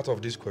is a part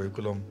of this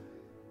curriculum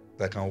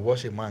that can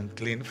wash a man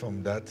clean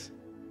from that,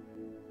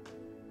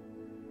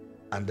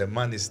 and the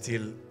man is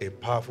still a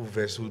powerful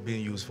vessel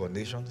being used for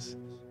nations?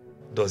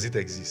 Does it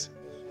exist?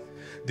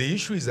 The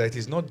issue is that it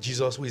is not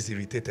Jesus who is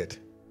irritated.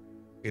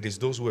 It is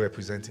those who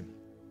represent him.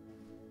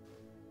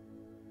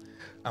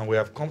 And we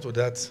have come to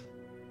that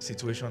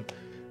situation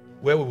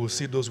where we will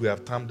see those we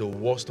have termed the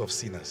worst of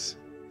sinners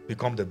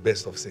become the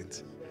best of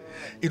saints.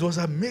 It was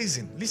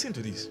amazing. Listen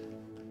to this.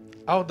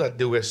 How that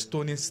they were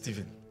stoning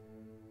Stephen.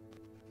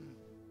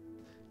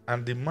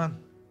 And the man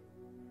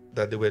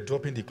that they were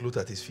dropping the cloth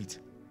at his feet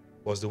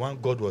was the one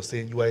God was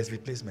saying, you are his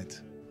replacement.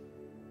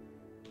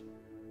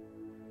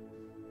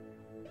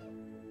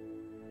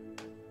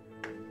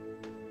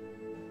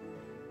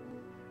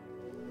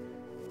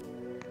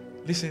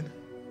 Listen,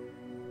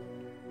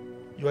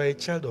 you are a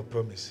child of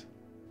promise.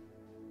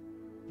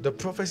 The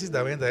prophecies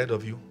that went ahead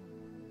of you,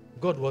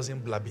 God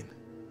wasn't blabbing.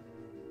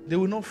 They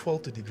will not fall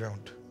to the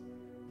ground.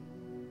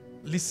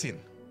 Listen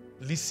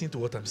to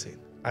what I'm saying.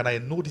 And I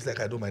know this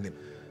like I know my name.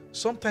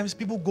 Sometimes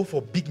people go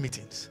for big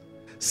meetings,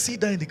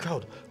 sit down in the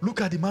crowd,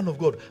 look at the man of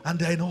God, and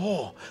they're in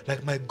awe.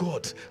 Like, my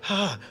God,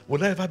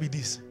 will I ever be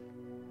this?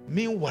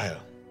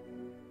 Meanwhile,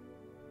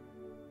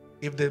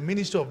 if the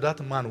ministry of that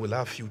man will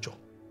have future,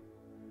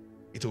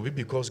 it will be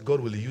because God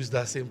will use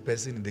that same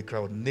person in the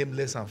crowd,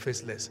 nameless and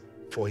faceless,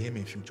 for him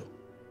in future.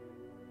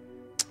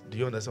 Do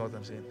you understand what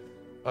I'm saying?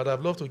 I'd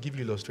have loved to give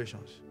you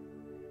illustrations.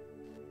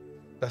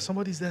 That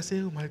somebody's there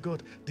saying, oh my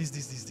God, this.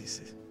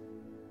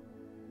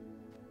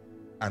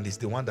 And it's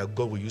the one that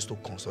God will use to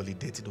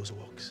consolidate those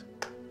works.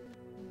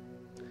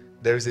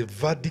 There is a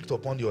verdict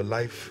upon your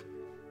life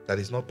that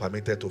is not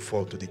permitted to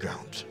fall to the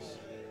ground.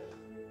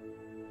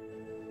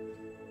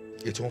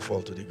 It won't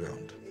fall to the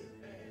ground.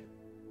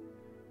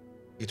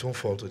 It won't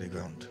fall to the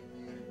ground.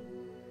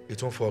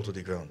 It won't fall to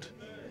the ground.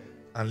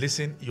 And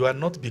listen, you are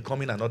not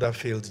becoming another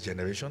failed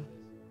generation.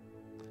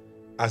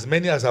 As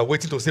many as are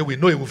waiting to say, we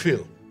know it will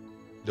fail,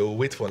 they will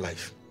wait for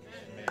life.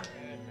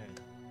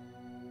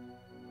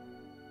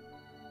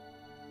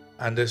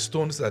 And the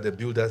stones that the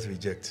builders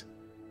reject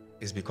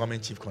is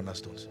becoming chief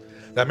cornerstones.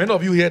 There are many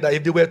of you here that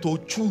if they were to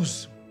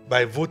choose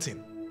by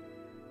voting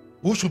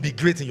who should be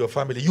great in your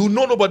family, you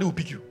know nobody will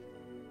pick you.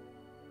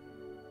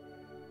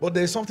 But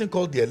there is something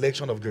called the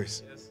election of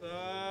grace. Yes,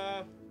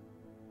 sir.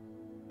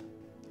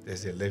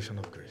 There's the election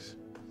of grace.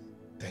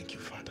 Thank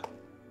you, Father.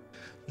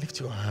 Lift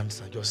your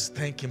hands and just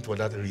thank him for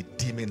that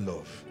redeeming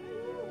love.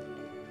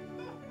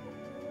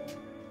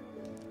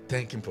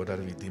 Thank him for that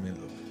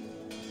redeeming love.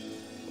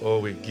 Oh,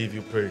 we give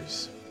you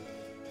praise.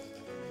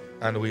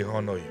 And we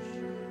honor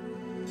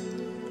you.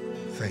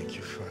 Thank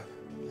you, Father.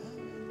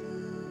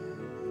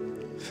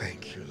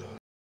 Thank you, Lord.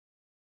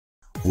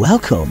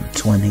 Welcome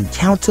to an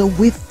encounter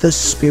with the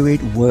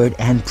Spirit, Word,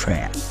 and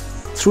Prayer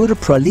through the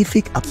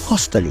prolific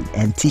apostolic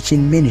and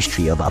teaching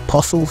ministry of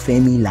Apostle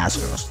Femi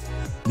Lazarus,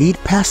 lead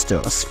pastor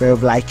of Sphere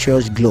of Light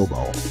Church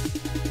Global.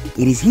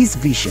 It is his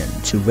vision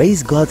to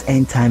raise God's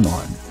end time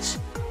armies.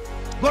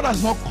 God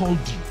has not called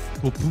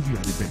you to prove you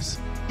are the best.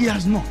 He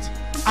has not.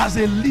 As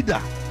a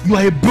leader, you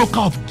are a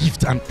broker of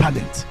gift and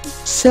talent.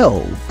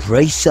 So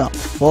brace up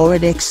for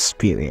an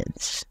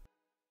experience.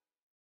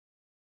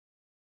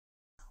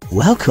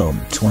 Welcome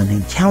to an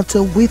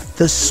encounter with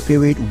the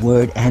Spirit,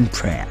 Word, and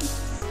Prayer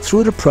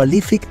through the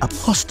prolific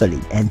apostolic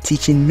and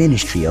teaching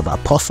ministry of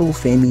Apostle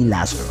Femi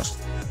Lazarus,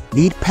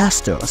 lead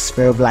pastor of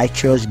Sphere of Light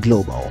Church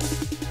Global.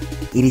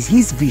 It is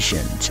his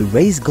vision to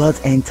raise God's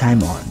end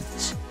time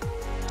armies.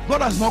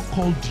 God has not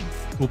called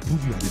you to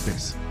prove you are the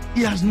best.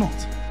 He has not.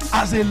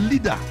 As a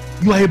leader,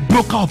 you are a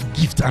broker of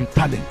gift and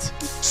talent.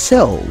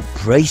 So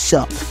brace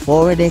up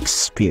for an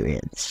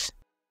experience.